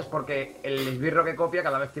más copias porque el esbirro que copia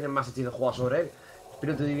cada vez tiene más hechizos jugados sobre él.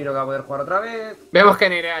 Espíritu divino que va a poder jugar otra vez. Vemos que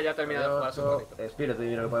Nerea ya ha terminado de jugar. Espíritu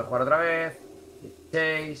divino que puede jugar otra vez.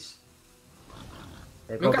 16.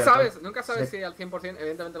 Nunca sabes si al 100%,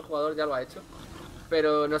 evidentemente el jugador ya lo ha hecho.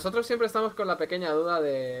 Pero nosotros siempre estamos con la pequeña duda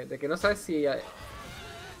de que no sabes si...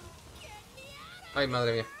 Ay,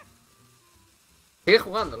 madre mía. Sigue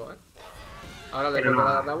jugándolo, Ahora le voy a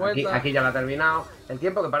dar la vuelta. Aquí ya lo ha terminado. El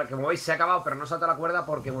tiempo que como veis se ha acabado, pero no salta la cuerda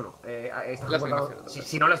porque, bueno,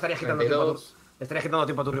 si no le estaría quitando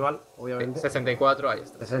tiempo a tu rival, obviamente. 64, ahí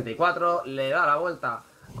está. 64, le da la vuelta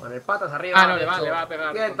con el patas arriba. Ah, no, le va a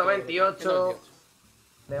pegar. 128.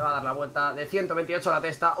 Le va a dar la vuelta de 128 a la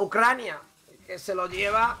testa. Ucrania, que se lo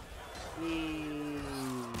lleva.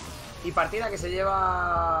 Y partida que se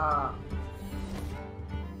lleva...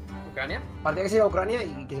 ¿Ucrania? Partida que se lleva Ucrania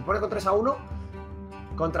y que se pone con 3-1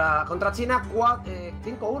 contra China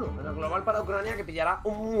 5-1 en el global para Ucrania, que pillará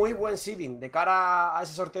un muy buen seeding de cara a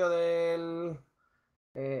ese sorteo de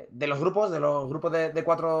los grupos de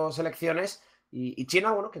 4 selecciones. Y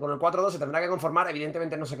China, bueno, que con el 4-2 se tendrá que conformar.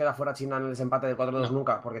 Evidentemente no se queda fuera China en el desempate del 4-2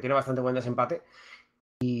 nunca, porque tiene bastante buen desempate.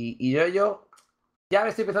 Y yo ya me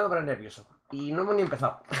estoy empezando a poner nervioso. Y no hemos ni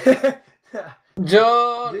empezado.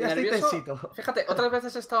 Yo ya estoy tensito. Fíjate, otras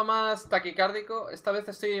veces he estado más taquicárdico, esta vez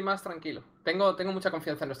estoy más tranquilo. Tengo mucha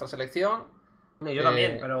confianza en nuestra selección. Yo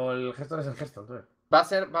también, pero el gesto no es el gesto. Entonces. Va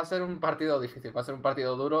a ser un partido difícil, va a ser un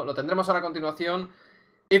partido duro. Lo tendremos ahora a continuación.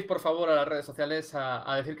 Id por favor a las redes sociales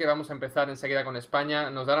a decir que vamos a empezar enseguida con España.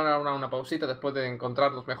 Nos darán ahora una pausita después de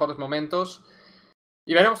encontrar los mejores momentos.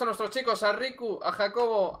 Y veremos a nuestros chicos, a Riku, a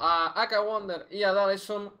Jacobo, a Aka Wonder y a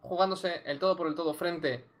Daleson jugándose el todo por el todo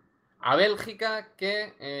frente a Bélgica,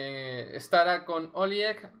 que estará con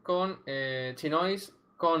Oliek, con Chinois,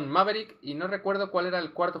 con Maverick, y no recuerdo cuál era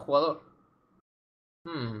el cuarto jugador.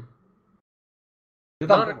 Yo No lo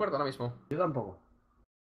tampoco. recuerdo ahora mismo. Yo tampoco.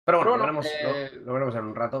 Pero bueno, Pero bueno, lo veremos en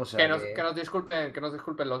un rato. O sea que nos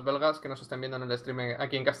disculpen los belgas que nos estén viendo en el stream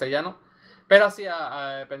aquí en castellano. Pero así,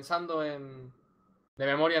 pensando en... De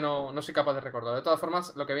memoria no soy capaz de recordar. De todas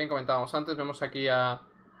formas, lo que bien comentábamos antes, vemos aquí a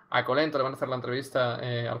Colento, le van a hacer la entrevista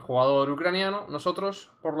al jugador ucraniano.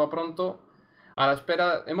 Nosotros, por lo pronto, a la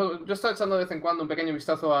espera... yo estoy echando de vez en cuando un pequeño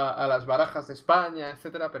vistazo a las barajas de España,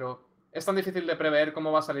 etcétera, pero es tan difícil de prever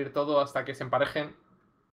cómo va a salir todo hasta que se emparejen.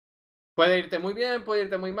 Puede irte muy bien, puede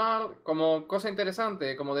irte muy mal. Como cosa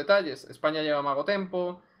interesante, como detalles, España lleva Mago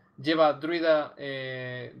Tempo, lleva Druida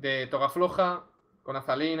de Toga Floja, con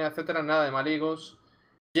Azalina, etcétera, nada de Maligos.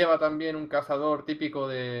 Lleva también un cazador típico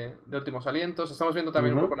de últimos alientos. Estamos viendo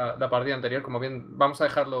también un poco la partida anterior, como bien vamos a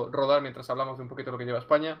dejarlo rodar mientras hablamos de un poquito de lo que lleva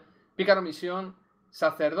España. Pícaro Misión,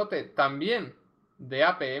 Sacerdote también de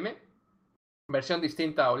APM, versión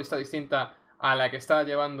distinta o lista distinta a la que está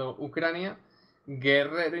llevando Ucrania.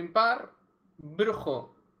 Guerrero Impar,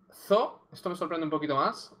 Brujo Zo, esto me sorprende un poquito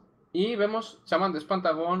más. Y vemos Chamán de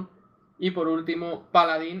Espantagón y por último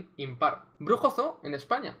Paladín Impar. Brujo Zo en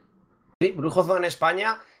España. Sí, Brujo en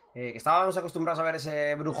España, que estábamos acostumbrados a ver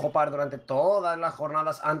ese Brujo Par durante todas las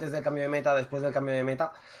jornadas antes del cambio de meta, después del cambio de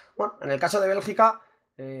meta. Bueno, en el caso de Bélgica,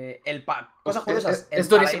 cosas curiosas. Es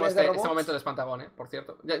durísimo este momento del Espantagón, por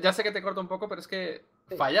cierto. Ya sé que te corto un poco, pero es que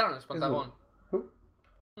fallaron el Espantagón.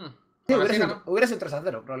 Sí, hubiera sido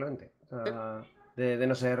 3-0, probablemente. O sea, de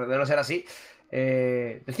no ser así.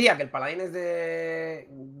 Decía que el paladín es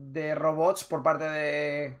de robots por parte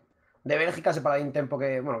de Bélgica, ese paladín tempo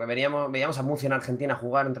que veíamos a Murcia en Argentina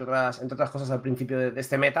jugar, entre otras cosas, al principio de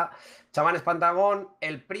este meta. Chamán Espantagón,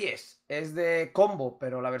 el Pries es de combo,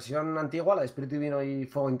 pero la versión antigua, la de Espíritu Divino y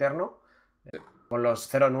Fuego Interno, con los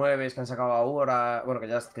 09 que han sacado ahora, bueno, que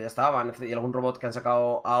ya estaban, y algún robot que han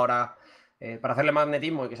sacado ahora para hacerle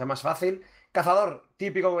magnetismo y que sea más fácil. Cazador,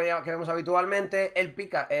 típico que vemos habitualmente. El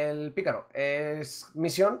pícaro es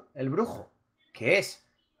misión. El brujo, que es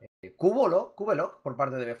Cubelo por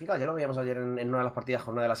parte de Bélgica. Ya lo veíamos ayer en una de las partidas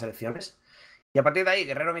con una de las selecciones. Y a partir de ahí,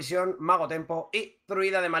 Guerrero Misión, Mago Tempo y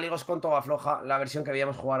Druida de Maligos con Toga Floja, la versión que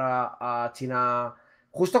veíamos jugar a China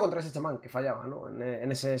justo contra ese chamán, que fallaba, ¿no?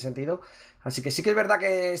 En ese sentido. Así que sí que es verdad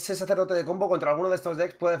que ese sacerdote de combo contra alguno de estos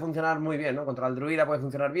decks puede funcionar muy bien, ¿no? Contra el Druida puede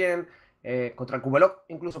funcionar bien, contra el Cubelo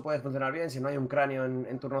incluso puede funcionar bien, si no hay un cráneo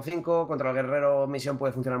en turno 5, contra el Guerrero Misión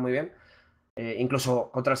puede funcionar muy bien,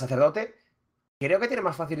 incluso contra el sacerdote. Creo que tiene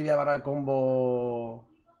más facilidad para el combo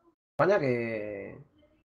España que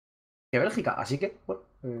Bélgica, así que, bueno,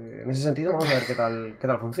 en ese sentido vamos a ver qué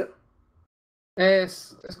tal funciona.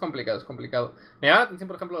 Es complicado, es complicado. Me llama la atención,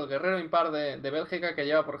 por ejemplo, el guerrero impar de Bélgica que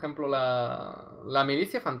lleva, por ejemplo, la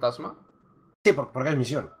milicia fantasma. Sí, porque es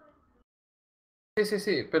misión.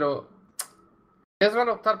 Sí, pero es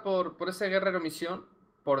raro optar por ese guerrero misión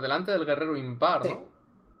por delante del guerrero impar, ¿no?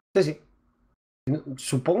 Sí.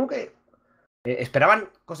 Supongo que esperaban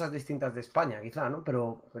cosas distintas de España, quizá, ¿no?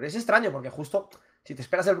 Pero es extraño porque justo si te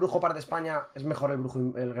esperas el brujo par de España, es mejor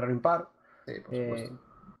el guerrero impar. Sí, por supuesto.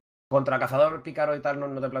 Contra cazador, pícaro y tal,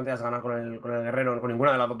 no te planteas ganar con el guerrero, con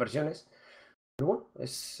ninguna de las dos versiones. Pero bueno,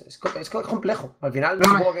 es complejo. Al final,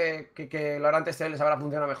 supongo que la Orante este les habrá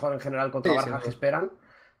funcionado mejor en general contra barajas que esperan.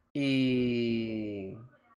 Y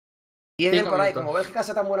bien por ahí, como Bélgica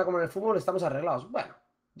sea tan buena como en el fútbol, estamos arreglados. Bueno,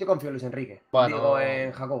 yo confío en Luis Enrique. Digo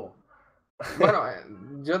en Jacobo. Bueno,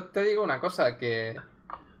 yo te digo una cosa, que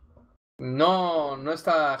no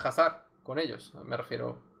está Hazard con ellos, me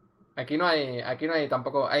refiero. Aquí no hay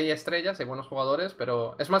tampoco, hay estrellas, hay buenos jugadores,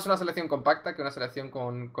 pero es más una selección compacta que una selección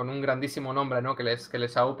con un grandísimo nombre, ¿no? Que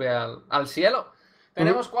les aupe al cielo.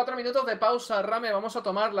 Tenemos 4 minutos de pausa, Rame, vamos a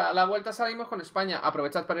tomar la vuelta, salimos con España.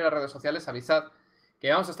 Aprovechad para ir a redes sociales, avisad que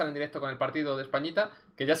vamos a estar en directo con el partido de Españita,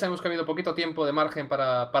 que ya sabemos que ha habido poquito tiempo de margen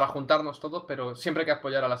para juntarnos todos, pero siempre hay que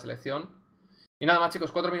apoyar a la selección. Y nada más,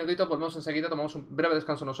 chicos, 4 minutitos, volvemos enseguida, tomamos un breve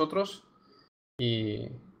descanso nosotros y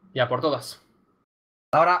a por todas.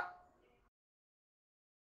 Ahora.